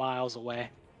 100 miles away.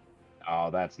 Oh,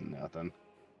 that's nothing.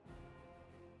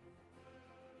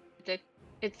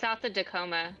 It's south of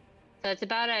Tacoma, so it's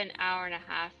about an hour and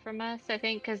a half from us, I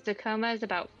think, because Tacoma is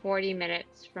about 40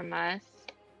 minutes from us.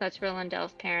 That's where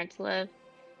Lindell's parents live.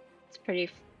 It's pretty,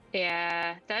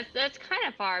 yeah. That's kind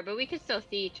of far, but we could still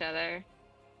see each other.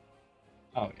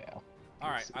 Oh yeah.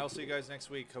 All right. I'll see you guys next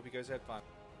week. Hope you guys had fun.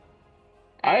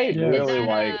 I Yeah. really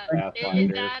like Pathfinder. Is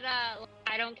that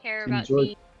I don't care about seeing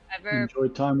you ever. Enjoy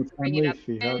time with bring family it up if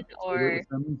you with, have or with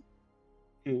family.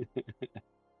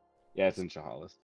 Yeah, it's in Chehalis.